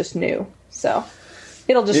 and it's just new. So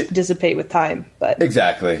it'll just dissipate with time. But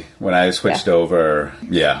exactly. When I switched over,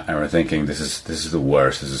 I remember thinking, this is the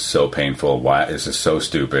worst. This is so painful. Why? This is so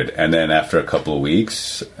stupid. And then after a couple of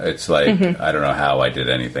weeks, it's like I don't know how I did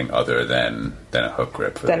anything other than a hook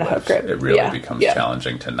grip. It really becomes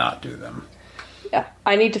challenging to not do them. Yeah,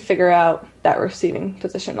 I need to figure out that receiving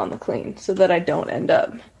position on the clean so that I don't end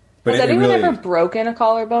up. Has anyone ever broken a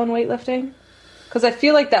collarbone weightlifting? Because I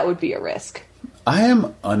feel like that would be a risk. I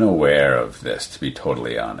am unaware of this, to be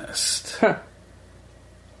totally honest.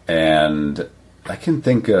 And I can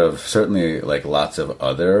think of certainly like lots of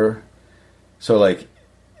other. So like,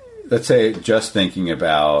 let's say just thinking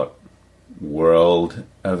about world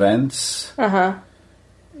events.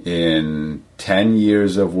 In 10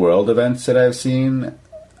 years of world events that I've seen,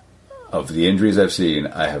 of the injuries I've seen,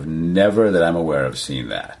 I have never, that I'm aware of, seen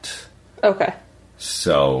that. Okay.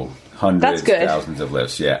 So hundreds, thousands of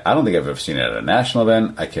lifts. Yeah, I don't think I've ever seen it at a national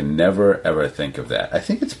event. I can never, ever think of that. I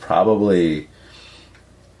think it's probably,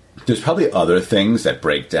 there's probably other things that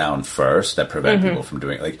break down first that prevent people from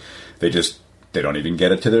doing it. Like, they don't even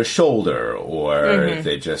get it to their shoulder, or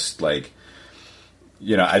they just like,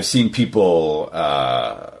 I've seen people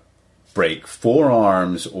break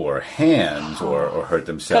forearms or hands or hurt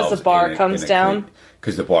themselves. Because the bar comes down?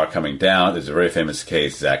 Because the bar coming down. There's a very famous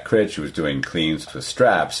case, Zach Critch, who was doing cleans with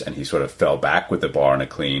straps, and he sort of fell back with the bar in a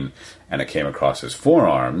clean, and it came across his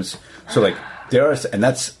forearms. So, like,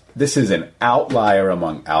 this is an outlier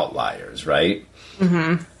among outliers, right?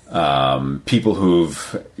 People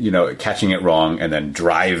who've, catching it wrong and then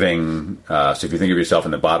driving. So if you think of yourself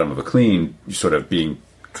in the bottom of a clean, you're sort of being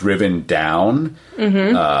driven down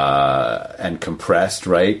and compressed,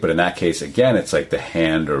 right? But in that case, again, it's like the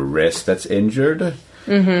hand or wrist that's injured.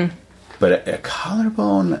 But a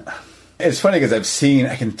collarbone, it's funny because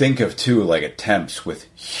I can think of too, like attempts with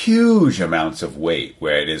huge amounts of weight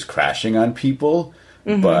where it is crashing on people,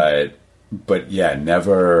 but yeah,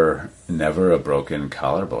 never a broken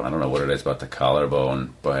collarbone. I don't know what it is about the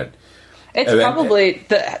collarbone, but it's probably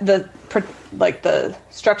the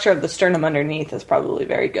structure of the sternum underneath is probably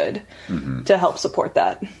very good to help support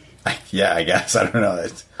that. Yeah, I guess. I don't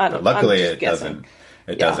know. Luckily, it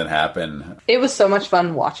doesn't happen. It was so much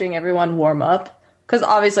fun watching everyone warm up, because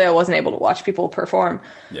obviously I wasn't able to watch people perform.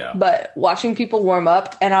 Yeah. But watching people warm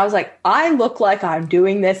up, and I was like, I look like I'm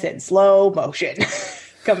doing this in slow motion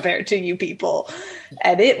compared to you people.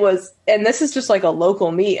 And this is just like a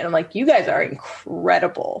local meet, and I'm like, you guys are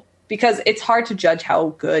incredible, because it's hard to judge how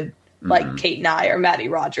good like Kate and I or Maddie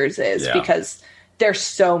Rogers is, because they're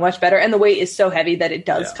so much better. And the weight is so heavy that it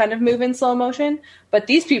does kind of move in slow motion. But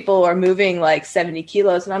these people are moving like 70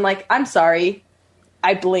 kilos. And I'm like, I'm sorry.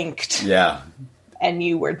 I blinked. Yeah. And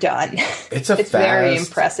you were done. It's very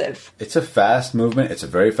impressive. It's a fast movement. It's a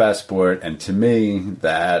very fast sport. And to me,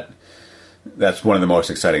 that's one of the most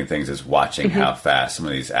exciting things is watching how fast some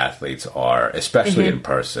of these athletes are, especially in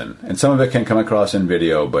person. And some of it can come across in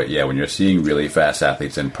video. But yeah, when you're seeing really fast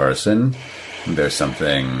athletes in person, there's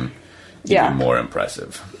something even more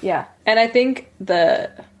impressive. Yeah. And I think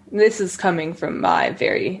this is coming from my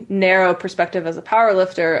very narrow perspective as a power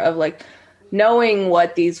lifter of like knowing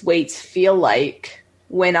what these weights feel like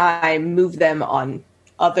when I move them on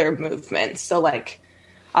other movements. So like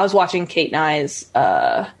I was watching Kate Nye's,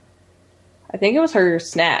 I think it was her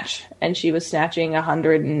snatch, and she was snatching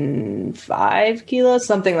 105 kilos,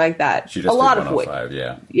 something like that. She just a lot of weight.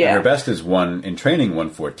 Yeah. And her best is in training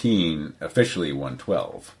 114, officially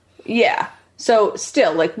 112. Yeah. So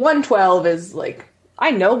still, like 112 is like,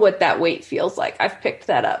 I know what that weight feels like. I've picked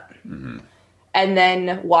that up. Mm-hmm. And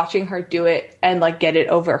then watching her do it and like get it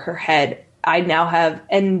over her head, I now have,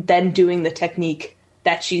 and then doing the technique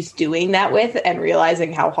that she's doing that with and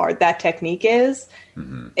realizing how hard that technique is,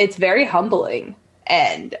 it's very humbling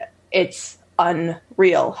and it's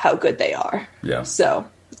unreal how good they are. Yeah. So,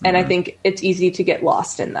 and I think it's easy to get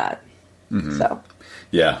lost in that. Mm-hmm. So.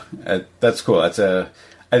 Yeah, that's cool.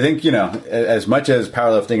 I think, as much as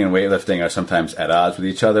powerlifting and weightlifting are sometimes at odds with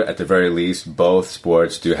each other, at the very least, both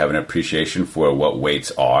sports do have an appreciation for what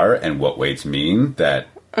weights are and what weights mean that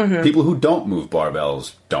people who don't move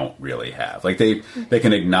barbells don't really have. Like they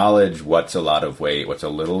can acknowledge what's a lot of weight, what's a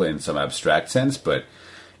little in some abstract sense, but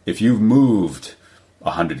if you've moved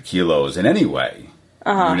 100 kilos in any way,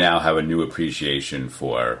 you now have a new appreciation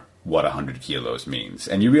for what 100 kilos means.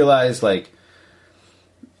 And you realize, like,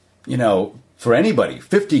 for anybody,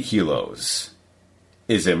 50 kilos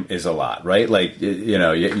is a lot, right? Like,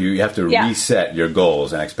 you have to reset your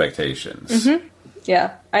goals and expectations. Mm-hmm.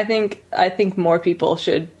 Yeah, I think more people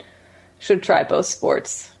should try both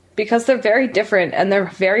sports because they're very different and they're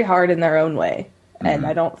very hard in their own way. Mm-hmm. And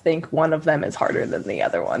I don't think one of them is harder than the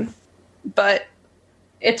other one. But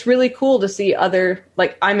it's really cool to see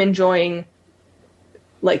I'm enjoying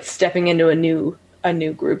like stepping into a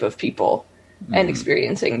new group of people and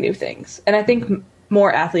experiencing new things. And I think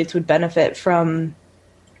more athletes would benefit from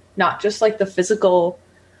not just like the physical,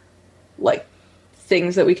 like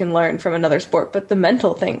things that we can learn from another sport, but the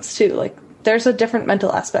mental things too. Like there's a different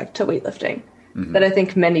mental aspect to weightlifting that I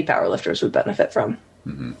think many powerlifters would benefit from.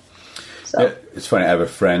 Mm-hmm. So it's funny. I have a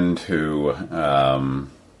friend who,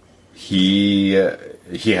 he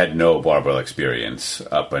had no barbell experience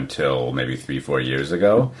up until maybe 3-4 years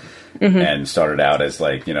ago. And started out as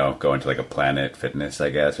like, going to like a Planet Fitness, I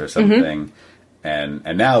guess, or something.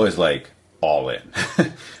 And now is like all in.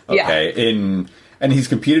 Okay. Yeah. And he's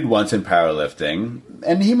competed once in powerlifting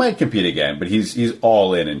and he might compete again, but he's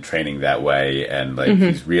all in training that way. And like,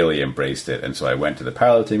 he's really embraced it. And so I went to the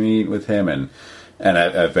powerlifting meet with him and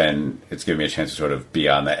it's given me a chance to sort of be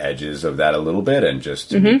on the edges of that a little bit and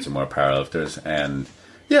just to meet some more powerlifters. And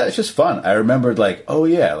yeah, it's just fun. I remembered like, oh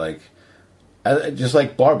yeah, like, I just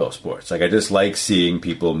like barbell sports. Like I just like seeing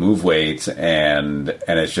people move weights and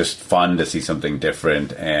it's just fun to see something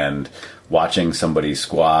different and watching somebody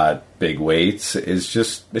squat big weights it's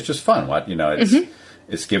just fun.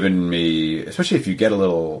 It's given me, especially if you get a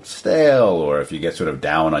little stale or if you get sort of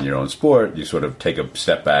down on your own sport, you sort of take a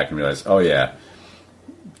step back and realize, oh yeah,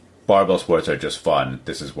 barbell sports are just fun.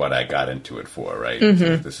 This is what I got into it for, right?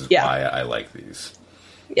 This is why I like these.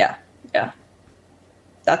 Yeah. Yeah.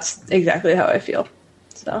 That's exactly how I feel.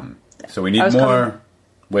 So we need more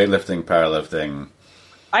weightlifting, powerlifting.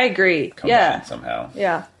 I agree. Combined somehow.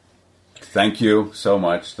 Yeah. Thank you so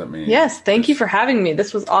much. Yes, thank you for having me.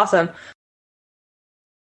 This was awesome.